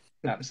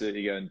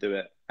absolutely go and do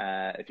it.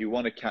 If you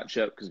want to catch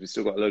up, because we've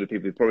still got a load of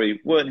people who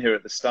probably weren't here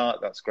at the start,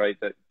 that's great,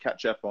 but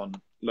catch up on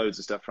loads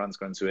of stuff. Fran's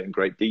gone into it in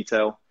great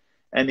detail.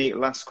 Any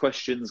last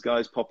questions,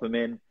 guys? Pop them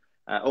in.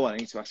 I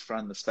need to ask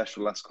Fran the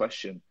special last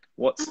question.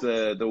 What's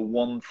the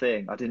one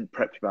thing? I didn't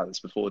prep you about this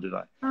before, did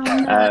I?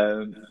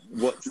 Oh, no.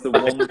 What's the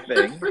one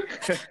thing?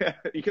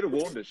 You could have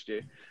warned us,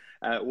 Stu.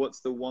 What's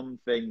the one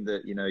thing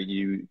that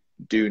you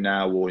do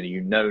now, or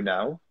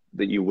now,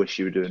 that you wish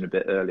you were doing a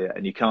bit earlier?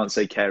 And you can't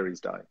say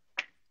Carey's diet.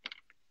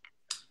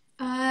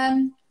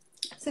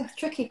 It's a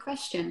tricky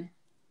question.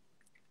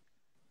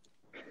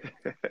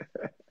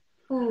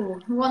 Oh,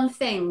 one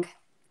thing.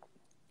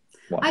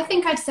 I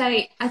think I'd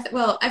say,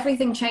 well,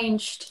 everything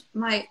changed.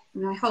 My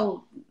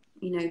whole,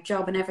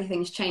 job and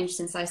everything's changed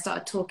since I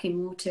started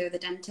talking more to the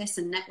dentists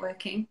and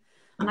networking.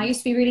 And I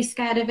used to be really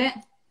scared of it.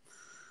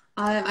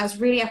 I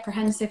was really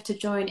apprehensive to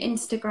join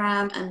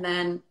Instagram, and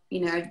then,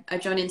 I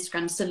joined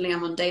Instagram, suddenly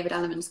I'm on David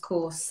Alleman's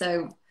course.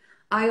 So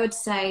I would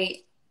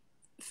say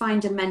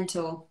find a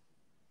mentor.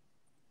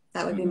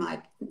 That would be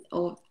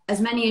or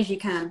as many as you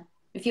can.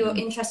 If you're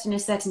interested in a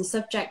certain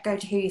subject, go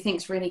to who you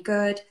think's really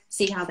good,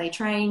 see how they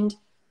trained.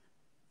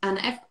 And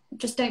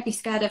just don't be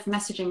scared of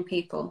messaging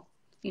people.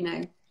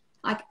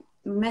 I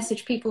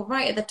message people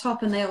right at the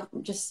top and they'll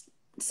just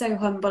so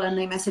humble and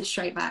they message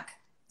straight back.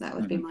 That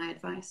would be my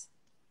advice.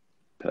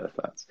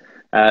 Perfect.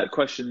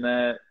 Question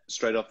there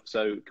straight off.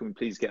 So can we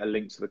please get a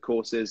link to the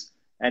courses?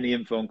 Any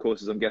info on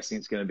courses? I'm guessing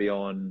it's going to be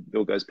on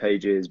your guys'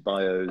 pages,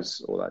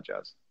 bios, all that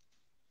jazz.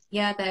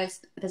 Yeah, there's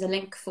a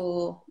link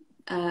for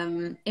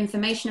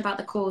information about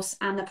the course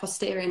and the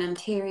posterior and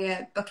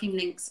anterior, booking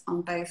links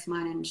on both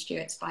mine and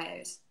Stewart's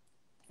bios.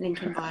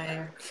 Link in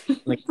bio.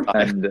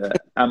 And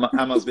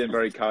Emma's been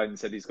very kind and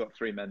said he's got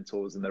 3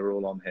 mentors and they're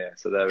all on here.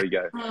 So there we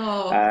go.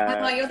 Oh,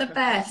 Emma, you're the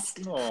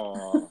best.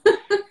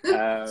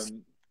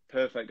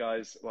 Perfect,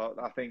 guys. Well,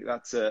 I think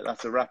that's a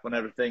wrap on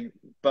everything.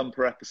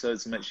 Bumper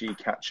episodes, so make sure you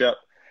catch up.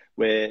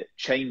 We're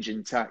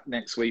changing tack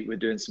next week. We're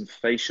doing some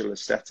facial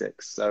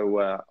aesthetics. So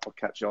I'll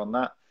catch you on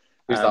that.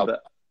 Who's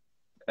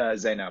that?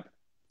 Zainab.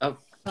 Oh,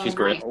 she's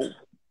great. Oh,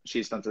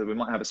 she's fantastic. We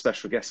might have a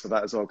special guest for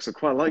that as well, because I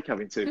quite like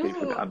having 2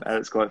 people down there.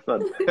 It's quite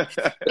fun.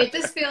 It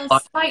does feel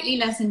slightly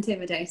less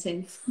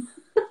intimidating.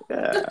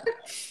 Yeah.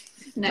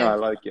 No, I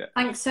like it.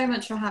 Thanks so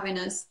much for having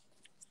us.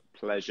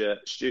 Pleasure.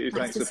 Stu,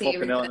 thanks for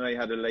popping on. I know you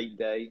had a late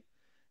day.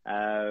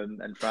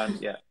 And Fran,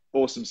 yeah,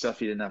 awesome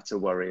stuff. You didn't have to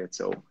worry at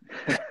all.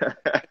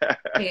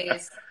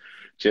 Cheers.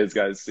 Cheers,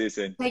 guys. See you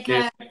soon. Take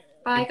care.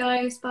 Bye,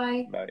 guys.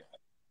 Bye. Bye.